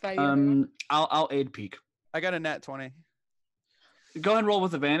any help value. I'll aid Peek. I got a nat 20. Go ahead and roll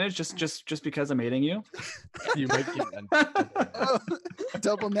with advantage, just because I'm aiding you. You might get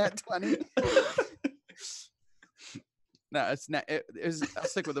Double nat 20. No, it's not. I'll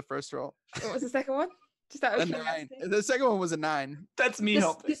stick with the first roll. What was the second one? Just out A of 9. curiosity. The second one was a 9. That's me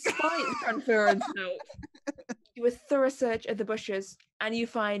helping. Despite Cranfurin's help, you do a thorough search of the bushes and you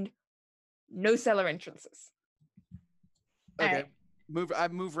find no cellar entrances. Okay.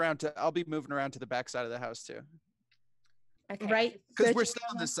 Alright. I'll be moving around to the back side of the house too. Okay. Right? Because we're Searching still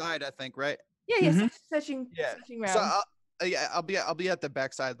on around. the side, I think, right? Yeah, Mhm. searching Yeah. around. So I'll be at the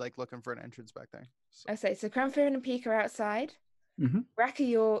back side, like looking for an entrance back there. So, I say so. Cranfurin and Peek are outside. Mhm. Raka,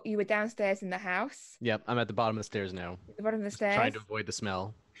 you were downstairs in the house, Yep, I'm at the bottom of the stairs now. at the bottom of the Just stairs. trying to avoid the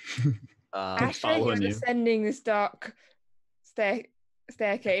smell. Asher, you're following you. descending this dark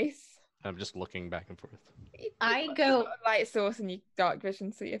staircase. I'm just looking back and forth. You've got a light source and your dark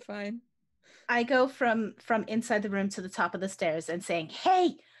vision, so you're fine. I go from inside the room to the top of the stairs and saying,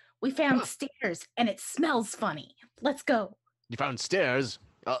 "Hey, we found stairs and it smells funny. Let's go." You found stairs?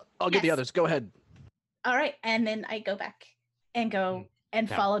 I'll get the Yes. others. Go ahead. All right, and then I go back and go and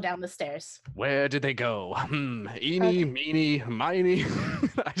Now- follow down the stairs. Where did they go? Eeny, meeny, miny.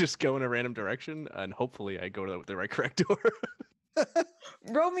 I just go in a random direction and hopefully I go to the right correct door.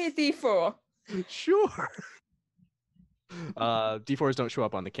 Roll me a d4. Sure. D4s don't show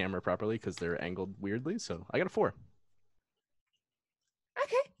up on the camera properly because they're angled weirdly, so I got a 4.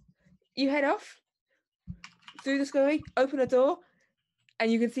 Okay. You head off through the scullery, open a door,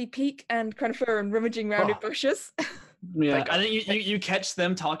 and you can see Peek and Cranfurin rummaging around in Oh. bushes. Yeah, Thank I God. think you catch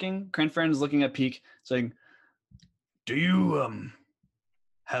them talking. Cranfurin's looking at Peek, saying, "Do you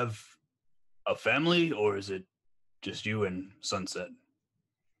have a family, or is it just you and Sunset?"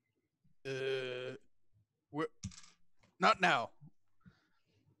 we're not now.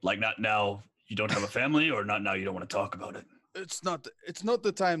 Like not now you don't have a family, or not now you don't want to talk about it? It's not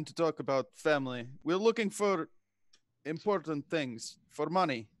the time to talk about family. We're looking for important things for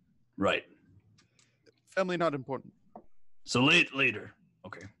money. Right. Family not important. So later.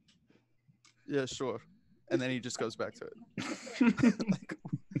 Okay. Yeah, sure. And then he just goes back to it. Like,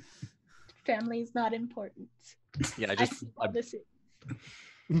 Family's not important. Yeah,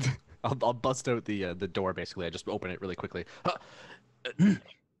 I'll bust out the door. Basically, I just open it really quickly.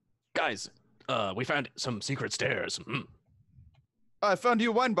 Guys, we found some secret stairs. I found you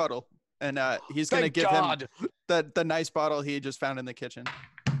a wine bottle, and he's gonna Thank give God. him the nice bottle he just found in the kitchen.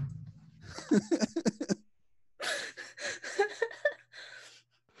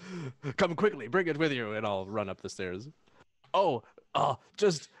 Come quickly, bring it with you, and I'll run up the stairs.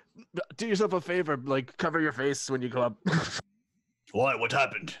 Just do yourself a favor, like cover your face when you go up. what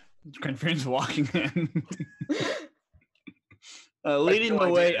happened? Cranfern's walking in. Leading the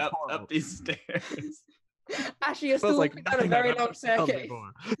way up these stairs. Actually, you're still walking down a very long staircase.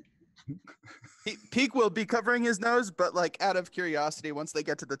 Peak will be covering his nose, but like out of curiosity, once they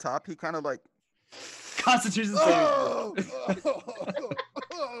get to the top, he kind of like Constitution saving.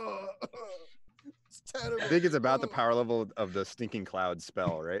 It's terrible. I think it's about the power level of the stinking cloud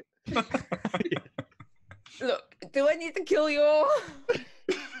spell, right? Look, do I need to kill you all?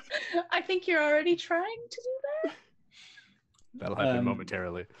 I think you're already trying to do that. That'll happen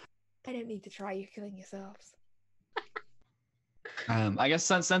momentarily. I don't need to try. You're killing yourselves. I guess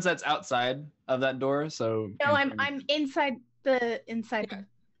since that's outside of that door, so No, I'm inside the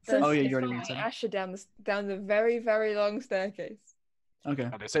Oh, yeah, you're already following inside. Asher down the very, very long staircase. Okay.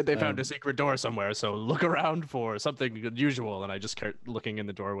 They said they found a secret door somewhere, so look around for something unusual. And I just kept looking in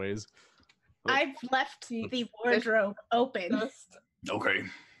the doorways. I've left the wardrobe open. Okay.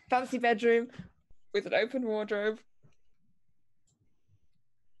 Fancy bedroom with an open wardrobe.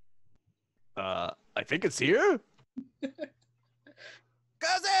 I think it's here.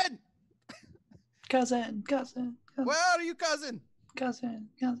 Cousin! Cousin. Where are you, cousin? Cousin.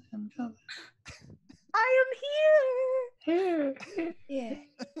 I am here. Here. Yeah.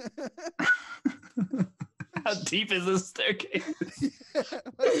 How deep is this staircase?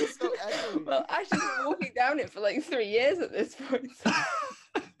 Why is it so echoey? Well, Asher's been walking down it for like 3 years at this point.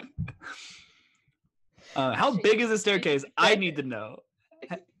 How big is the staircase? I need to know.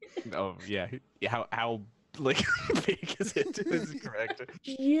 Oh yeah. How like big is it? Is correct.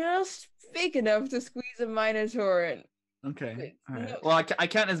 Just big enough to squeeze a Minotaur in. Okay. All right. No. Well, I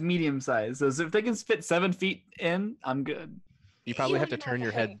count as medium size, so if they can fit 7 feet in, I'm good. You probably have to Even turn at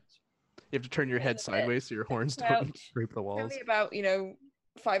your the head. height, You have to turn your head sideways so your horns don't Well, scrape the walls. Only about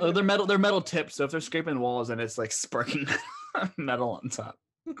 5. Oh, they're metal. They're metal tips, so if they're scraping walls, and it's like sparking metal on top.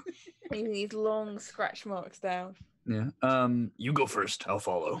 Leaving these long scratch marks down. Yeah. You go first. I'll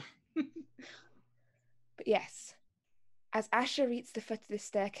follow. But yes, as Asher reaches the foot of the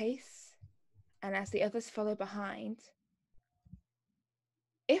staircase, and as the others follow behind,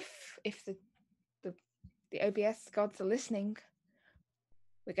 if the OBS gods are listening,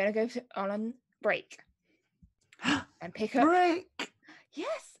 we're going to go on a break and pick up. Break.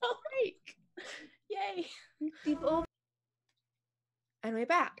 Yes, a break! Yay! People. And we're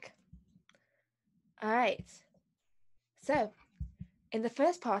back. All right. So, in the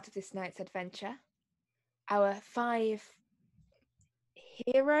first part of this night's adventure, our 5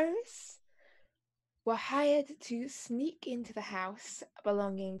 heroes were hired to sneak into the house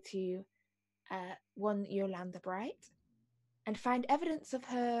belonging to one Yolande Bright and find evidence of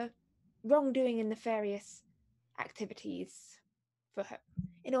her wrongdoing and nefarious activities for her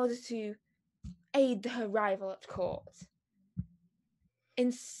in order to aid her rival at court.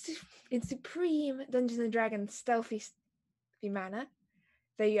 In supreme Dungeons and Dragons stealthy manner,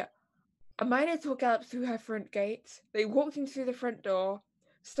 a Minotaur galloped through her front gate. They walked in through the front door,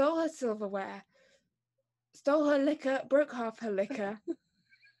 stole her silverware, stole her liquor, broke half her liquor,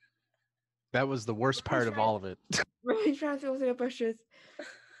 That was the worst part of all of it. rummaged around through all the bushes.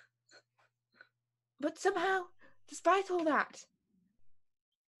 But somehow, despite all that,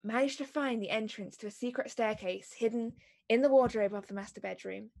 managed to find the entrance to a secret staircase hidden in the wardrobe of the master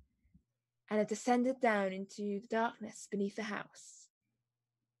bedroom, and have descended down into the darkness beneath the house,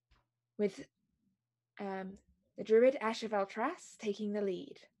 with the druid Asher Veltras taking the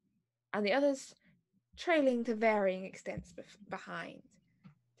lead, and the others trailing to varying extents behind.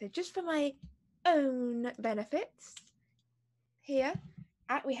 So just for my own benefits, here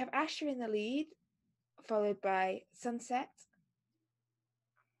we have Asher in the lead, followed by Sunset.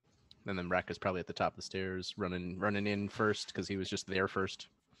 And then Rack is probably at the top of the stairs, running in first because he was just there first.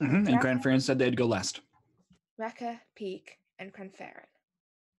 And Cranfern said they'd go last. Raka, Peak, and Cranferin.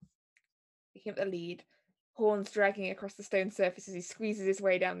 picking up the lead, horns dragging across the stone surface as he squeezes his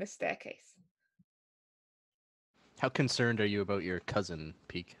way down this staircase. How concerned are you about your cousin,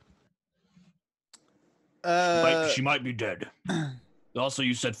 Peak? She might be dead. Also,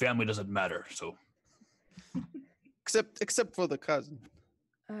 you said family doesn't matter, so. Except for the cousin.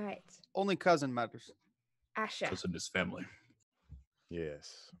 All right, Only cousin matters. Asher. Cousin is family.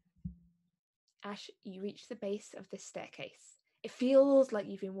 Yes. Ash, you reach the base of this staircase. It feels like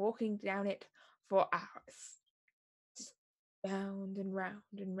you've been walking down it for hours. Just round and round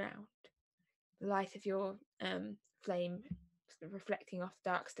and round. The light of your flame sort of reflecting off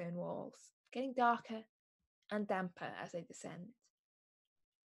dark stone walls, getting darker and damper as they descend.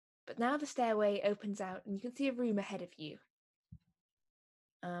 But now the stairway opens out and you can see a room ahead of you.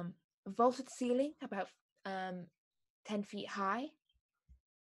 A vaulted ceiling about 10 feet high.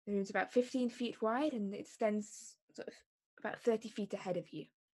 The room's about 15 feet wide and it extends sort of about 30 feet ahead of you.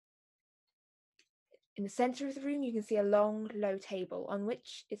 In the centre of the room, you can see a long, low table on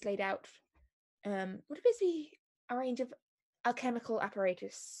which is laid out what appears to be a range of alchemical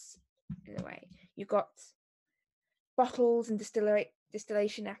apparatus in a way. You've got bottles and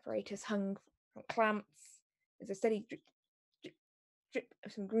distillation apparatus hung from clamps. There's a steady drip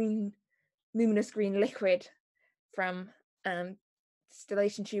of some luminous green liquid from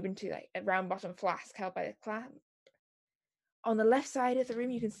distillation tube into like a round bottom flask held by the clamp. On the left side of the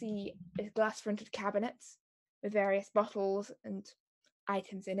room, you can see a glass fronted cabinet with various bottles and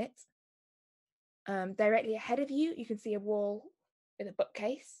items in it. Directly ahead of you, you can see a wall with a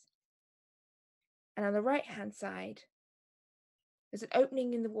bookcase. And on the right hand side, there's an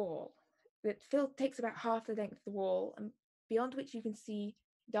opening in the wall that takes about half the length of the wall, and beyond which you can see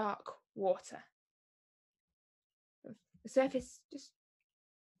dark water. The surface just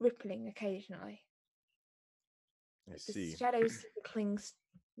rippling occasionally. I The see. shadows clings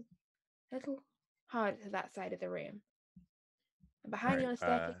a little hard to that side of the room. And behind you on the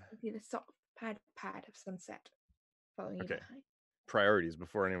staircase, you can see the soft pad of sunset following you Okay. behind. Priorities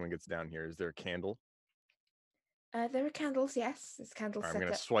before anyone gets down here. Is there a candle? There are candles, yes. There's candles All right, set I'm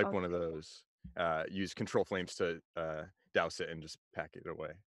going up to swipe on one of the- those. Use control flames to douse it and just pack it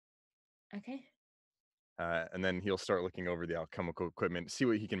away. Okay. And then he'll start looking over the alchemical equipment, see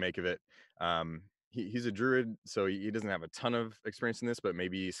what he can make of it. He's a druid, so he doesn't have a ton of experience in this, but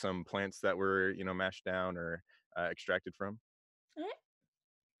maybe some plants that were, mashed down or extracted from. All right.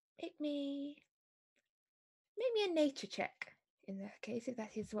 Make me a nature check in that case, if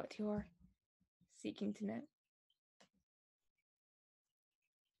that is what you're seeking to know.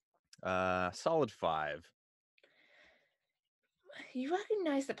 Solid 5. You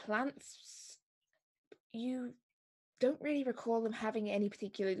recognize the plants. You don't really recall them having any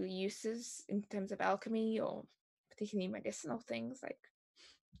particular uses in terms of alchemy or particularly medicinal things. Like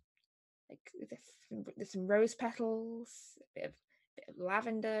there's some rose petals, a bit of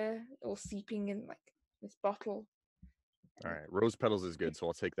lavender, all seeping in like this bottle. All right, rose petals is good, so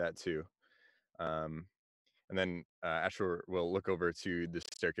I'll take that too. And then Asher will look over to the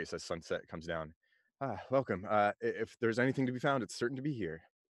staircase as sunset comes down. Welcome. If there's anything to be found, it's certain to be here.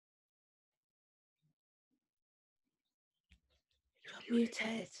 You're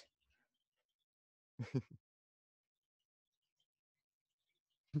muted.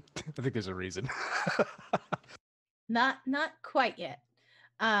 I think there's a reason. Not quite yet.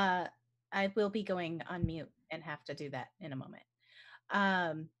 I will be going on mute and have to do that in a moment.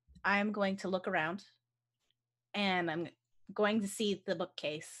 I'm going to look around and I'm going to see the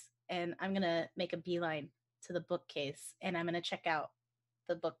bookcase and I'm going to make a beeline to the bookcase and I'm going to check out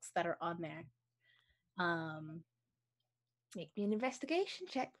the books that are on there. Make me an investigation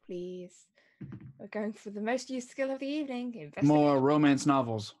check, please. We're going for the most used skill of the evening. More romance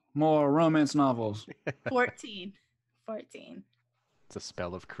novels. More romance novels. 14. It's a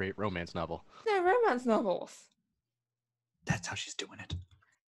spell of create romance novel. No romance novels. That's how she's doing it.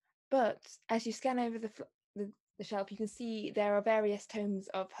 But as you scan over the shelf, you can see there are various tomes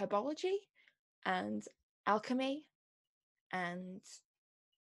of herbology and alchemy and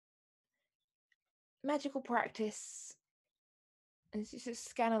magical practice. And as you just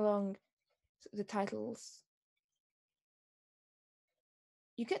scan along the titles,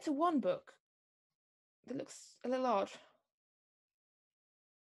 you get to one book that looks a little odd.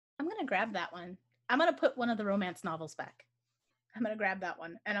 I'm going to grab that one. I'm going to put one of the romance novels back. I'm going to grab that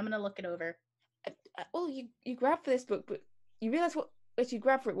one and I'm going to look it over. Well, you grab for this book, but you realize what you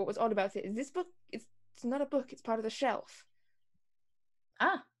grab for it, what was odd about it is this book, it's not a book, it's part of the shelf.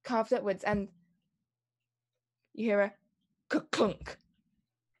 Carved upwards, and you hear a clunk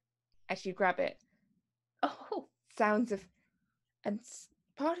as you grab it. Oh. Sounds of, and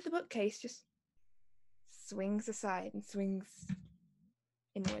part of the bookcase just swings aside and swings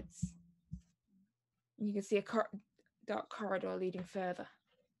inwards. And you can see a dark corridor leading further.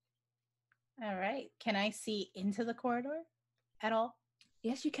 All right. Can I see into the corridor at all?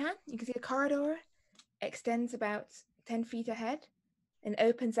 Yes, you can. You can see the corridor extends about 10 feet ahead and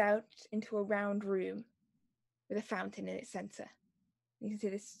opens out into a round room with a fountain in its center. You can see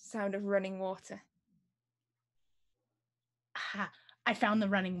this sound of running water. Aha, I found the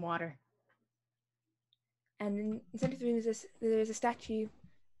running water. And in the center of the room there is a statue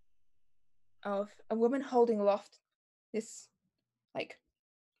of a woman holding aloft this like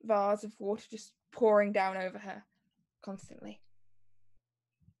vase of water just pouring down over her constantly.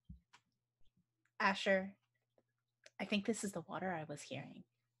 Asher, I think this is the water I was hearing.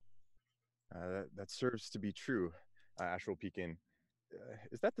 That serves to be true. Ash will peek in.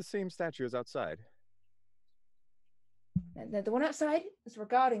 Is that the same statue as outside? The one outside is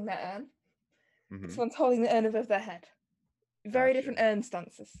regarding their urn. Mm-hmm. This one's holding the urn above their head. Very Gotcha. different urn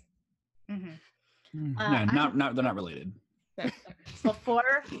stances. Mm-hmm. No, they're not related.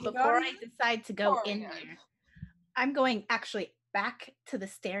 Before I decide to go Pouring in urn. there, I'm going actually back to the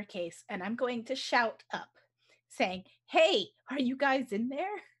staircase and I'm going to shout up saying, "Hey, are you guys in there?"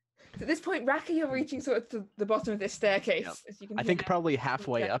 So at this point, Raka, you're reaching sort of to the bottom of this staircase. Yep. As you can I hear. think probably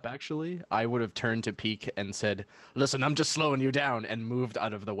halfway Okay. up, actually, I would have turned to Peek and said, "Listen, I'm just slowing you down," and moved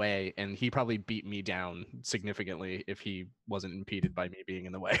out of the way. And he probably beat me down significantly if he wasn't impeded by me being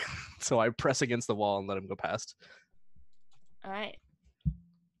in the way. So I press against the wall and let him go past. All right.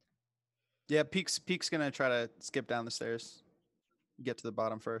 Yeah, Peek's gonna try to skip down the stairs. Get to the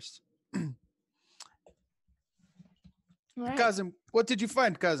bottom first. All right. Cousin, what did you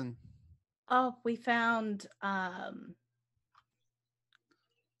find, cousin? Oh, we found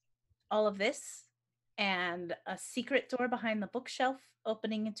all of this and a secret door behind the bookshelf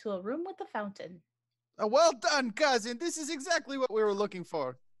opening into a room with a fountain. Well done, cousin. This is exactly what we were looking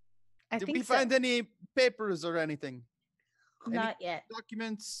for. I Did think we so. find any papers or anything? Any Not yet.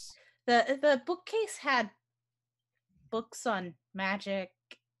 documents? The bookcase had books on magic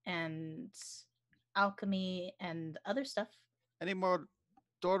and alchemy and other stuff. Any more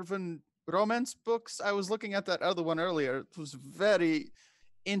Dwarven romance books? I was looking at that other one earlier. It was very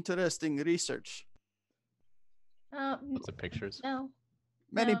interesting research. Lots of pictures. No.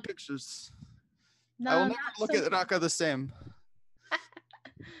 Many No. pictures. No, I will not never look so at Raka the same.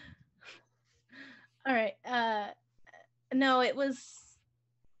 All right. No, it was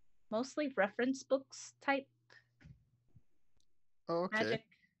mostly reference books type Okay.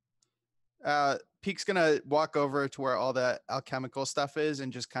 magic. Peek's gonna walk over to where all the alchemical stuff is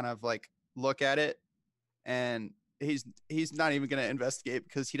and just kind of like look at it, and he's not even gonna investigate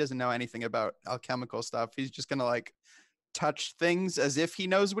because he doesn't know anything about alchemical stuff. He's just gonna like touch things as if he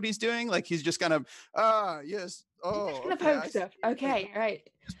knows what he's doing. Like he's just gonna yes, You're just gonna okay, poke I stuff. see. Okay, right.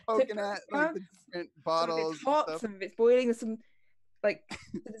 Just poking at like the different bottles. Some of it's hot, and stuff. some of it's boiling, there's some like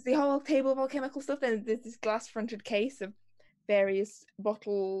there's the whole table of alchemical stuff, then there's this glass fronted case of various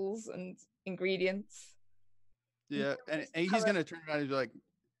bottles and ingredients. Yeah, and he's colour. gonna turn around and be like,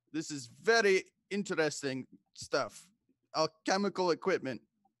 "This is very interesting stuff. Alchemical equipment."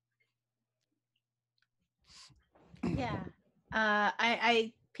 Yeah.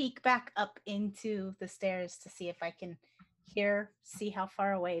 I peek back up into the stairs to see if I can see how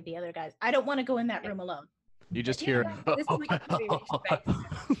far away the other guys. I don't want to go in that room alone. You just Yeah, hear. at this point, you've probably reached the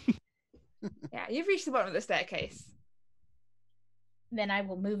base. Yeah, you've reached the bottom of the staircase. Then I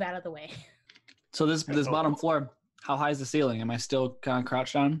will move out of the way. So this bottom floor, how high is the ceiling? Am I still kind of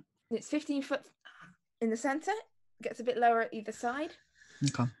crouched down? It's 15 foot in the center, gets a bit lower at either side,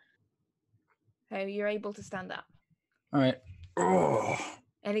 Okay. so you're able to stand up. All right. Oh.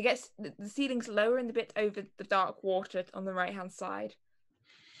 And it gets the ceiling's lower and a bit over the dark water on the right hand side.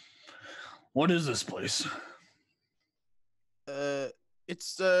 What is this place?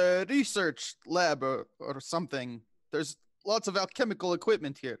 It's a research lab or something. There's lots of alchemical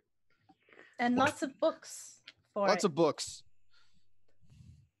equipment here. And lots of books for Lots it. of books.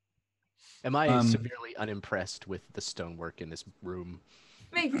 Am I severely unimpressed with the stonework in this room?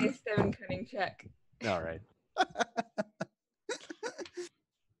 Make me a stone cunning check. All right.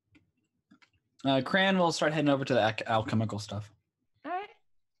 Cran will start heading over to the alchemical stuff. All right.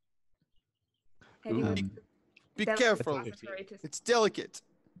 Heading Ooh. over to Be the careful. apparatus. It's delicate.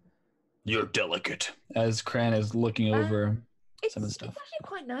 You're delicate. As Cran is looking over It's, some of the it's stuff. actually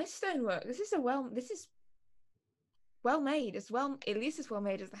quite nice stonework. This is well made, at least as well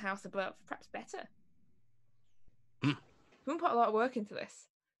made as the house above, perhaps better. Hmm. We put a lot of work into this.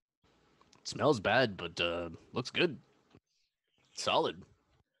 Smells bad, but looks good. Solid.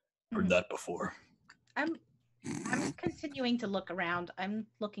 Heard that before. I'm continuing to look around. I'm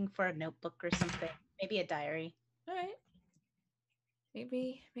looking for a notebook or something. Maybe a diary. All right. Make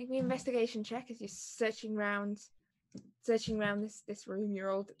me investigation check as you're searching around this room.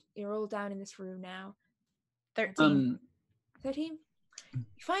 You're all down in this room now. 13. 13. You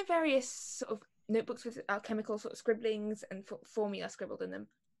find various sort of notebooks with alchemical sort of scribblings and formula scribbled in them.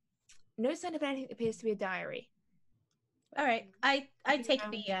 No sign of anything that appears to be a diary. All right. I take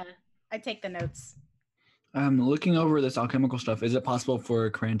the notes. Looking over this alchemical stuff, is it possible for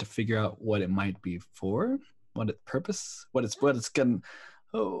Corinne to figure out what it might be for? What its purpose? What's the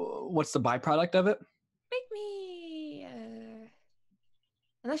byproduct of it? Make me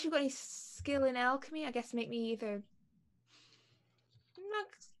unless you've got any skill in alchemy, I guess make me either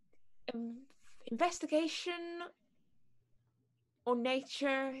investigation or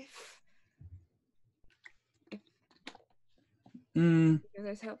nature. If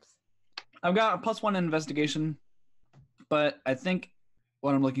those helps. I've got a +1 in investigation, but I think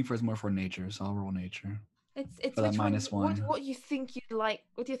what I'm looking for is more for nature, so I'll roll nature. It's for that which -1. What do you think you'd like?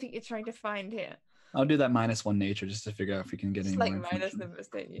 What do you think you're trying to find here? I'll do that -1 nature just to figure out if we can get any more Like minus information. numbers,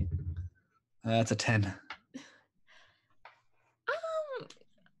 don't you? That's a 10.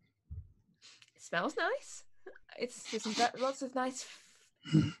 It smells nice. There's lots of nice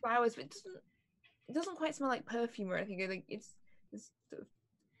flowers, but it doesn't quite smell like perfume or anything. Like it's sort of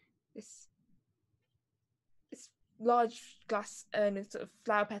this large glass urn of sort of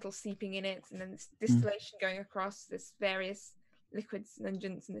flower petals seeping in it, and then this distillation going across this various liquids and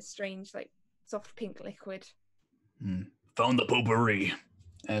unguents and this strange like soft pink liquid. Found the potpourri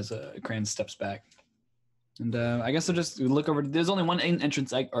as Crane steps back. And I guess I'll just look over. There's only one entrance,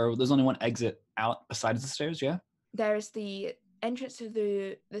 there's only one exit out besides the stairs, yeah? There's the entrance to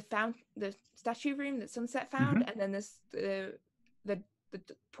the statue room that Sunset found, and then there's the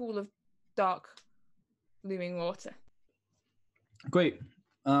pool of dark looming water. Great.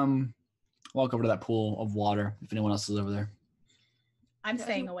 Walk over to that pool of water if anyone else is over there. I'm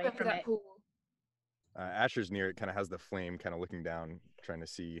staying away from it. Pool. Asher's near it, kind of has the flame, kind of looking down, trying to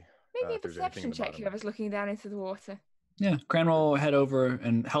see. Maybe a if there's anything perception in the check. bottom. Whoever's looking down into the water. Yeah, Cran will head over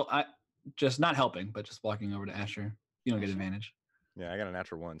and help. Just not helping, but just walking over to Asher. You don't get advantage. Yeah, I got a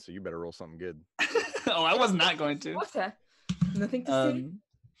natural 1, so you better roll something good. Oh, I was not going to. Water. Nothing to see.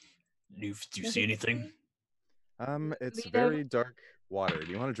 Do you see anything? It's very dark water.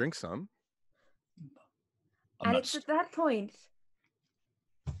 Do you want to drink some? And it's at that point,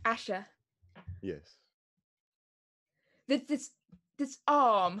 Asher, Yes. this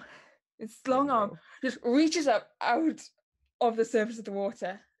arm, this long arm, just reaches up out of the surface of the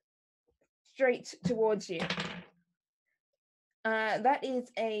water, straight towards you. That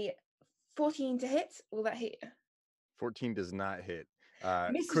is a 14 to hit. Will that hit? 14 does not hit.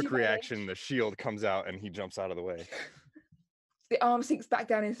 Misses Quick you by reaction, inch. the shield comes out and he jumps out of the way. The arm sinks back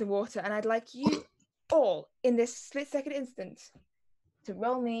down into the water, and I'd like you all, in this split-second instant, to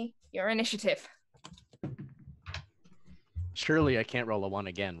roll me your initiative. Surely I can't roll a 1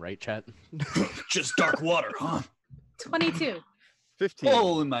 again, right, chat? Just dark water, huh? 22. 15.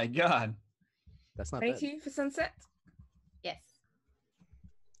 Oh my god. That's not bad. 22 for Sunset. Yes.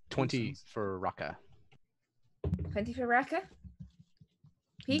 20 for Raka. 20 for Raka.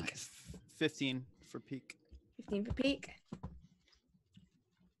 Peak. Nice. 15 for peak. 15 for Peak.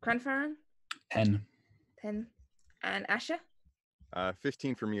 Cranfaran. 10. 10. And Asher.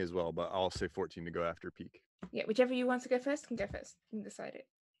 15 for me as well, but I'll say 14 to go after peak. Yeah, whichever you want to go first can go first. You can decide it.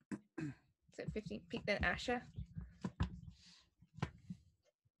 So 15 Peak, then Asher.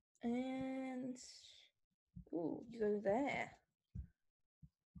 And ooh, you go there.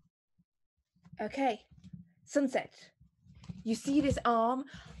 Okay. Sunset. You see this arm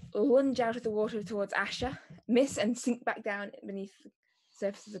lunge out of the water towards Asher, miss and sink back down beneath the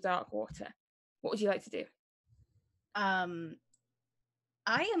surface of the dark water. What would you like to do? I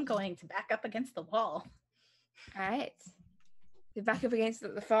am going to back up against the wall. All right. So back up against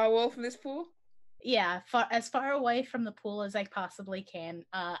the far wall from this pool? Yeah, as far away from the pool as I possibly can.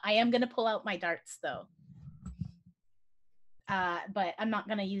 I am going to pull out my darts, though. But I'm not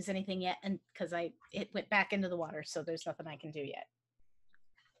going to use anything yet because it went back into the water, so there's nothing I can do yet.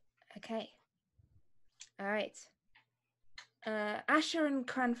 Okay. All right. Asher and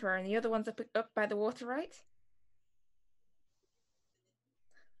Cranfer and the other ones up by the water, right?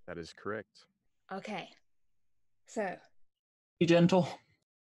 That is correct. Okay. So. Be gentle.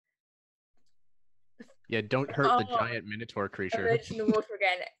 Yeah, don't hurt the giant minotaur creature. Emerges in the water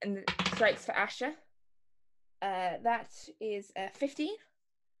again and strikes for Asher. That is 15.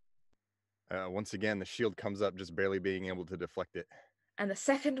 Once again, the shield comes up, just barely being able to deflect it. And the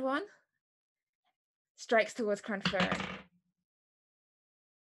second one strikes towards Cranfern.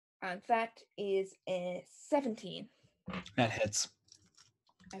 And that is a 17. That hits.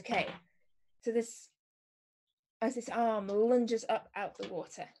 Okay. So as this arm lunges up out the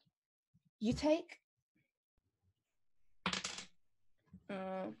water, you take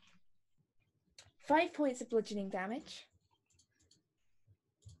 5 points of bludgeoning damage.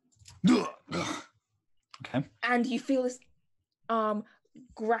 Okay. And you feel this arm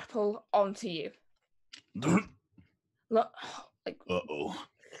grapple onto you. Like Uh-oh.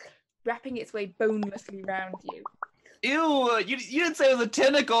 wrapping its way bonelessly around you. Ew, you didn't say it was a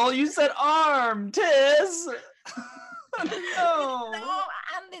tentacle, you said arm, Tiz! No! No,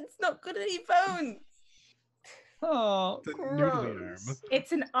 and it's not got any bones. Oh, The noodly arm.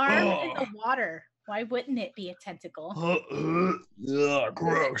 It's an arm in the water. Why wouldn't it be a tentacle?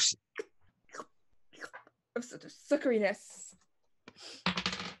 Gross. Of sort of suckeriness.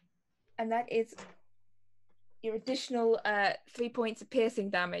 And that is your additional 3 points of piercing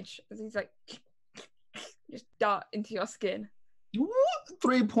damage. As he's like, just dart into your skin. What?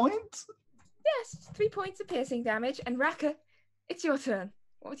 3 points? Yes, 3 points of piercing damage. And Raka, it's your turn.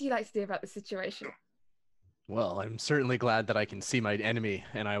 What would you like to do about the situation? Well, I'm certainly glad that I can see my enemy,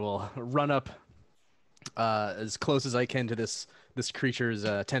 and I will run up as close as I can to this creature's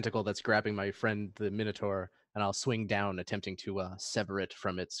tentacle that's grabbing my friend, the Minotaur, and I'll swing down, attempting to sever it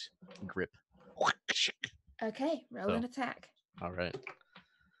from its grip. Okay, roll an attack. All right.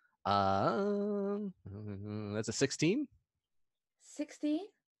 That's a 16. 16?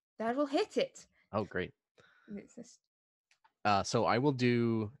 That will hit it. Oh, great. It's just... So I will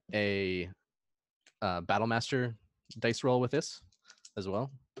do a Battlemaster dice roll with this as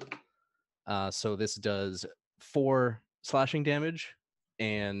well. So this does 4 slashing damage,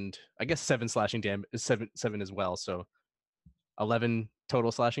 and I guess 7 slashing damage, 7 as well. So 11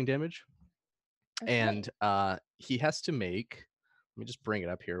 total slashing damage. Okay. And he has to make. Let me just bring it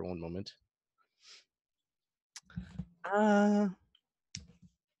up here one moment.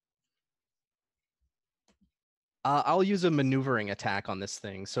 I'll use a maneuvering attack on this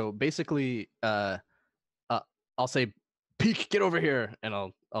thing. So basically, I'll say, "Peak, get over here," and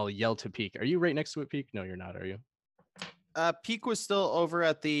I'll yell to Peak. Are you right next to it, Peak? No, you're not. Are you? Peak was still over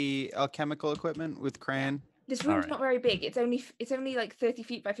at the alchemical equipment with Cran. This room's Alright. not very big. It's only like 30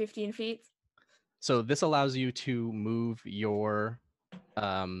 feet by 15 feet. So this allows you to move your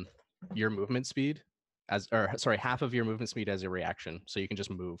movement speed half of your movement speed as a reaction. So you can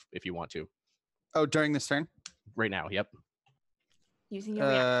just move if you want to. Oh, during this turn? Right now, yep. Using your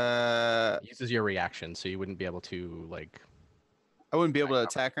reaction. It uses your reaction, so you wouldn't be able to I wouldn't be able to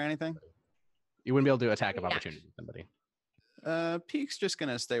attack or anything? you wouldn't be able to attack of Reaction. opportunity with somebody. Peak's just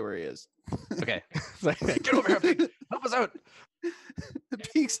gonna stay where he is. Okay. Get over here, Peak. Help us out.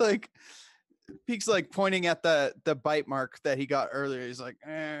 Peak's like pointing at the bite mark that he got earlier. He's like,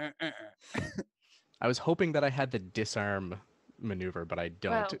 I was hoping that I had the disarm maneuver, but I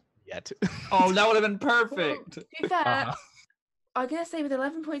don't Well. yet. Oh, that would have been perfect. To be fair, I'm gonna say with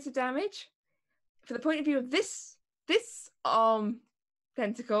 11 points of damage, for the point of view of this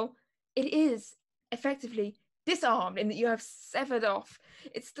tentacle, it is effectively disarmed in that you have severed off.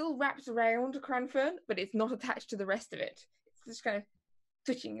 It's still wrapped around Cranfern, but it's not attached to the rest of it. It's just kind of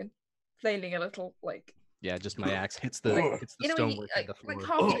twitching and flailing a little, like Yeah, just my axe hits the you know, stonework at the floor. like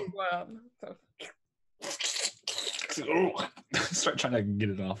halfway worm. So. Start trying to get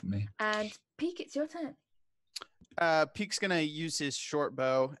it off me. And Peak, it's your turn. Peak's gonna use his short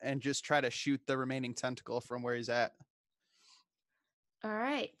bow and just try to shoot the remaining tentacle from where he's at. All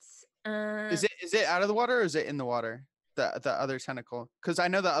right. Is it out of the water or is it in the water? The other tentacle, because I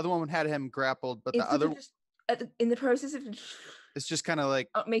know the other one had him grappled, but the It's other just in the process of it's just kind of like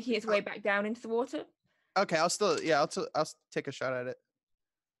making its way back down into the water. okay. I'll take a shot at it.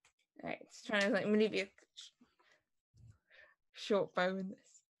 All right, it's trying to like maneuver your short bow in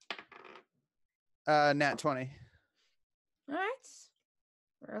this. Nat 20. All right,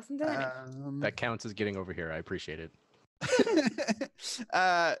 roll some damage. That counts as getting over here. I appreciate it.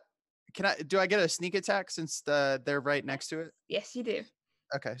 Do I get a sneak attack since they're right next to it? Yes, you do.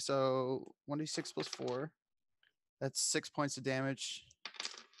 Okay, so 1d6 plus 4. That's 6 points of damage.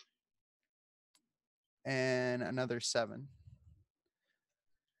 And another 7.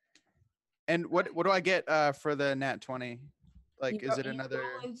 And what do I get for the nat 20? Like, is it another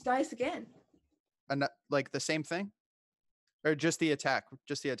roll those dice again? like the same thing? Or just the attack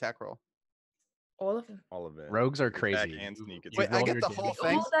roll? All of them. All of it. Rogues are Attack crazy. and sneak You Wait, attack. I roll get your the damage. whole All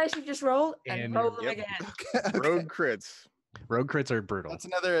thing? the dice you just rolled and And roll your- them Yep. again. Okay. Rogue crits. Rogue crits are brutal.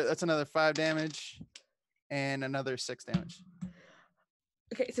 That's another 5 damage and another 6 damage.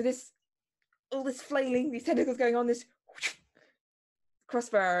 Okay, so all this flailing, these tentacles going on, this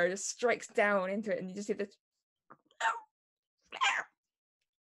crossbar just strikes down into it, and you just hear this.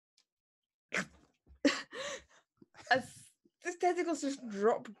 As the tentacles just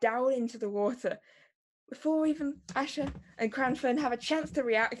drop down into the water, before even Asher and Cranfern have a chance to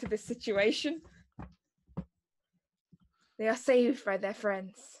react to this situation, they are saved by their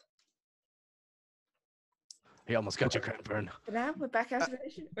friends. He almost got you, Cranfern. But now we're back out of the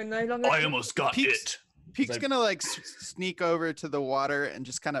mission. We're no longer. I almost got it. Peek's gonna like sneak over to the water and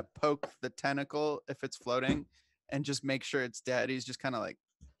just kind of poke the tentacle if it's floating, and just make sure it's dead. He's just kind of like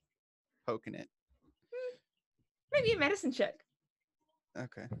poking it. Maybe a medicine check.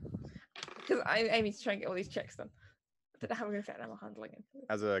 Okay. Because I'm aiming to try and get all these checks done. I don't know how we're going to fit animal handling in.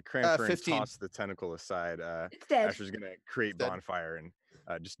 As a Cranfern 15. toss the tentacle aside, It's dead. Asher's gonna create Dead. bonfire and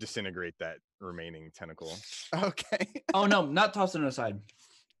just disintegrate that remaining tentacle. Okay. Oh no, not tossing it aside.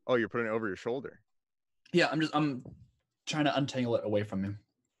 Oh, you're putting it over your shoulder. Yeah, I'm trying to untangle it away from him.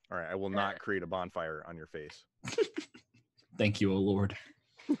 All right, I will not create a bonfire on your face. Thank you, O Lord.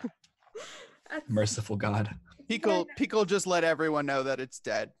 Merciful God. Pickle just let everyone know that it's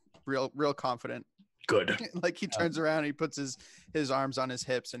dead. Real confident. Good. Like he turns around and he puts his arms on his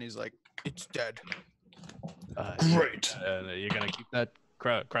hips and he's like, it's dead. Great. You're gonna keep that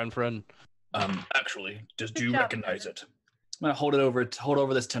Cranfern? Actually, do Good you job, recognize it? I'm gonna hold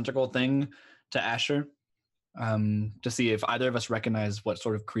over this tentacle thing to Asher, to see if either of us recognize what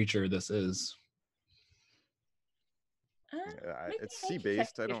sort of creature this is. Maybe It's nature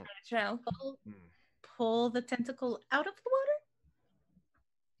sea-based. check I if don't. you're trying to tell. Pull the tentacle out of the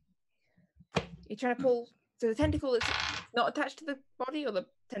water? You're trying to pull. So the tentacle is not attached to the body, or the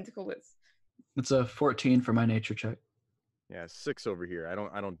tentacle that's. It's a 14 for my nature check. Yeah, 6 over here. I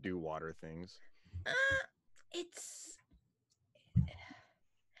don't do water things. It's.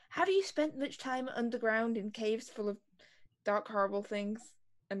 Have you spent much time underground in caves full of dark, horrible things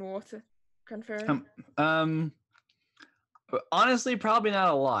and water, Cranfern? Honestly, probably not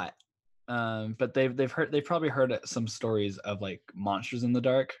a lot. But they've probably heard some stories of like monsters in the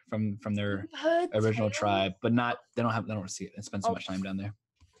dark from their You've heard original tales tribe, but they don't see it and spend so much time down there.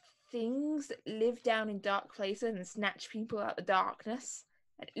 Things that live down in dark places and snatch people out of the darkness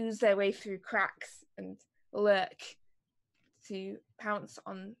and ooze their way through cracks and lurk to pounce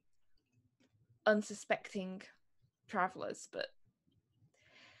on unsuspecting travelers. But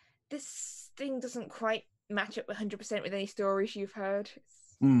this thing doesn't quite match up 100% with any stories you've heard.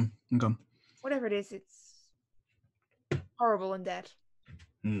 Okay. Whatever it is, it's horrible and dead.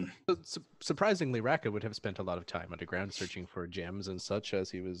 Surprisingly, Raka would have spent a lot of time underground searching for gems and such as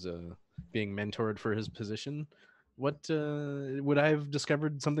he was being mentored for his position. What would I have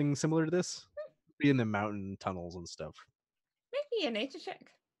discovered something similar to this? Be in the mountain tunnels and stuff. Maybe a nature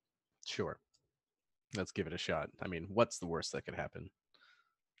check. Sure. Let's give it a shot. I mean, what's the worst that could happen?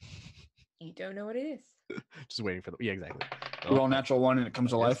 You don't know what it is. Just waiting for the... Yeah, exactly. Roll natural 1 and it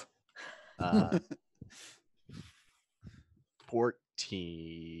comes to life.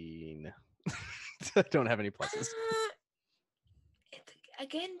 14. I don't have any pluses. It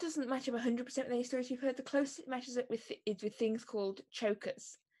again doesn't match up 100% with any stories you've heard. The closest it matches up with is with things called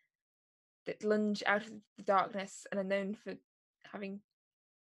chokers that lunge out of the darkness and are known for having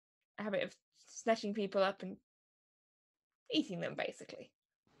a habit of snatching people up and eating them, basically.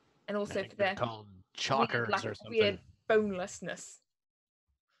 And also for their called chalkers or something. weird bonelessness.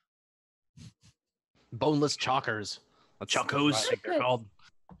 Boneless chalkers. Chalkos. I think they're called.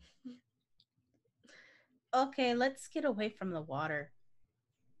 Okay, let's get away from the water.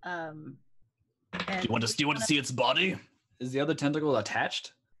 Do you want to see its body? Is the other tentacle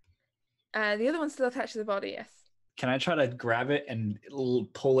attached? The other one's still attached to the body, yes. Can I try to grab it and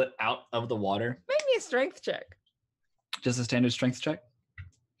pull it out of the water? Maybe a strength check. Just a standard strength check?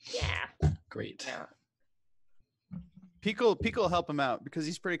 Yeah. Great. Yeah. Pickle will help him out because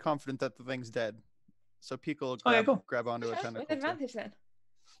he's pretty confident that the thing's dead. So Pickle will grab onto a tentacle. With advantage then.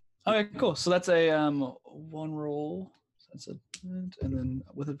 Okay, cool. So that's a 1 roll. That's a and then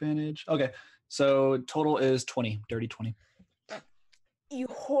with advantage. Okay. So total is 20. Dirty 20. You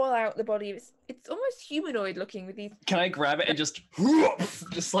haul out the body. It's almost humanoid looking with these. Can I grab it and just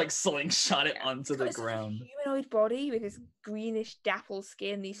like slingshot it onto the It's got this ground? Humanoid body with this greenish dapple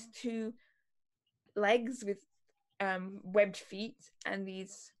skin, these 2 legs with webbed feet, and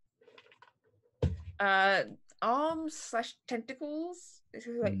these arms / tentacles. This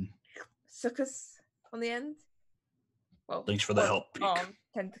is like suckers on the end. Well, Thanks for the help, Peak. Arm,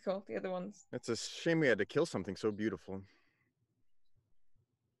 tentacle, the other ones. It's a shame we had to kill something so beautiful.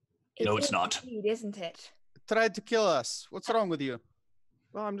 No, it's not. Indeed, isn't it? Tried to kill us. What's wrong with you?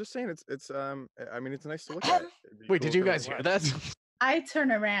 Well, I'm just saying it's I mean it's nice to look at. It'd be Wait, cool did you if it guys was hear black. that? I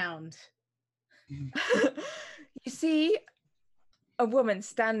turn around. You see a woman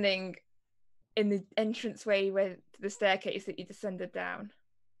standing in the entranceway where the staircase that you descended down.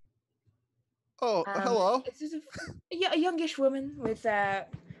 Oh, hello. It's just a youngish woman with fair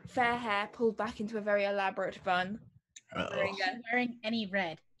hair pulled back into a very elaborate bun. Wearing any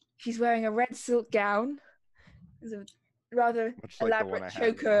red. She's wearing a red silk gown. There's a rather Much like the one elaborate I had,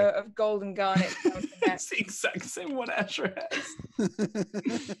 choker of golden garnet down her neck. It's the exact same one Asher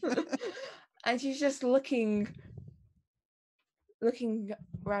has. And she's just looking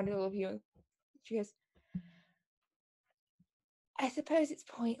around at all of you. She goes, I suppose it's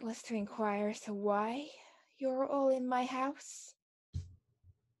pointless to inquire as to why you're all in my house.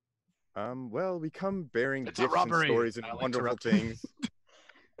 Well, we come bearing It's a gifts and robbery. stories and I'll wonderful interrupt. things.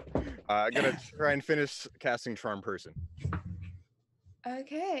 I'm gonna try and finish casting Charm Person.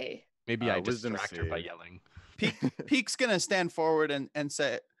 Okay. Maybe I Wisdom distract her by save. yelling. Peek's gonna stand forward and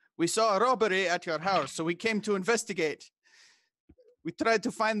say, "We saw a robbery at your house, so we came to investigate. We tried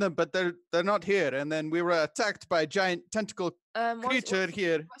to find them, but they're not here. And then we were attacked by a giant tentacle creature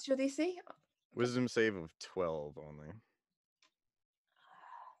here." What's your DC? Wisdom save of 12 only.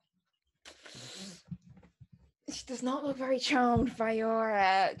 She does not look very charmed by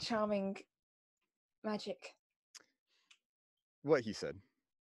your charming magic. What he said.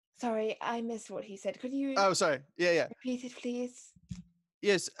 Sorry, I missed what he said. Could you Oh, sorry. Yeah. repeat it, please?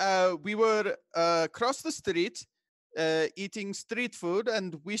 Yes. We were across the street, eating street food,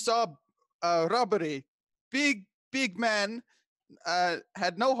 and we saw a robbery. Big man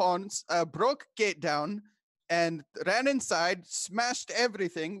had no horns, broke gate down, and ran inside, smashed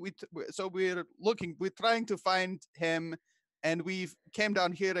everything. So we're trying to find him, and we came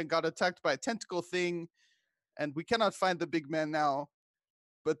down here and got attacked by a tentacle thing, and we cannot find the big man now.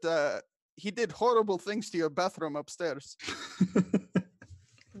 But he did horrible things to your bathroom upstairs.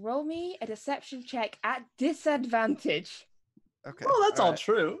 Roll me a deception check at disadvantage. Okay. Oh, that's all right.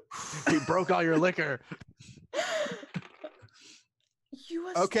 true. He broke all your liquor. You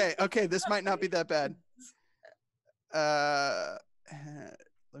are Okay, this might not be that bad. Let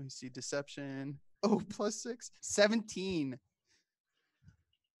me see, deception. Oh, +6, 17.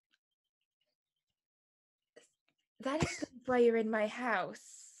 That is why you're in my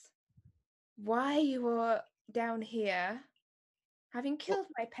house. Why you are down here, having killed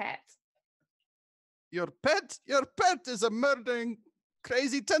my pet. Your pet is a murdering,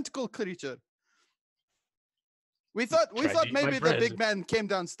 crazy tentacle creature. We thought Tried to eat my maybe the bread. big man came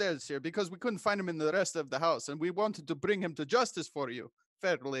downstairs here because we couldn't find him in the rest of the house, and we wanted to bring him to justice for you,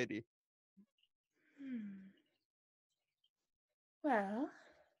 fair lady. Well,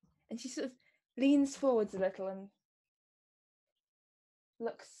 and she sort of leans forwards a little and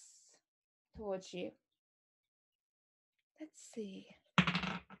looks towards you. Let's see.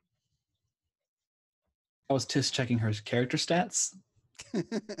 I was Tis checking her character stats.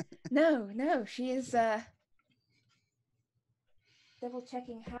 No, she is double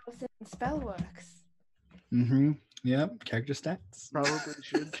checking how a certain spell works. Mm-hmm. Yep. Character stats. Probably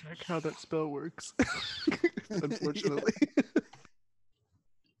should check how that spell works. Unfortunately.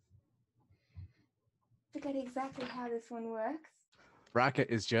 Forget exactly how this one works. Rocket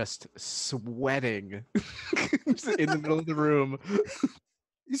is just sweating in the middle of the room.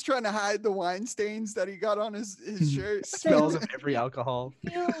 He's trying to hide the wine stains that he got on his shirt. Smells of every alcohol.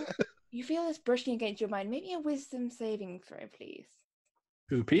 You feel this brushing against your mind. Maybe a wisdom saving throw, please.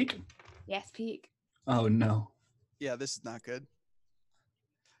 Who, Peak? Yes, Peak. Oh, no. Yeah, this is not good.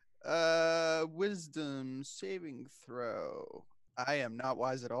 Wisdom saving throw. I am not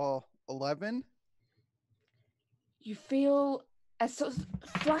wise at all. 11. You feel as sort of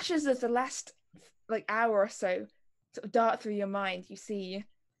flashes of the last hour or so sort of dart through your mind. You see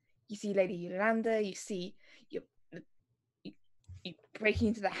Lady Yolande. You see you breaking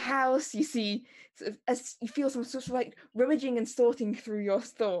into the house. You see sort of as you feel some sort of rummaging and sorting through your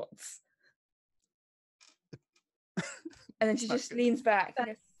thoughts. And then she just leans back. And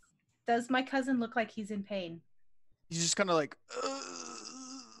goes, Does my cousin look like he's in pain? He's just kind of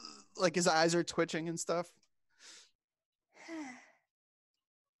like his eyes are twitching and stuff.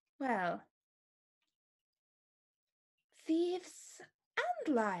 well, thieves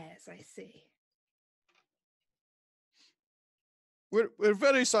and liars, I see. We're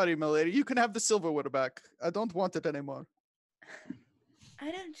very sorry, my lady. You can have the silverware back. I don't want it anymore.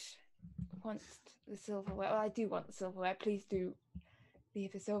 I don't want the silverware. Well, I do want the silverware. Please do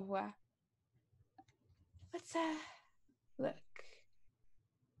leave the silverware. But, look.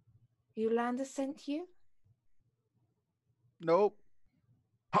 Yolande sent you? Nope.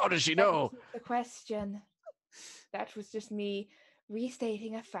 How does she That know? wasn't the question. That was just me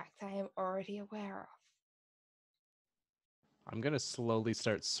restating a fact I am already aware of. I'm gonna slowly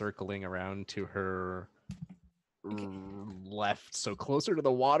start circling around to her Okay. left, so closer to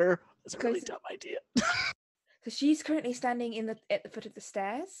the water. It's a really Closer- dumb idea. So she's currently standing at the foot of the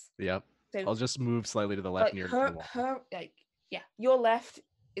stairs. Yep. So I'll just move slightly to the left like near her, the wall. her, like yeah, your left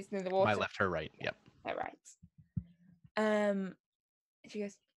is near the water. My left, her right. Yep. My right. And she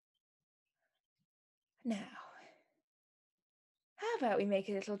goes, now, how about we make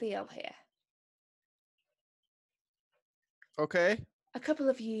a little deal here? Okay. A couple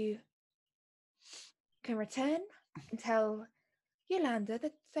of you can return and tell Yolande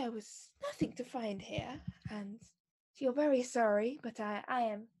that there was nothing to find here, and you're very sorry, but I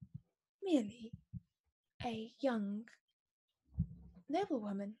am merely a young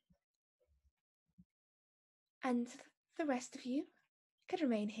noblewoman. And the rest of you could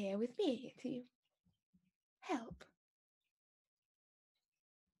remain here with me to help.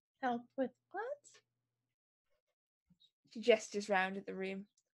 Help with what? She gestures round at the room.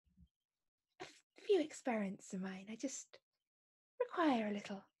 A few experiments of mine. I just require a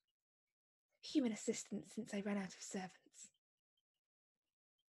little human assistance since I ran out of servants.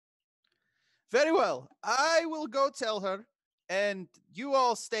 Very well. I will go tell her, and you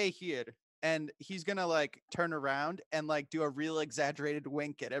all stay here. And he's gonna like turn around and like do a real exaggerated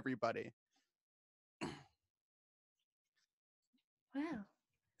wink at everybody. Well,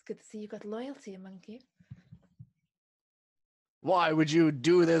 it's good to see you've got loyalty among you. Why would you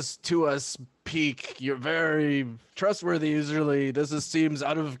do this to us, Peak? You're very trustworthy usually. This seems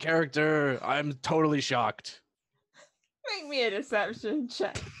out of character. I'm totally shocked. Make me a deception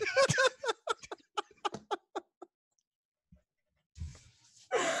check.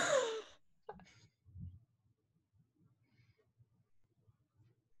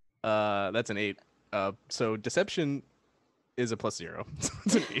 That's an 8. So deception is a +0. So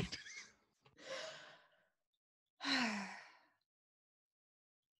it's an 8.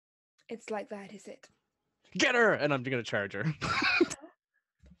 It's like that, is it? Get her! And I'm gonna charge her.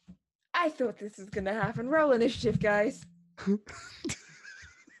 I thought this was gonna happen. Roll initiative, guys. You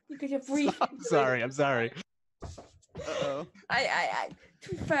could have briefed. I'm sorry. Uh-oh. To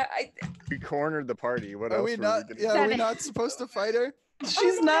be fair, We cornered the party. What Are else we were not? we gonna Yeah, are we Seven. not supposed to fight her?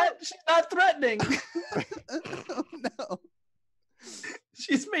 She's not threatening. Oh no.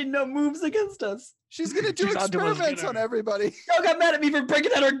 She's made no moves against us. She's gonna do She's onto us, experiments get on her. everybody. Y'all got mad at me for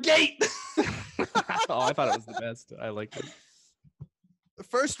breaking down her gate. Oh, I thought it was the best. I liked it. The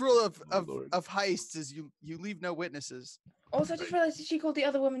first rule of Oh, Lord. heists is you leave no witnesses. also, I just realised that she called the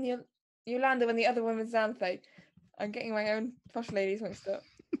other woman Yolande when the other woman's Xanthe. I'm getting my own posh ladies mixed up.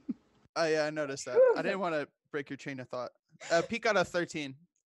 I noticed that. I didn't want to break your chain of thought. Peak got a 13.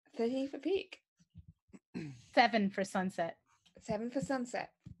 13 for Peak. 7 for Sunset. 7 for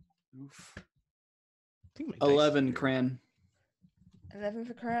Sunset. Oof. I think my dice 11, here. Cran. 11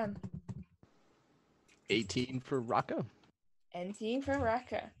 for Karan. 18 for Raka. 18 for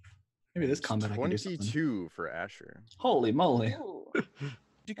Raka. Maybe this combat I can do something. 22 for Asher. Holy moly. Ooh.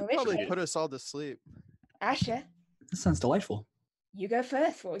 You could Well, probably okay. put us all to sleep. Asher, This sounds delightful. you go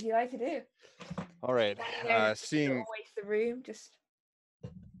first. What would you like to do? All right. Standing there, just Seeing away to the room, just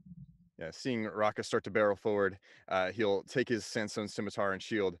seeing Raka start to barrel forward, he'll take his sandstone scimitar and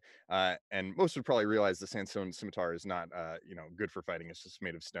shield, and most would probably realize the sandstone scimitar is not, good for fighting. It's just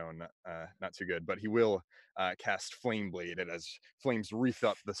made of stone, not too good. But he will cast Flame Blade, and as flames wreath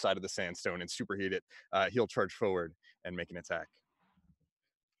up the side of the sandstone and superheat it, he'll charge forward and make an attack.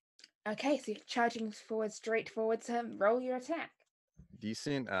 okay. So you're charging forward, straight forward to roll your attack.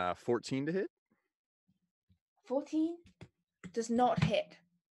 Decent, 14 to hit. 14 does not hit.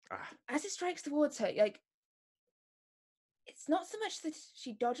 Ah. As it strikes towards her, like it's not so much that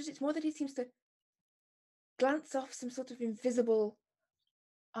she dodges; it's more that he seems to glance off some sort of invisible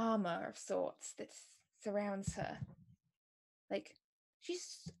armor of sorts that surrounds her. Like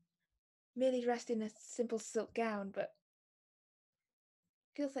she's merely dressed in a simple silk gown, but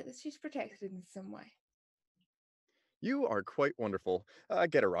feels like that she's protected in some way. You are quite wonderful.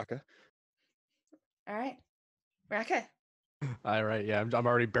 Get a Raka. All right, Raka. All right, yeah, I'm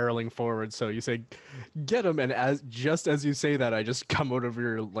already barreling forward. So you say, "Get him!" And as you say that, I just come out of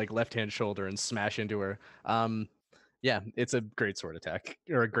your left-hand shoulder and smash into her. Yeah, it's a great sword attack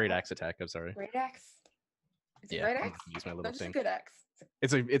or a great axe attack. I'm sorry. Great axe. It's a Yeah, great I'm axe. gonna use my Not little just a thing. good axe.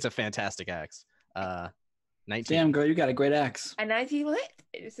 It's a fantastic axe. 19. Damn, girl, you got a great axe. A 19 will hit.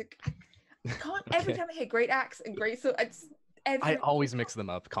 It's a. I can't every Okay. time I hear great axe and great sword. I always mix them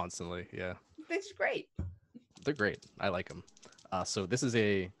up constantly. Yeah, This is great. they're great. I like them. So this is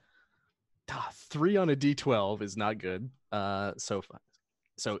a 3 on a d12 is not good. So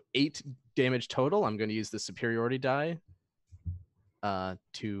 8 damage total. I'm going to use the superiority die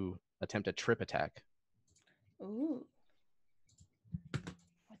to attempt a trip attack. Ooh.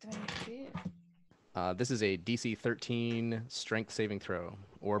 What do I need to do? This is a DC 13 strength saving throw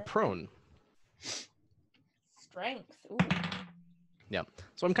or prone. Strength. Ooh. Yeah.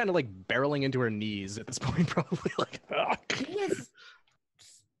 So I'm kind of like barreling into her knees at this point, probably like. Yes.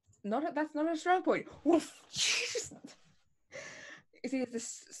 That's not a strong point. Woof. You see,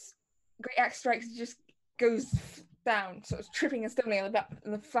 this great axe strikes just goes down, sort of tripping and stumbling on the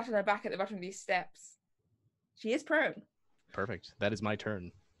flat on her back at the bottom of these steps. She is prone. Perfect. That is my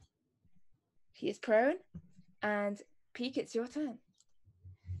turn. She is prone, and Peak, it's your turn.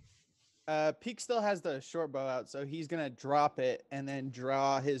 Peak still has the short bow out, so he's gonna drop it and then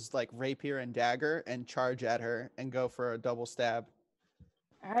draw his like rapier and dagger and charge at her and go for a double stab.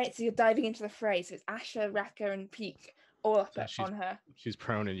 All right, so you're diving into the fray. So it's Asher, Raka, and Peak all up on her. She's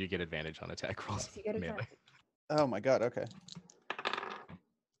prone, and you get advantage on attack rolls. Yes, you get advantage. Oh my god. Okay.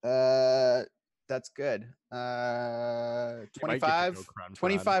 That's good. 25.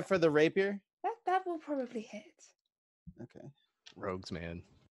 25 for the rapier. That will probably hit. Okay. Rogues, man.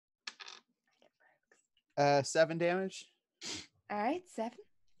 7 damage. All right, 7.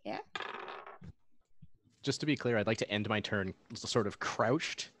 Yeah. Just to be clear, I'd like to end my turn sort of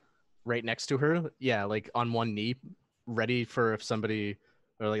crouched right next to her. Yeah, like on one knee, ready for if somebody,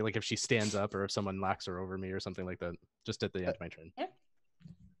 or like if she stands up or if someone knocks her over me or something like that. Just at the end of my turn.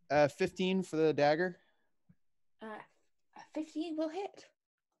 Yeah. 15 for the dagger. 15 will hit.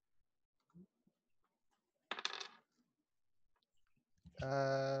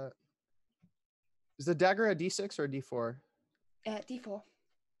 Is the dagger a D6 or a D4? D4.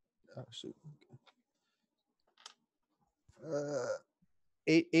 Oh shoot.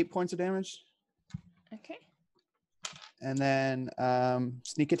 8 points of damage. Okay. And then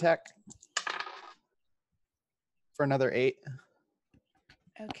sneak attack for another 8.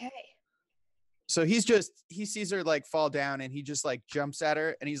 Okay. So he sees her like fall down and he just like jumps at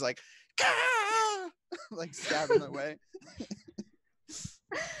her and he's like, "Gah!" like stabbing away.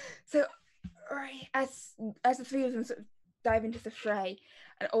 So, right, as the three of them sort of dive into the fray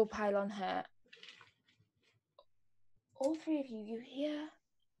and all pile on her, all three of you hear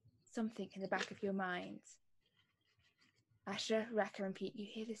something in the back of your minds. Asher, Raka, and Pete, you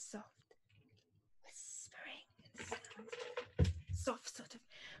hear this soft whispering and soft sort of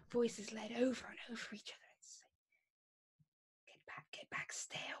voices led over and over each other and say, get back,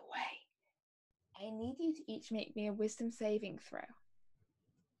 stay away. I need you to each make me a wisdom saving throw.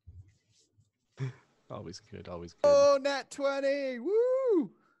 Always good, always good. Oh, nat 20!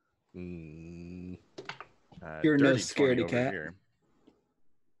 Woo! You're no Dirty 20 scaredy over cat. here.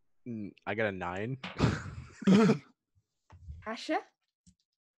 I got a 9. Asher?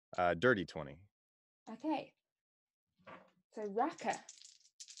 Dirty 20. Okay. So Raka.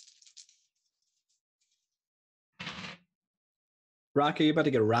 Rocky, you're about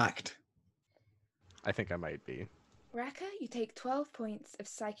to get racked. I think I might be. Raka, you take 12 points of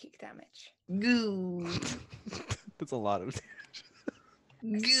psychic damage. Goo. That's a lot of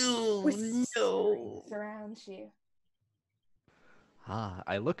damage. Goo. No. Surrounds you.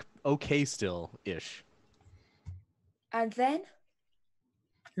 I look okay still-ish. And then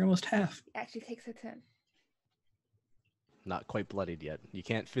You're almost half. it actually takes her turn. Not quite bloodied yet. You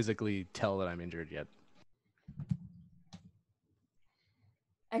can't physically tell that I'm injured yet.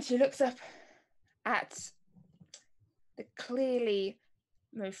 And she looks up at the clearly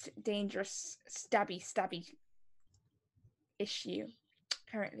most dangerous stabby issue,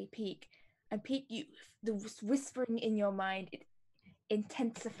 currently Peak. And Peak, the whispering in your mind, it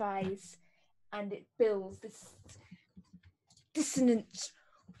intensifies and it builds this dissonant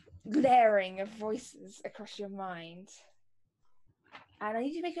layering of voices across your mind. And I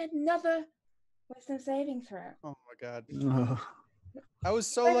need you to make another wisdom saving throw. Oh my god. Ugh. I was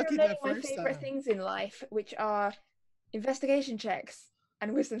so Those lucky are the my first favorite time. things in life, which are investigation checks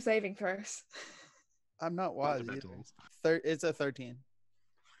and wisdom saving throws. I'm not wise either. It's a 13.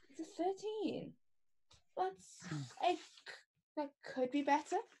 It's a 13. That could be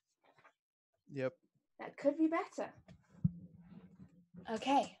better. Yep. That could be better.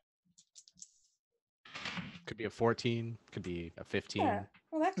 Okay. Could be a 14. Could be a 15. Yeah.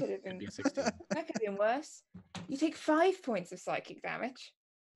 Well, that could have Could been be a 16. that could have been worse. You take 5 points of psychic damage.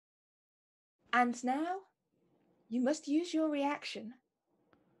 And now you must use your reaction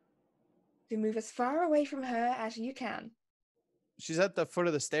to move as far away from her as you can. She's at the foot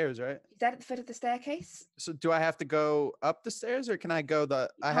of the stairs, right? Is that at the foot of the staircase? So do I have to go up the stairs or can I go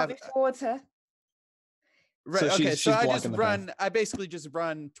I have move towards her. Right. So Okay. she's So I just blocking the path. run. I basically just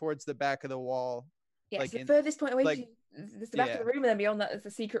run towards the back of the wall. Yes, like the in- furthest point away like- from you, there's the back of the room, and then beyond that is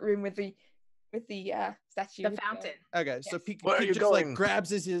the secret room with the statue. The fountain. Okay. So Yes. Peek Where are Peek you just like going? grabs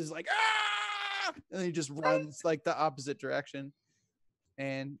his like ah, and then he just runs like the opposite direction.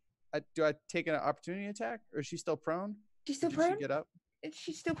 And do I take an opportunity attack, or is she still prone? She's still Did prone. she get up?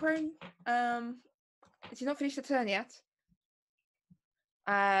 She's still prone. She's not finished her turn yet.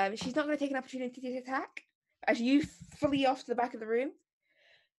 She's not going to take an opportunity to attack. As you flee off to the back of the room,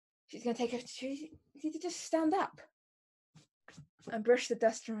 she's going to take an opportunity to just stand up and brush the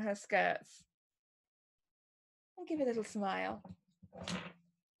dust from her skirts and give a little smile.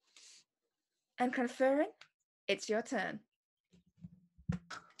 And conferring, it's your turn.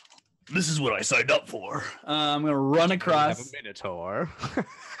 This is what I signed up for. I'm gonna run We across, have a minotaur.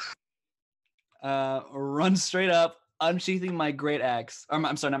 run straight up, unsheathing my great axe.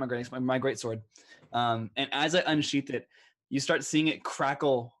 I'm sorry, not my great axe, my great sword. And as I unsheath it, you start seeing it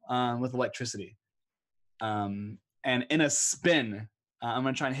crackle with electricity. And in a spin, I'm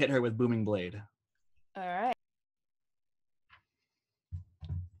gonna try and hit her with booming blade. All right.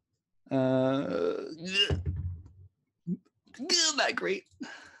 Not great.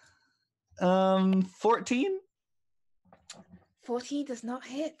 14. 14 does not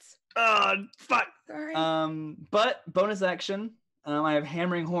hit. Oh, fuck. Sorry. But bonus action, I have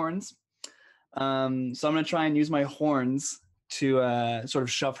hammering horns. So I'm gonna try and use my horns to sort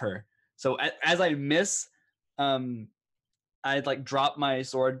of shove her. So as I miss, I'd like drop my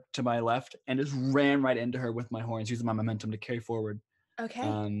sword to my left and just ran right into her with my horns, using my momentum to carry forward. Okay.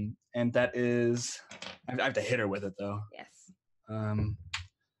 And that is, I have to hit her with it though. Yes.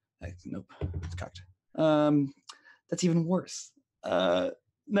 Nope, it's cocked. That's even worse.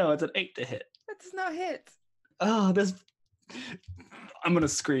 No, it's an 8 to hit. That does not hit. Oh, this. I'm gonna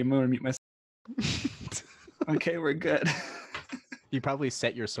scream. I'm gonna mute myself. Okay, we're good. You probably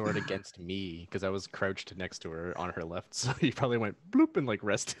set your sword against me because I was crouched next to her on her left, so you probably went bloop and like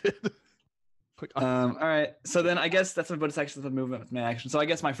rested. Quick. All right. So then I guess that's my bonus action, the movement with my action. So I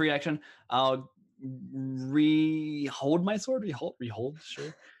guess my free action, I'll hold my sword. Rehold,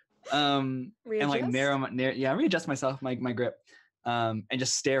 sure. And like readjust myself, my grip, and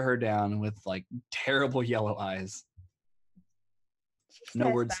just stare her down with like terrible yellow eyes. She No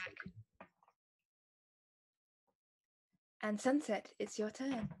stares words. back. And Sunset, it's your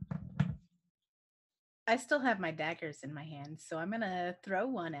turn. I still have my daggers in my hands, so I'm gonna throw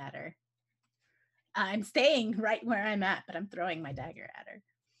one at her. I'm staying right where I'm at, but I'm throwing my dagger at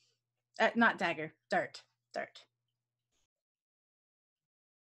her. Not dagger, dart.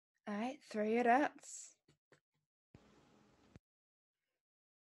 All right, throw your darts.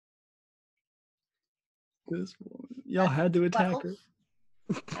 This woman, y'all had to attack 12. her.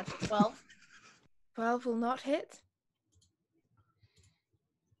 That's 12. 12 will not hit.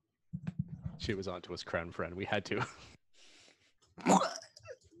 She was onto us, crown friend. We had to.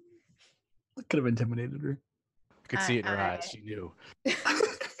 Could have intimidated her. Could see it in her I- eyes. She knew.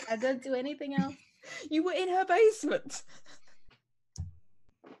 I didn't do anything else. You were in her basement.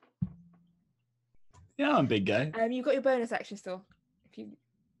 Yeah, I'm a big guy. You've got your bonus action still. If you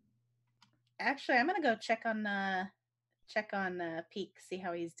Actually, I'm gonna go check on Peek, see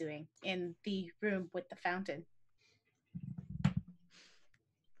how he's doing in the room with the fountain.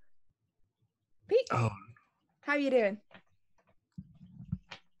 Pete, Oh, how are you doing?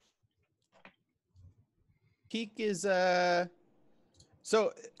 Peek is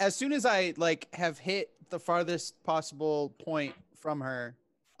so as soon as I like have hit the farthest possible point from her,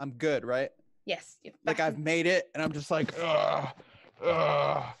 I'm good, right? Yes, you're Like back I've in- made it and I'm just like You've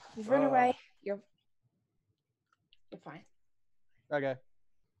run away. You're fine. Okay.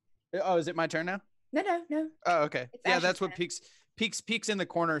 Oh, is it my turn now? No. Oh, okay. It's Yeah, Ash's that's what turn. Peek's in the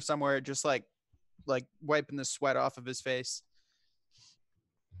corner somewhere, just like wiping the sweat off of his face.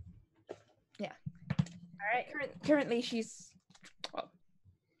 All right. Currently she's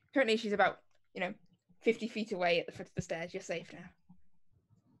about 50 feet away at the foot of the stairs. You're safe now.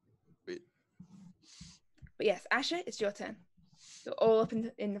 Wait. But yes, Asher, it's your turn. You're all up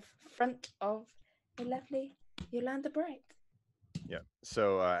in the front of the lovely Yolande Bright. Yeah.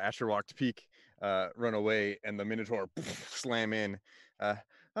 So Asher walked Peek, run away, and the Minotaur slam in.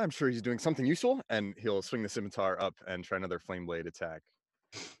 I'm sure he's doing something useful, and he'll swing the scimitar up and try another flame blade attack.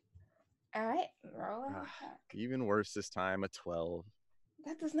 All right, roll an attack. Even worse this time, a 12.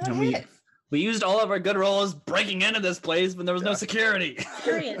 That does not And hit. we used all of our good rolls breaking into this place when there was no Yeah. security.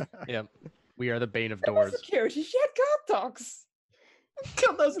 Period. Yep. We are the bane of There was doors. security. She had guard dogs.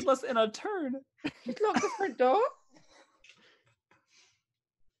 Kill those in less than a turn. Just lock the front door.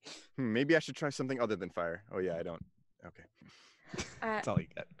 Maybe I should try something other than fire. Oh yeah, I don't. Okay. That's all you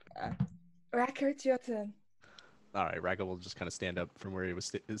got. Raka, it's your turn. All right, Raka will just kind of stand up from where he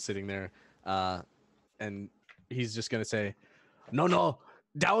was sitting there, and he's just gonna say, "No,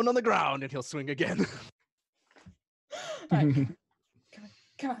 down on the ground," and he'll swing again. Right.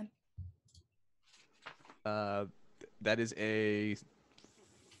 Come on. That is it's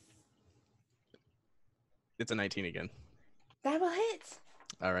a 19 again. That will hit.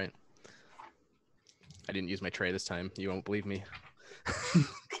 All right. I didn't use my tray this time. You won't believe me.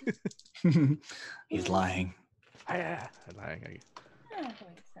 He's lying. I'm I lying. don't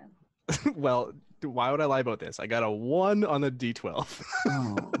think so. Well, why would I lie about this? I got a 1 on the D12.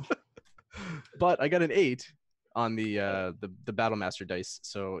 Oh. But I got an 8 on the Battlemaster dice,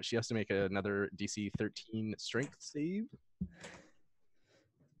 so she has to make another DC 13 strength save.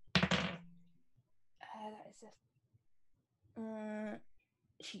 That is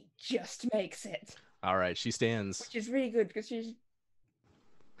she just makes it, All right, she stands. which is really good because she's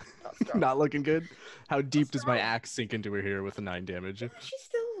not strong. Not looking good. How deep does my strong. axe sink into her here with a 9 damage?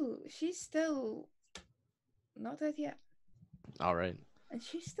 She's still not dead yet, All right. and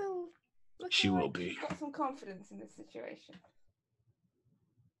she's still. She looking will like be. she's got some confidence in this situation.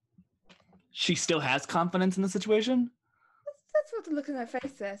 She still has confidence in the situation? That's what the look on her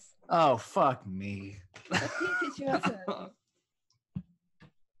face says. Oh, fuck me. I think it's your turn.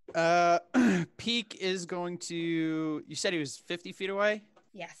 Peak is going to. You said he was 50 feet away,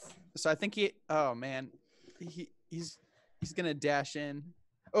 Yes. so I think he. Oh man, he's gonna dash in.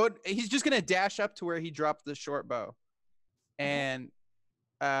 Oh, he's just gonna dash up to where he dropped the short bow, and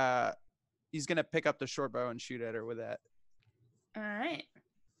he's gonna pick up the short bow and shoot at her with that. All right.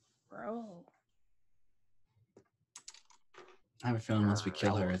 Roll. I have a feeling once we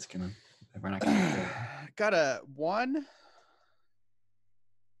kill her, it's gonna. We're not gonna. Kill her. Got a 1.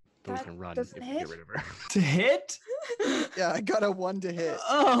 But we That can run if doesn't we hit? get rid of her. To hit? Yeah, I got a 1 to hit.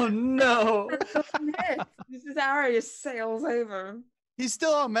 Oh no! That doesn't hit. This arrow just sails over him. He's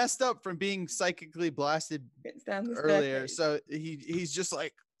still all messed up from being psychically blasted Gets down the earlier, staircase. so he's just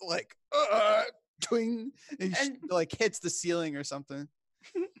like twing, and he And- like hits the ceiling or something.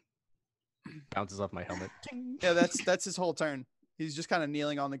 Bounces off my helmet. Yeah, that's his whole turn. He's just kind of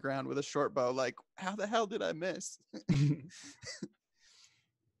kneeling on the ground with a short bow, like, how the hell did I miss?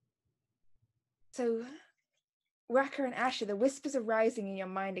 So, Raka and Asher, the whispers are rising in your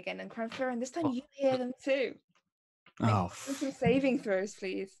mind again, and Cranfur, and this time you hear them too. Oh. Do some saving throws,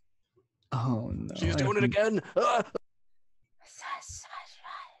 please. Oh no! She's doing it again. Ah!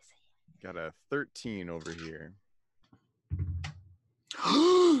 Got a 13 over here.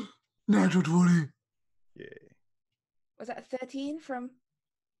 Natural 20. Yeah. Was that a 13 from?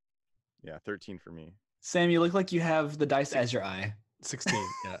 Yeah, 13 for me. Sam, you look like you have the dice as your eye. 16.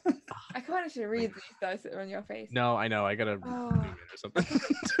 Yeah. I can't actually read these dice that are on your face. No, I know. I gotta Oh. zoom in or something.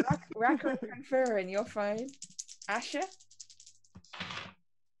 Raka and Cranfur, and you're fine. Asher,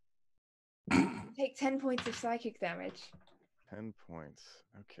 take 10 points of psychic damage. 10 points.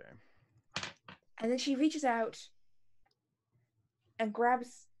 Okay. And then she reaches out and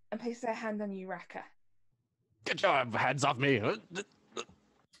grabs and places her hand on you, Raka. Good job. Hands off me.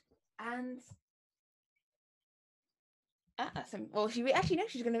 And well, she actually no,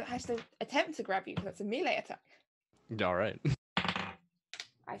 she's gonna have to attempt to grab you because that's a melee attack. All right.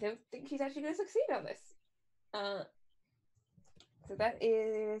 I don't think she's actually gonna succeed on this. So that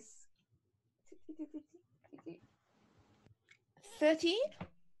is 13.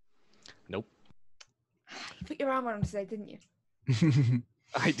 Nope. You put your arm on today, didn't you?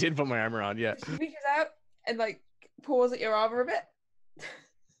 I did put my armor on. Yeah. She reaches out and like paws at your armor a bit.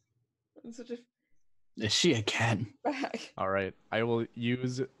 And sort of Is she again? back. All right. I will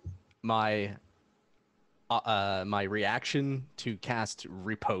use my my reaction to cast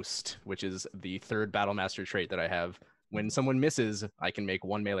Riposte, which is the 3rd Battlemaster trait that I have. When someone misses, I can make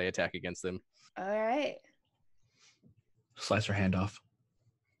 1 melee attack against them. All right. Slice her hand off.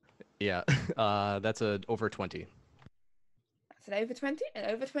 Yeah. That's a over 20. That's an over 20, and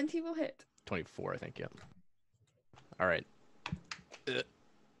over 20 will hit. 24, I think. Yeah. All right.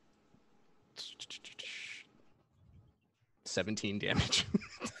 17 damage.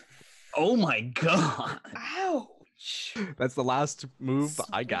 Oh my god! Ouch. That's the last move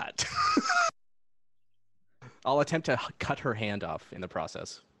I got. I'll attempt to cut her hand off in the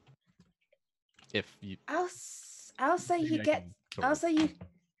process. If you, I'll say maybe you I get. can sort I'll of- say you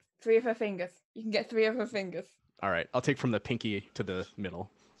 3 of her fingers. You can get 3 of her fingers. All right, I'll take from the pinky to the middle.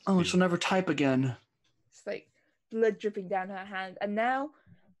 Oh, she'll never type again. It's like blood dripping down her hand. And now,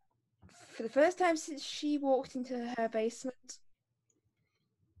 for the first time since she walked into her basement,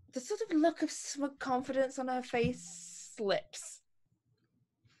 the sort of look of smug confidence on her face slips.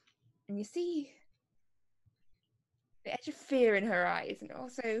 And you see the edge of fear in her eyes and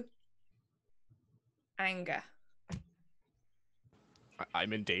also anger.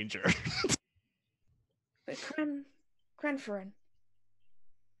 I'm in danger. But Cranferin,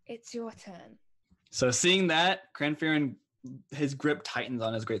 it's your turn. So seeing that, Cranferin, his grip tightens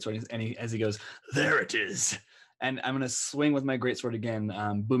on his greatsword, and as he goes, "There it is!" And I'm gonna swing with my greatsword again,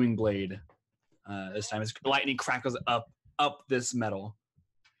 booming blade. This time, as lightning crackles up this metal.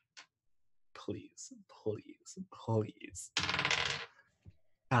 Please, please, please!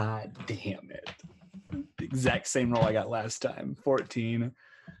 God damn it! The exact same roll I got last time, 14.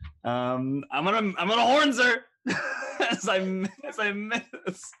 I'm gonna horns her as I miss.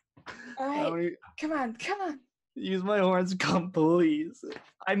 All right, come on. Use my horns, come please.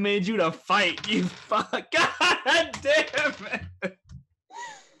 I made you to fight, you fuck. God damn it.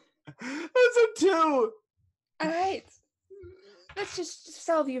 That's a 2. All right. Let's just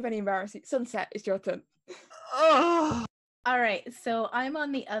solve you of any embarrassing. Sunset, it's your turn. Oh. All right, so I'm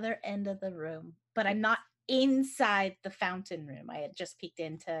on the other end of the room, but I'm not inside the fountain room. I had just peeked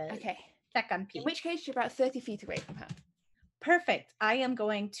in to check on Pete. In which case, you're about 30 feet away from her. Perfect. I am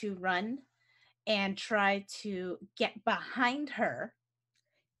going to run and try to get behind her.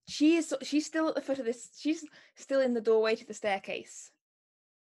 She's still at the foot of this. She's still in the doorway to the staircase.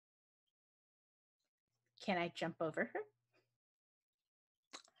 Can I jump over her?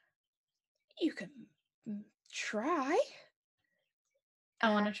 You can try. I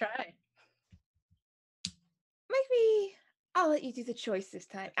want to try. Maybe I'll let you do the choice this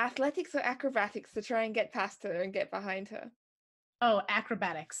time. Athletics or acrobatics to try and get past her and get behind her. Oh,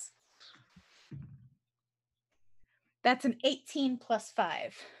 acrobatics. That's an 18 plus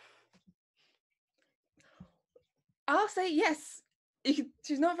 5. I'll say yes.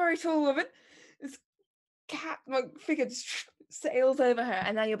 She's not a very tall woman. This cat-like figure just sails over her,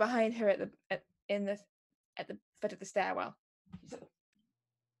 and now you're behind her at the foot of the stairwell.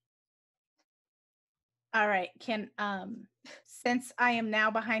 All right. Can since I am now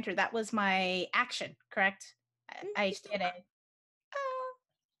behind her, that was my action, correct? I did it.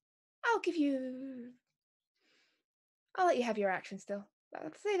 I'll let you have your action still.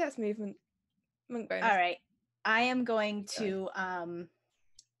 I'd say that's movement. Bonus. All right. I am going to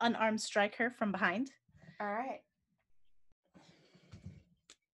unarmed strike her from behind. All right.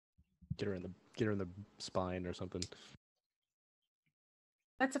 Get her in the spine or something.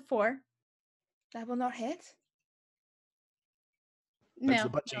 That's a 4. That will not hit. That's No. the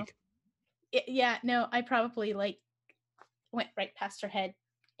butt cheek. No, I probably went right past her head,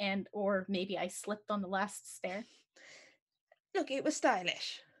 or maybe I slipped on the last stair. Look, it was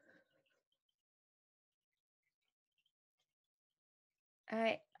stylish. All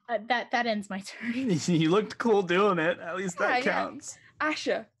right. That ends my turn. You looked cool doing it. At least that counts.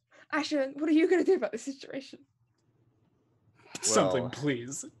 Asher, what are you going to do about this situation? Something,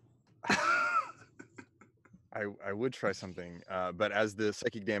 please. I would try something, but as the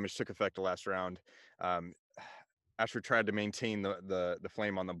psychic damage took effect the last round, Asher tried to maintain the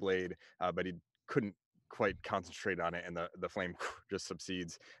flame on the blade, but he couldn't quite concentrate on it, and the flame just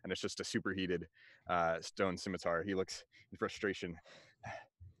subsides, and it's just a superheated stone scimitar. He looks in frustration,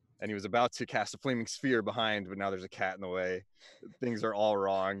 and he was about to cast a flaming sphere behind, but now there's a cat in the way. Things are all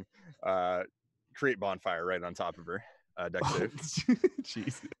wrong. Create bonfire right on top of her. Dex save.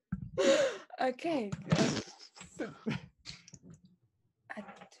 Jeez. Okay.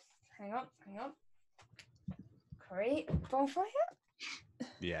 Hang on. Create bonfire?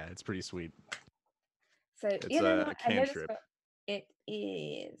 Yeah, it's pretty sweet. So It's a cantrip. It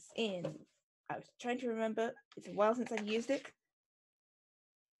is in. I was trying to remember. It's a while since I've used it.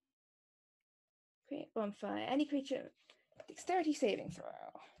 Create bonfire. Any creature. Dexterity saving throw.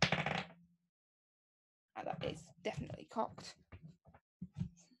 And that is definitely cocked.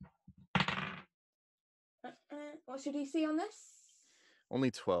 What's your DC on this?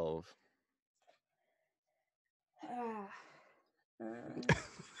 Only 12.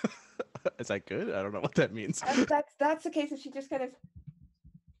 Is that good? I don't know what that means. That's the case if she just kind of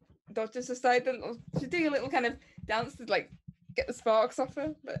dodges aside. She's doing a little kind of dance to get the sparks off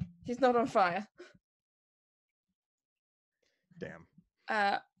her, but she's not on fire. Damn.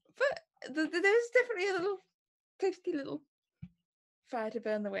 But there's definitely a little tasty little fire to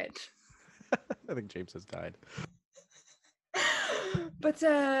burn the witch. I think James has died. But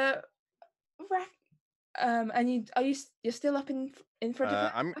And you're still up in front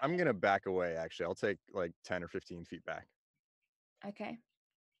of her? I'm gonna back away. Actually, I'll take like 10 or 15 feet back. Okay.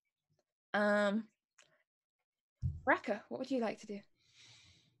 Raka, what would you like to do?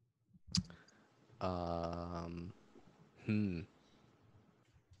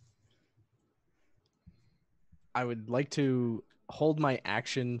 I would like to hold my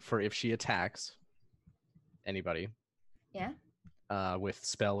action for if she attacks anybody. Yeah. With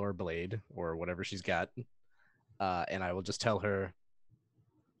spell or blade or whatever she's got. And I will just tell her,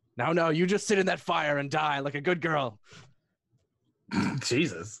 no, you just sit in that fire and die like a good girl.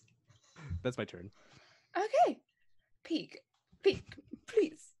 Jesus. That's my turn. Okay. Peek,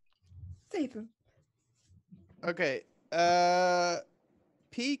 please. Save him. Okay.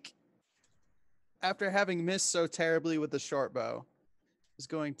 Peak, after having missed so terribly with the short bow, is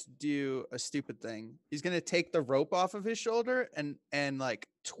going to do a stupid thing. He's going to take the rope off of his shoulder and like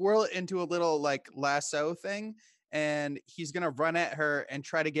twirl it into a little like lasso thing, and he's going to run at her and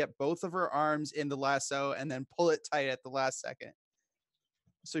try to get both of her arms in the lasso and then pull it tight at the last second,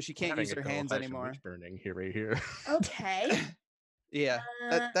 so she can't use her hands anymore. Burning here, right here. Okay. Yeah,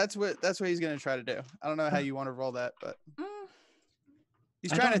 that's what he's going to try to do. I don't know how you want to roll that, but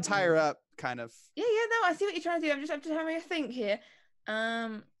he's trying to tie her up, kind of. Yeah, no, I see what you're trying to do. I'm just having a think here.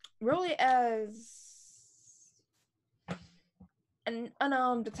 Roll it as an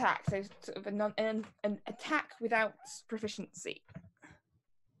unarmed attack, so sort of an attack without proficiency.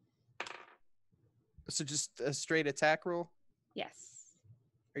 So just a straight attack roll? Yes.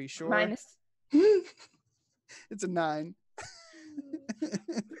 Are you sure? Minus. It's a 9.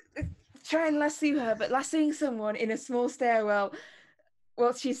 Try and lasso her, but lassoing someone in a small stairwell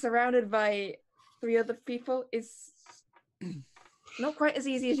while she's surrounded by 3 other people is not quite as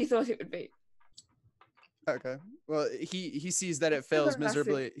easy as you thought it would be. Okay. Well, he sees that it fails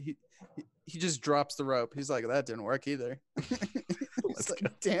miserably. He just drops the rope. He's like, that didn't work either. He's like,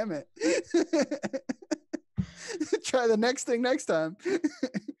 damn it. Try the next thing next time.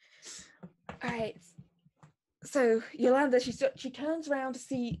 All right. So Yolande, she turns around to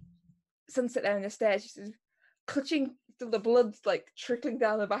see Sunset there in the stairs. She's clutching the blood's like trickling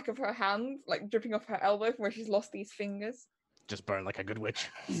down the back of her hand, like dripping off her elbow from where she's lost these fingers. Just burn like a good witch.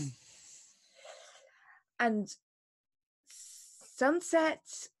 And Sunset,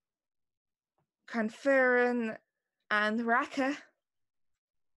 Conferin, and Raka,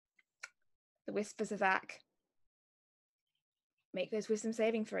 the whispers of Zach. Make those wisdom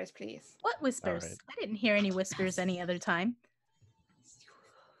saving throws, please. What whispers? Right. I didn't hear any whispers any other time. You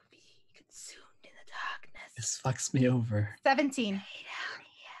will be consumed in the darkness. This fucks me over. 17.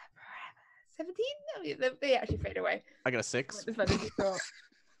 17? No, they actually fade away. I got a 6. As bad as you thought.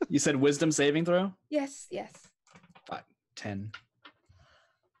 You said wisdom saving throw? Yes. 10.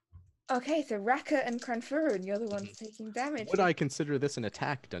 Okay, so Raka and Cranfurun, you're the ones taking damage. Would I consider this an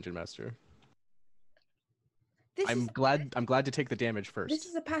attack, Dungeon Master? I'm is glad to take the damage first. This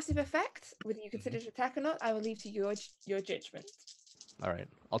is a passive effect. Whether you consider it attack or not, I will leave to your judgment. All right,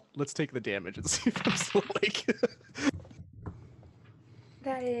 let's take the damage and see if I'm still awake.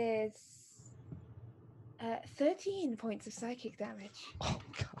 That is 13 points of psychic damage. Oh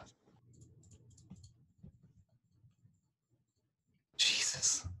god.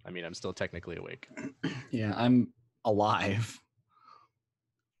 Jesus. I mean, I'm still technically awake. Yeah, I'm alive.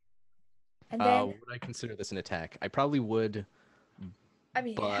 And then, would I consider this an attack? I probably would. I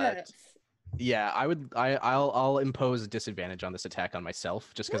mean, but- it hurts. Yeah, I would. I'll impose a disadvantage on this attack on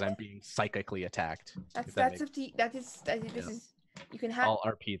myself just because I'm being psychically attacked. if that That's up to you. This is you can have. I'll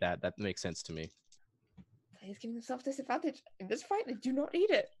RP that. That makes sense to me. He's giving himself disadvantage in this fight. They do not need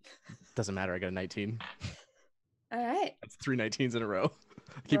it. Doesn't matter. I got a 19. All right, That's 3 19s in a row.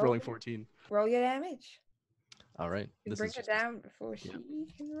 I keep Roll. rolling 14. roll your damage. All right. You bring her down before she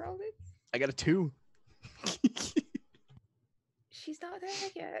can roll it. I got a 2. She's not there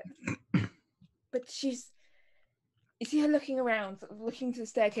yet. But you see her looking around, sort of looking to the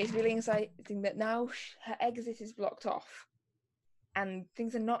staircase, realizing that now her exit is blocked off, and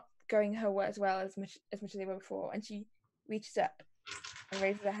things are not going her way as well as much as they were before. And she reaches up and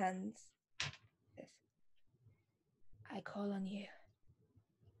raises her hands. Says, I call on you.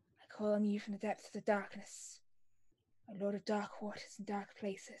 I call on you from the depths of the darkness, a lord of dark waters and dark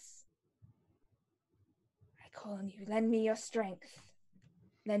places. I call on you. Lend me your strength.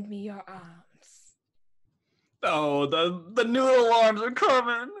 Lend me your arms. Oh, the noodle arms are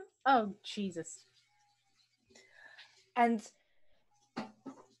coming. Oh, Jesus. And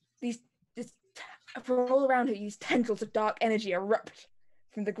for all around her, these tendrils of dark energy erupt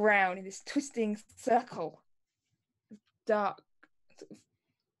from the ground in this twisting circle of dark, sort of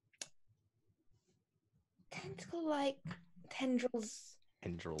tentacle like tendrils.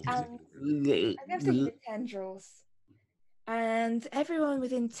 Tendrils. I guess they were tendrils. And everyone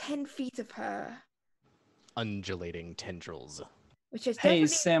within 10 feet of her, Undulating tendrils. which is Hey, definitely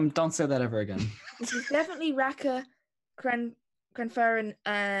Sam, don't say that ever again. this is definitely Raka, Cranferin,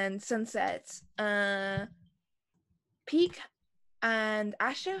 and Sunset. Peak and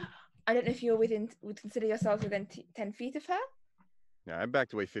Asher. I don't know if would consider yourselves within 10 feet of her. Yeah, I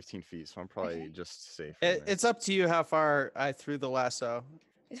backed away 15 feet, so I'm probably just safe. It's up to you how far I threw the lasso.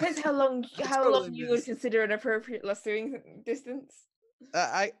 It depends how long totally you would missed. consider an appropriate lassoing distance.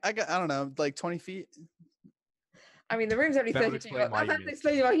 I don't know, like 20 feet. I mean, the room's only That 30 would feet. explain why That you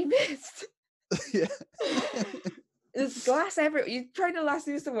explains why you missed. Yeah. There's glass everywhere. You tried to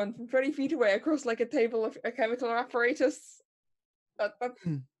lasso someone from 20 feet away across like a table of a chemical apparatus.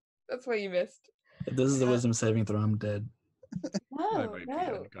 That's why you missed. If this is a wisdom saving throw, I'm dead. I No, might be no.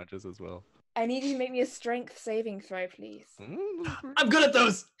 unconscious as well. I need you to make me a strength saving throw, please. I'm good at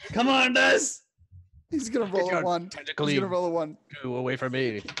those. Come on, Des. He's gonna roll a your 1. tentacly He's gonna roll a 1. Go away from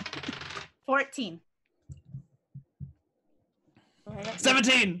me. 14. All right,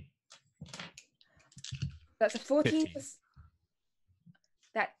 17. that's a 14. 15.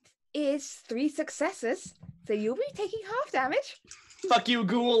 That is 3 successes. So you'll be taking half damage. Fuck you,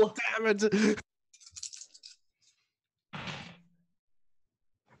 ghoul. Damn it!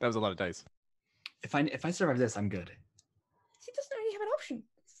 That was a lot of dice. If I survive this, I'm good. She doesn't really have an option.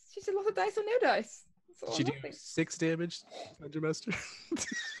 She's a lot of dice or no dice. That's all She or do nothing. 6 damage, Dungeon Master.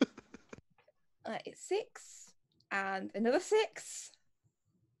 It's 6 and another 6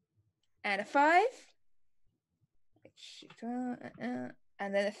 and a 5. And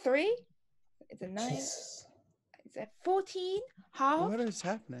then a 3. It's a 9. It's a 14. Half. What is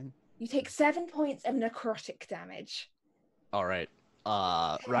happening? You take 7 points of necrotic damage. All right.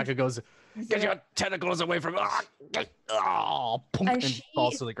 Raka goes, get your tentacles away from me. Oh, punk, And and she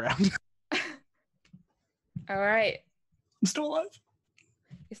falls is- to the ground. All right. I'm still alive.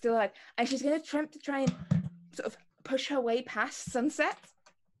 You're still alive. And she's going to attempt to try and sort of push her way past Sunset,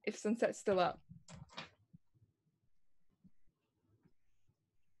 if Sunset's still up.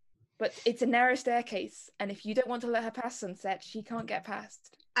 But it's a narrow staircase, and if you don't want to let her pass Sunset, she can't get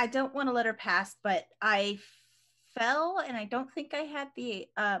past. I don't want to let her pass, but I fell and I don't think I had the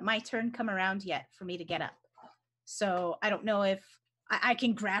my turn come around yet for me to get up. So I don't know if I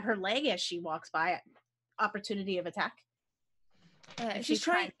can grab her leg as she walks by. Opportunity of attack. If she's she's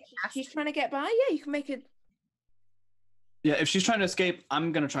trying, trying to get past. she's trying to get by. Yeah, you can make it. Yeah, if she's trying to escape,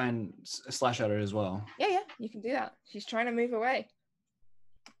 I'm gonna try and slash at her as well. Yeah, you can do that. She's trying to move away.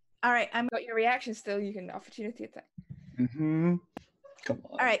 All right, I'm Got your reaction still. You can opportunity attack. Mm-hmm. Come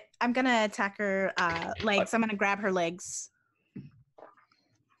on. all right. I'm gonna attack her legs. I'm gonna grab her legs.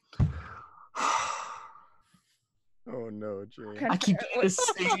 Oh no, Jane. I keep doing the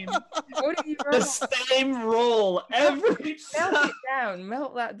same, What did you the roll? same roll every Melt time. it down.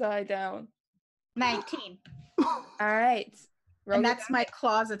 Melt that die down. 19, All right. Roll and your that's my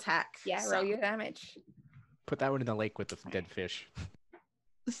claws attack. Yeah, so- roll your damage. Put that one in the lake with the dead fish.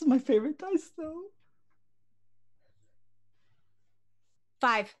 This is my favorite dice, though.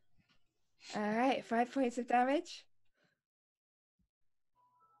 5. All right, 5 points of damage.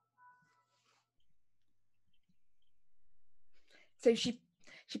 So she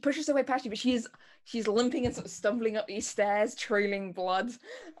pushes her way past you, but she's limping and sort of stumbling up these stairs, trailing blood,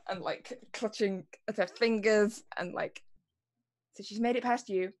 and like clutching at her fingers, and like. So she's made it past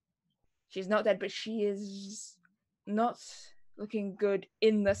you. She's not dead, but she is not looking good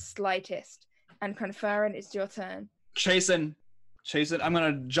in the slightest. And Conferrin, it's your turn. Chasen, I'm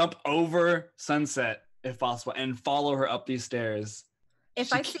gonna jump over Sunset if possible and follow her up these stairs.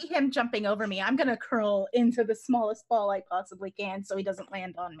 If I see him jumping over me, I'm gonna curl into the smallest ball I possibly can so he doesn't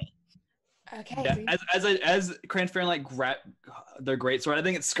land on me. Okay. Yeah, so you- as Cranfair like grab their greatsword, I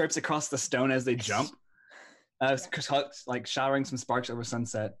think it skirts across the stone as they jump, like showering some sparks over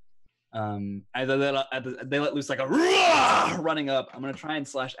Sunset. And then they let loose like a running up. I'm gonna try and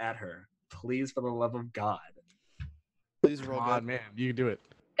slash at her. Please, for the love of God. Please Come roll on, good. man. You can do it.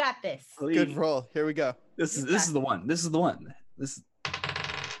 Got this. Please. Good roll. Here we go. This is the one. This is the one. This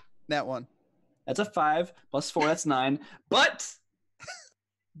Nat 1. That's a 5 plus 4. That's 9. But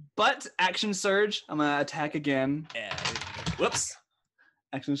action surge. I'm gonna attack again. Whoops.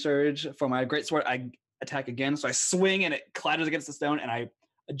 Action surge for my greatsword. I attack again. So I swing and it clatters against the stone, and I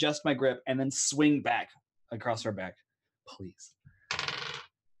adjust my grip and then swing back across her back. Please.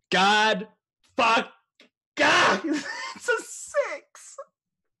 God, fuck, God. It's a 6.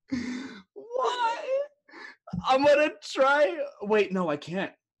 Why? I'm gonna try. Wait, no, I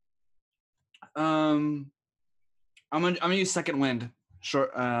can't. I'm gonna use second wind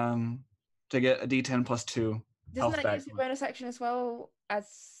short to get a D10 plus 2. Doesn't health that back. use your bonus action as well as?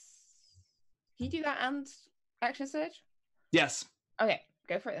 Can you do that and action surge? Yes. Okay,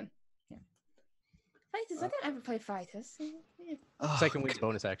 go for it then. Yeah. Fighters, I don't ever play fighters. So, yeah. Oh, Second wind's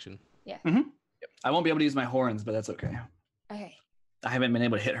bonus action. Yeah. I won't be able to use my horns, but that's okay. Okay. I haven't been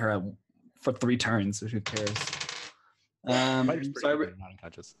able to hit her for 3 turns, so who cares? Fighter's pretty So, good when you're not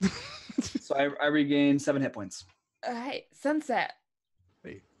unconscious. so I regain 7 hit points. All right. Sunset.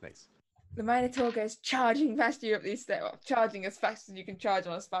 Hey, nice. The Minotaur goes charging past you up these stairs, well, charging as fast as you can charge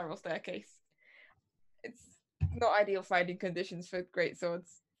on a spiral staircase. It's not ideal fighting conditions for great swords.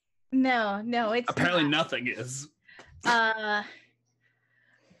 No, it's Apparently not. nothing is.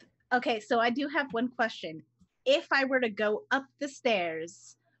 Okay, so I do have one question. If I were to go up the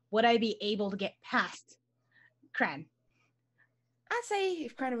stairs, would I be able to get past Kren? I'd say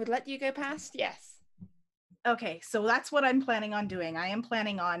if Cran would let you go past, yes. Okay, so that's what I'm planning on doing. I am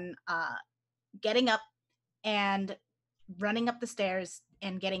planning on getting up and running up the stairs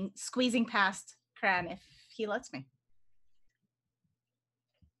and squeezing past Kran if he lets me.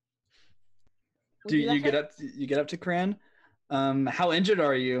 Would Do let you get him? up? You get up to Cran. How injured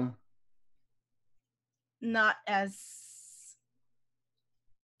are you? Not as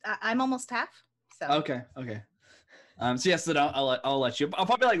I'm almost half. So Okay. So yes, then I'll let you. I'll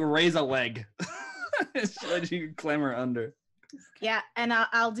probably like raise a leg, so that you can clamber under. yeah, and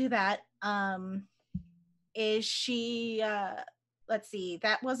I'll do that. Is she? Let's see.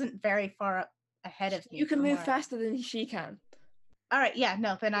 That wasn't very far up ahead of me. You can from move where- faster than she can. All right. Yeah.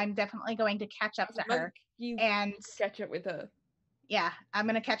 No. Then I'm definitely going to catch up to her, You and catch up with her. yeah, I'm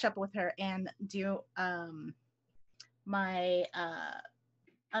gonna catch up with her and do my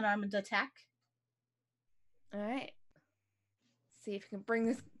unarmed attack. All right. See if we can bring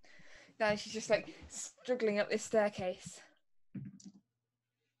this down. She's just like struggling up this staircase.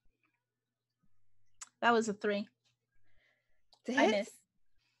 That was a 3. To I hit? miss.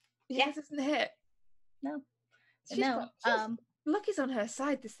 Yeah, Yeah. it doesn't hit. No. She's No. Lucky's on her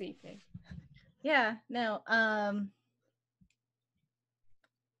side this evening. Yeah. No.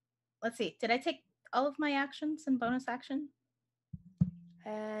 Let's see. Did I take all of my actions and bonus action?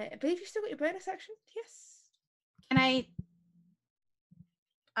 I believe you still got your bonus action. Yes. Can I?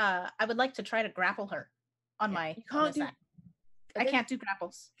 I would like to try to grapple her on Yeah, my. you can't bonus do- act. I can't do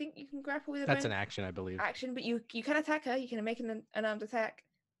grapples. I think you can grapple with a That's an bonus action, I believe. action, but you can attack her. You can make an unarmed attack.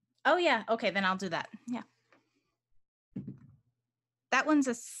 Oh yeah. Okay, then I'll do that. Yeah. That one's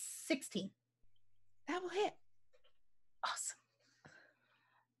a 16. That will hit.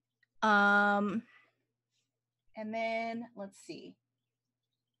 Awesome. And then let's see.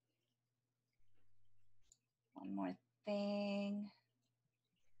 One more thing.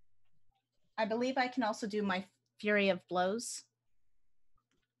 I believe I can also do my Fury of Blows.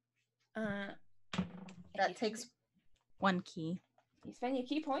 That takes 1 key. You spend your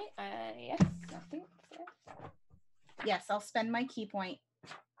key point. Yes, I think so. Yes, I'll spend my key point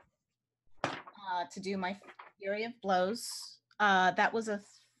to do my Fury of Blows. That was a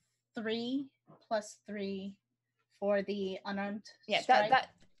 3 plus 3 for the unarmed. Yeah, strike.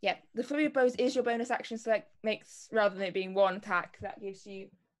 yeah. The Flurry of Blows is your bonus action, so that makes, rather than it being 1 attack, that gives you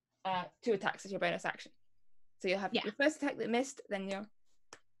 2 attacks as your bonus action. So you'll have your first attack that missed, then your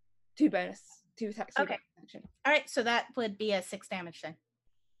 2 attacks. Okay. Action. All right, so that would be a 6 damage then.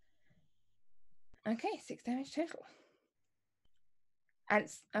 Okay, 6 damage total. And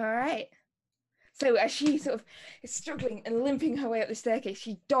it's all right. So as she sort of is struggling and limping her way up the staircase,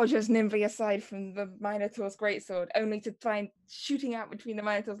 she dodges nimbly aside from the Minotaur's greatsword, only to find shooting out between the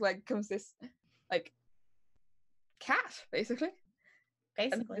Minotaur's legs comes this like cat, basically.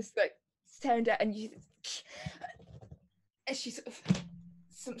 And just like staring down, and you, as she sort of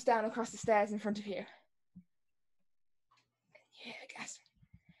slumps down across the stairs in front of you. And you hear a gasp.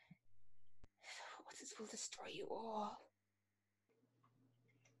 Waters will destroy you all.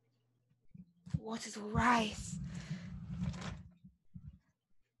 Waters will rise.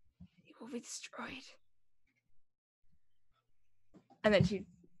 You will be destroyed. And then she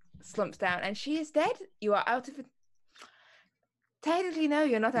slumps down, and she is dead. You are out of it. Technically, no,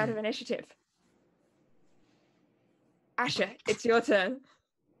 you're not out of initiative. Asher, it's your turn.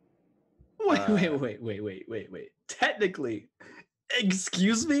 Wait. Technically,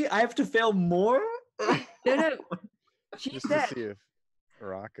 excuse me, I have to fail more? No. She's Just to dead. see if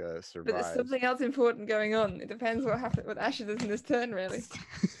Raka But survives. there's something else important going on. It depends what Asher does in this turn, really.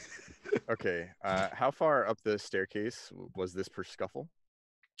 Okay. How far up the staircase was this per scuffle?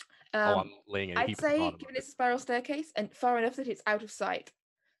 I'm laying in a I'd heap at the say, bottom given of it's a spiral staircase, and far enough that it's out of sight.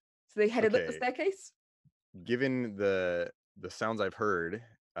 So they headed up the Okay. staircase. given the sounds I've heard,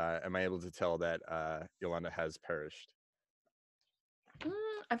 am I able to tell that Yolande has perished?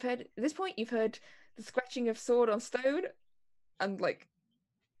 I've heard at this point. You've heard the scratching of sword on stone, and like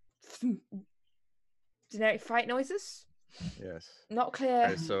generic fight noises. Yes. Not clear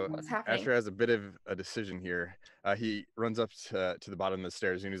Okay, so what's happening. Asher has a bit of a decision here. He runs up to the bottom of the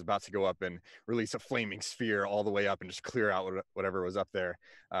stairs and he's about to go up and release a flaming sphere all the way up and just clear out whatever was up there.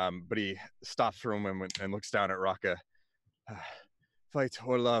 But he stops for a moment and looks down at Raka. Fight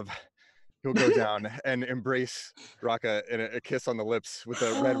or love. He'll go down and embrace Raka in a kiss on the lips with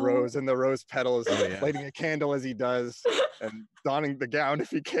the red rose and the rose petals, lighting a candle as he does, and donning the gown if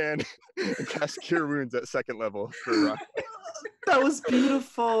he can, and cast Cure Wounds at 2nd level for Raka. That was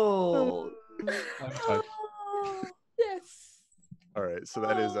beautiful. Yes. All right, so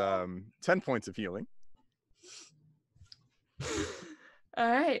that is 10 points of healing. All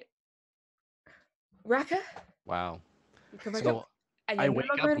right. Raka, Wow. you come back So up. And I you're no wake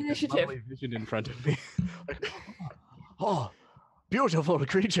longer up in with this initiative. lovely vision in front of me. Oh, beautiful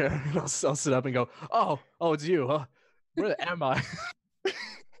creature. And I'll sit up and go, oh, it's you, huh? Where am I?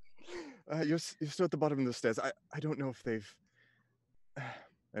 You're still at the bottom of the stairs. I don't know if they've...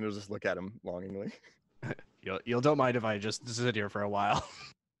 And he'll just look at him longingly. You'll don't mind if I just sit here for a while.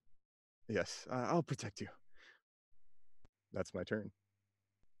 Yes, I'll protect you. That's my turn.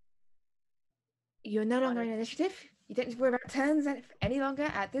 You're no longer in initiative. You don't need to worry about turns any longer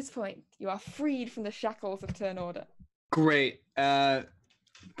at this point. You are freed from the shackles of turn order. Great.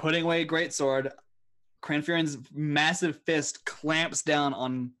 Putting away greatsword, Cranfieron's massive fist clamps down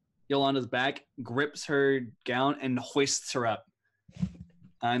on Yolanda's back, grips her gown, and hoists her up,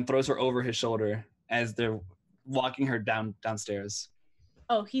 and throws her over his shoulder as they're walking her downstairs.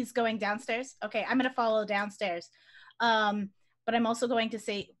 Oh, he's going downstairs? Okay, I'm going to follow downstairs. But I'm also going to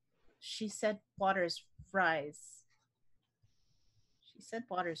say, she said waters rise. She said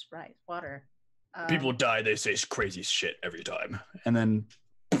waters rise. Water. People die, they say crazy shit every time. And then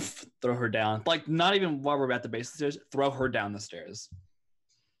poof, throw her down. Like, not even while we're at the base of the stairs, throw her down the stairs.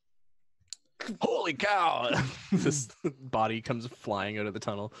 Holy cow! This body comes flying out of the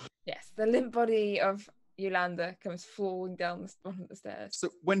tunnel. Yes, the limp body of Yolande comes falling down the bottom of the stairs. So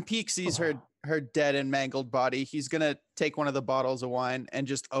when Peak sees her dead and mangled body, he's gonna take one of the bottles of wine and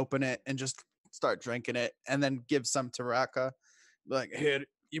just open it and just start drinking it, and then give some to Raka. Like, here,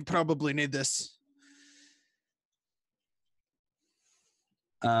 you probably need this.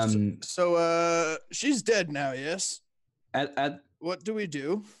 So she's dead now, yes? At What do we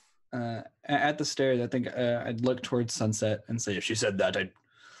do? at the stairs, I think I'd look towards Sunset and say, if she said that, I'd,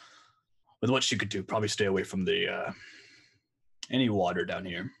 with what she could do, probably stay away from the any water down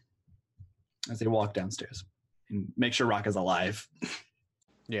here. As they walk downstairs and make sure Raka's alive.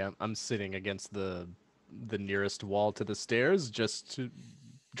 Yeah, I'm sitting against the nearest wall to the stairs,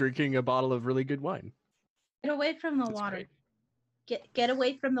 drinking a bottle of really good wine. Get away from the water. Great. Get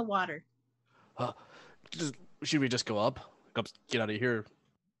away from the water. Should we just go up? Get out of here.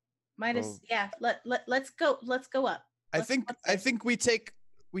 Let's go up. I think we take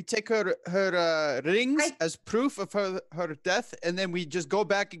her rings as proof of her death, and then we just go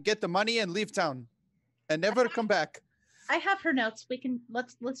back and get the money and leave town, and never come back. I have her notes. We can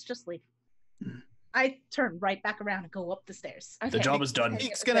let's just leave. I turn right back around and go up the stairs. The job is done.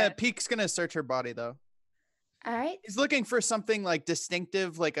 Peak's gonna search her body though. All right. He's looking for something like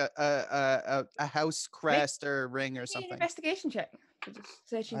distinctive, like a house crest or a ring or An something. investigation check. So just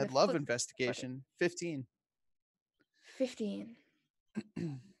searching I'd the love foot- investigation. 15. 15.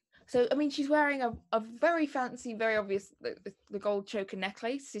 So, I mean, she's wearing a very fancy, very obvious, the gold choker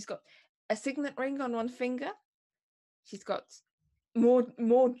necklace. She's got a signet ring on one finger. She's got more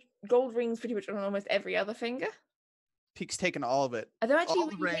gold rings pretty much on almost every other finger. Peak's taken all of it. Are there actually All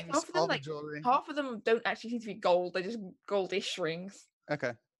the rings, half of them, all the like, jewelry. half of them don't actually seem to be gold. They're just goldish rings.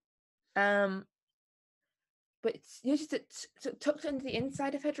 Okay. But you notice that tucked under the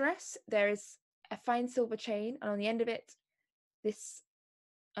inside of her dress, there is a fine silver chain, and on the end of it, this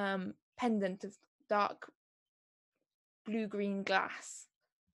pendant of dark blue-green glass,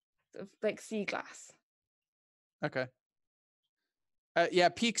 sort of like sea glass. Okay. Yeah,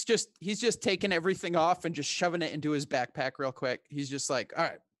 Peak's he's just taking everything off and just shoving it into his backpack real quick. He's just like, all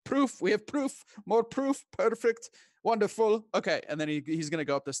right, proof. We have proof. More proof. Perfect. Wonderful. Okay. And then he's going to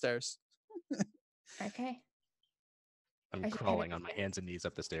go up the stairs. Okay. I'm I should crawling kinda- on my hands and knees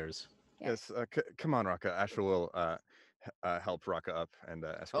up the stairs. Yeah. Yes, come on, Raka. Asher will help Raka up and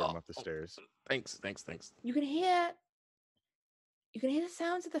escort him up the stairs. Thanks. You can hear the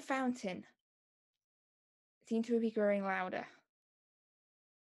sounds of the fountain seem to be growing louder.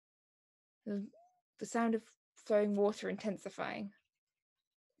 The the sound of flowing water intensifying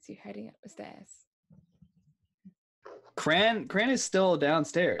as you're heading up the stairs. Cran is still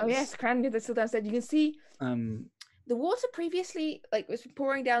downstairs. Oh yes, Cran is still downstairs. You can see Um, the water previously was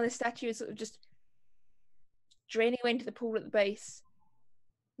pouring down the statue and sort of just draining away into the pool at the base.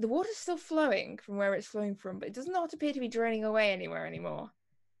 The water's still flowing from where it's flowing from, but it does not appear to be draining away anywhere anymore.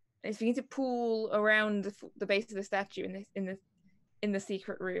 And it's beginning to pool around the base of the statue in the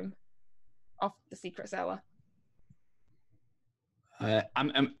secret room, off the secret cellar.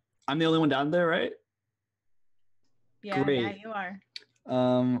 I'm the only one down there, right? Yeah, Great. yeah, you are.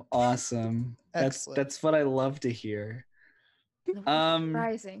 Awesome. Excellent. That's what I love to hear. The water's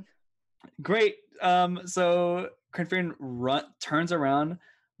rising. Great. So Cranfear turns around,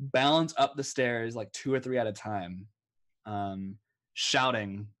 bounds up the stairs like 2 or 3 at a time,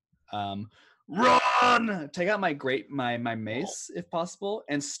 shouting, "Run!" Take out my mace if possible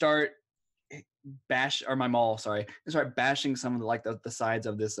and start my maul. Sorry, and start bashing some of the sides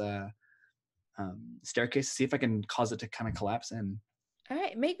of this staircase to see if I can cause it to kind of collapse in. All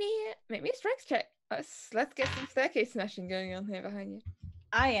right, make me a strength check. Let's get some staircase smashing going on here behind you.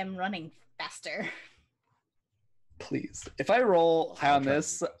 I am running faster. Please, if I roll high on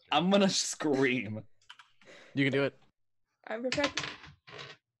this, I'm gonna scream. You can do it. I'm prepared.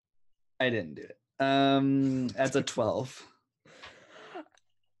 I didn't do it. That's a 12.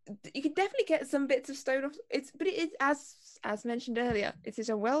 You can definitely get some bits of stone off. But it is as mentioned earlier. It is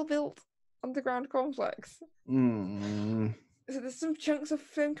a well-built underground complex. Mm. So there's some chunks of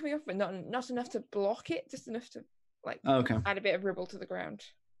foam coming off, but not enough to block it. Just enough to Okay. add a bit of ribble to the ground.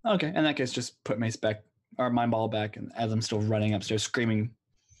 Okay. In that case, just put mace back or my ball back, and as I'm still running upstairs, screaming.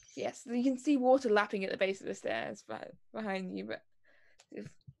 Yes, you can see water lapping at the base of the stairs behind you, but if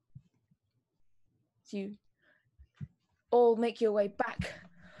you all make your way back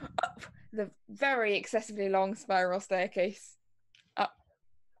up the very excessively long spiral staircase, up,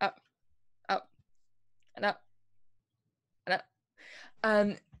 and up, and up,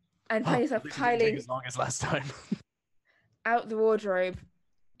 and find yourself piling as long as last time. out the wardrobe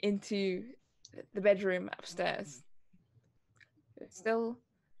into the bedroom upstairs. It still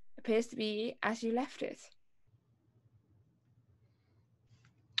appears to be as you left it.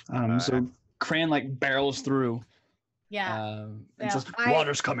 So Cran barrels through. Yeah. And says, I-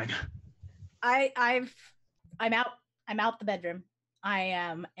 "Water's coming." I'm out the bedroom. I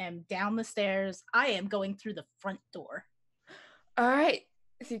am down the stairs. I am going through the front door. All right.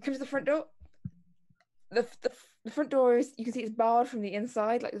 So you come to the front door. The front door is, you can see it's barred from the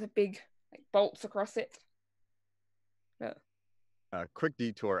inside, there's a big bolts across it. Quick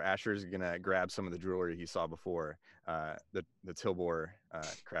detour. Asher's gonna grab some of the jewelry he saw before. The Tilbor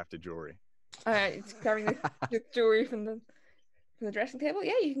crafted jewelry. All right, it's grabbing the jewelry from the dressing table.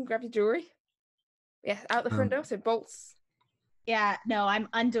 Yeah, you can grab your jewelry. Yeah, out the front door. So bolts. Yeah, no, I'm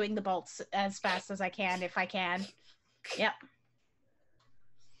undoing the bolts as fast as I can, if I can. Yep.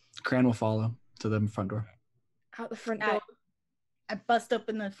 Cran will follow to the front door. Out the front door. I bust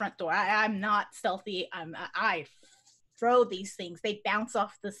open the front door. I'm not stealthy. I throw these things. They bounce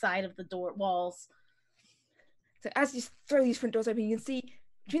off the side of the door walls. So as you throw these front doors open, you can see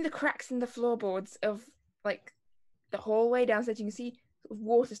between the cracks in the floorboards of the hallway downstairs, you can see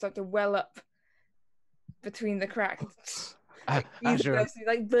water start to well up between the cracks. Azure,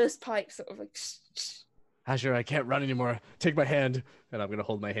 burst pipes, Azure, I can't run anymore. Take my hand, and I'm gonna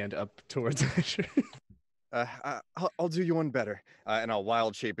hold my hand up towards Azure. I'll do you one better, and I'll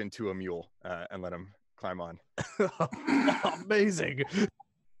wild shape into a mule and let him climb on. Amazing.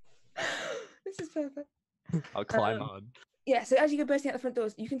 This is perfect. I'll climb on. Yeah, so as you go bursting out the front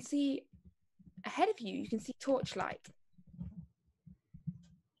doors, you can see ahead of you, you can see torchlight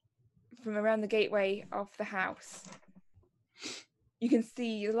from around the gateway of the house. You can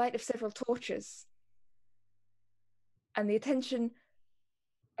see the light of several torches and the attention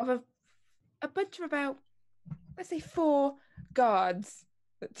of a bunch of about, let's say, 4 guards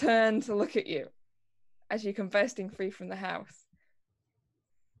that turn to look at you as you come bursting free from the house.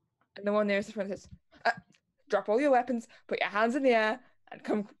 And the one nearest the front says, "Drop all your weapons, put your hands in the air, and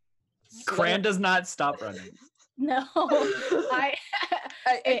come." Cran does not stop running. No,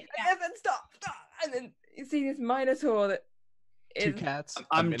 and then stop, and then you see this minotaur that is 2 cats.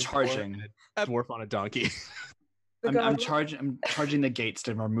 I'm charging. A dwarf on a donkey. I'm charging the gates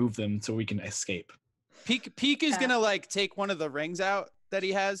to remove them so we can escape. Peek is gonna take one of the rings out that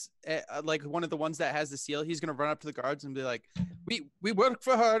he has, one of the ones that has the seal. He's gonna run up to the guards and be like, "We work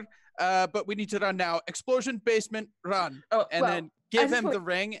for her, but we need to run now. Explosion, basement, run!" Then give him the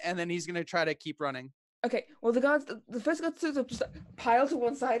ring, and then he's gonna try to keep running. Okay, well, the first guards sort of just pile to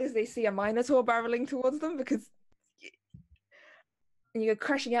one side as they see a Minotaur barreling towards them because, and you go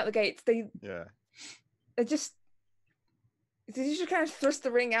crashing out the gates. They just kind of thrust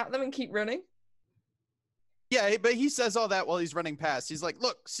the ring at them and keep running. Yeah, but he says all that while he's running past. He's like,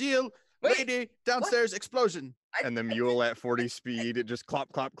 "Look, seal, lady, downstairs, explosion." And the mule at 40 speed, it just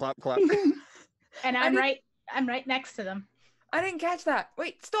clop, clop, clop, clop. And I'm right next to them. I didn't catch that.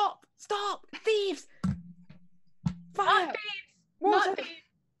 Wait, stop! Thieves! Fire! Not thieves! Water! Not thieves!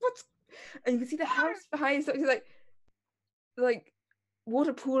 What's... And you can see the house behind, so it's like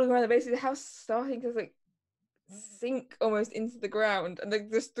water pooling around the base of the house, starting to like sink almost into the ground, and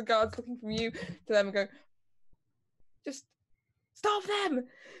just the guards looking from you to them and go, just stop them!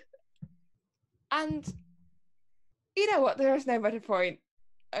 And you know what? There is no better point.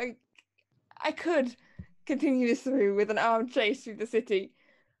 I could continue this through with an armed chase through the city,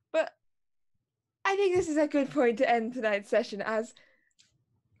 but I think this is a good point to end tonight's session as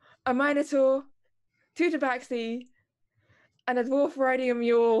a Minotaur, two Tabaxi, and a dwarf riding a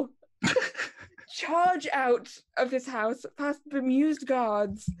mule charge out of this house past bemused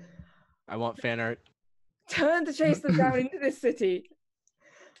guards. I want fan art. Turn to chase them down into this city.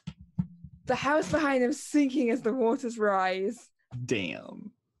 The house behind them sinking as the waters rise.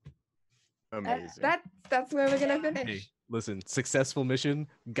 Damn. Amazing. That's where we're gonna finish. Hey, listen, successful mission,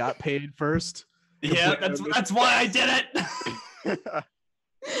 got paid first. Yeah, that's why I did it.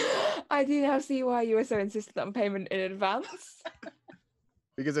 I do now see why you were so insistent on payment in advance.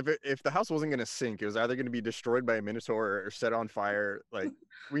 Because if the house wasn't going to sink, it was either going to be destroyed by a minotaur or set on fire. Like,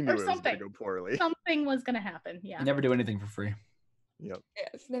 we knew it was going to go poorly. Something was going to happen, yeah. You never do anything for free. Yep.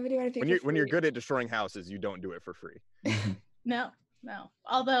 Yes, never do anything when you're good at destroying houses, you don't do it for free. No.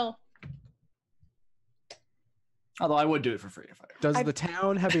 Although I would do it for free if I. Does the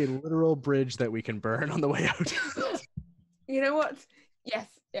town have a literal bridge that we can burn on the way out? You know what? Yes.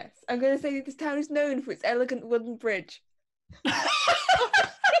 I'm going to say that this town is known for its elegant wooden bridge.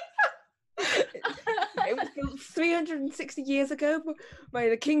 It was built 360 years ago by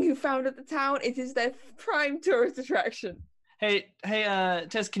the king who founded the town. It is their prime tourist attraction. Hey,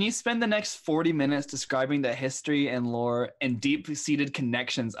 Tess, can you spend the next 40 minutes describing the history and lore and deep-seated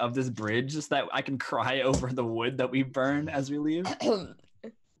connections of this bridge so that I can cry over the wood that we burn as we leave?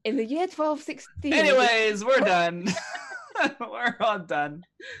 In the year 1216... Anyways, we're done. We're all done.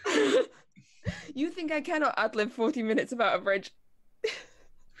 You think I cannot ad-lib 40 minutes about a bridge?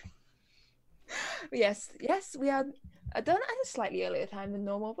 Yes, we are done at a slightly earlier time than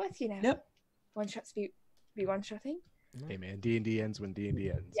normal, but you know, yep. One-shots be one-shotting. Hey man, D&D ends when D&D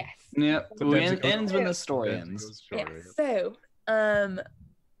ends. Yes. Yep. It ends when the story ends. Yeah. So,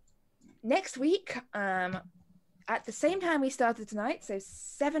 next week, at the same time we started tonight, so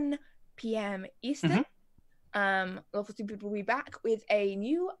 7 p.m. Eastern, Lawful Two People will be back with a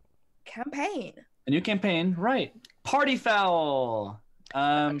new campaign. A new campaign, right? Party Foul.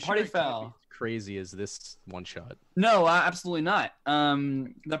 Party Foul. Crazy as this one shot. No, absolutely not.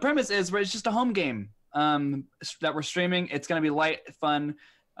 The premise is it's just a home game that we're streaming. It's gonna be light, fun.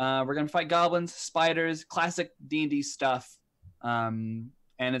 We're gonna fight goblins, spiders, classic D&D stuff. And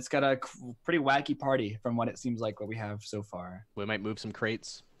it's got a pretty wacky party from what it seems like what we have so far. We might move some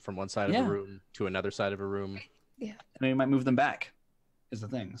crates from one side of the room to another side of a room. Yeah. And we might move them back is the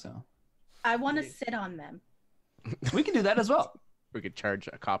thing, so. I want to sit on them. We can do that as well. We could charge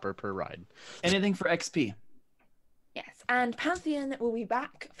a copper per ride. Anything for XP. Yes, and Pantheon will be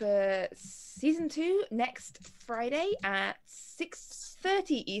back for season 2 next Friday at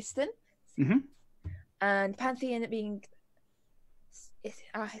 6:30 Eastern. And Pantheon being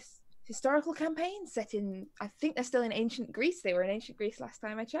a historical campaign set in, I think they're still in ancient Greece. They were in ancient Greece last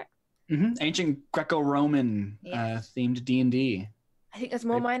time I checked. Ancient Greco-Roman themed D&D. I think there's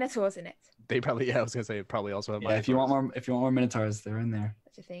more Minotaurs in it. They probably, I was gonna say, probably also have. If you want more Minotaurs, they're in there.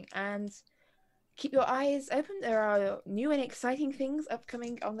 That's a thing. And keep your eyes open. There are new and exciting things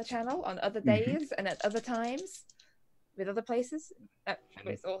upcoming on the channel on other days and at other times with other places.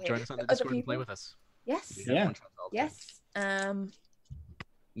 It's all here. Join us on the Discord and play with us. Yes. Yes.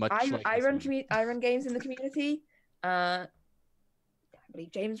 Much I run games in the community. I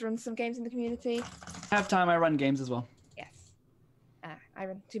believe James runs some games in the community. Half time I run games as well. Yes. I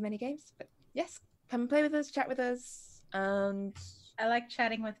run too many games, but yes, come and play with us, chat with us, and I like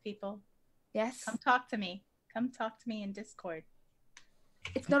chatting with people. Yes. Come talk to me. Come talk to me in Discord.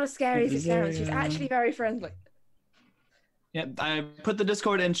 It's not as scary as it sounds. She's actually very friendly. Yeah, I put the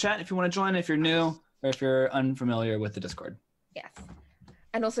Discord in chat if you want to join, if you're new or if you're unfamiliar with the Discord. Yes.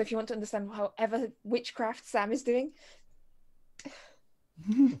 And also if you want to understand however witchcraft Sam is doing.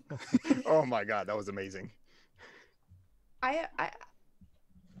 Oh my god, that was amazing. I'm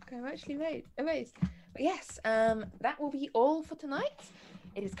actually amazed. But yes, that will be all for tonight.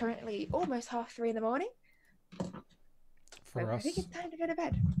 It is currently almost 3:30 in the morning. For So us. I think it's time to go to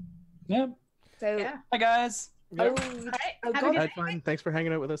bed. Yep. So, Yeah. Bye, guys. Yep. All right. Oh, Have a God. good Had fun. Thanks for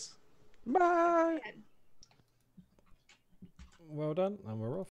hanging out with us. Bye. Well done, and we're off.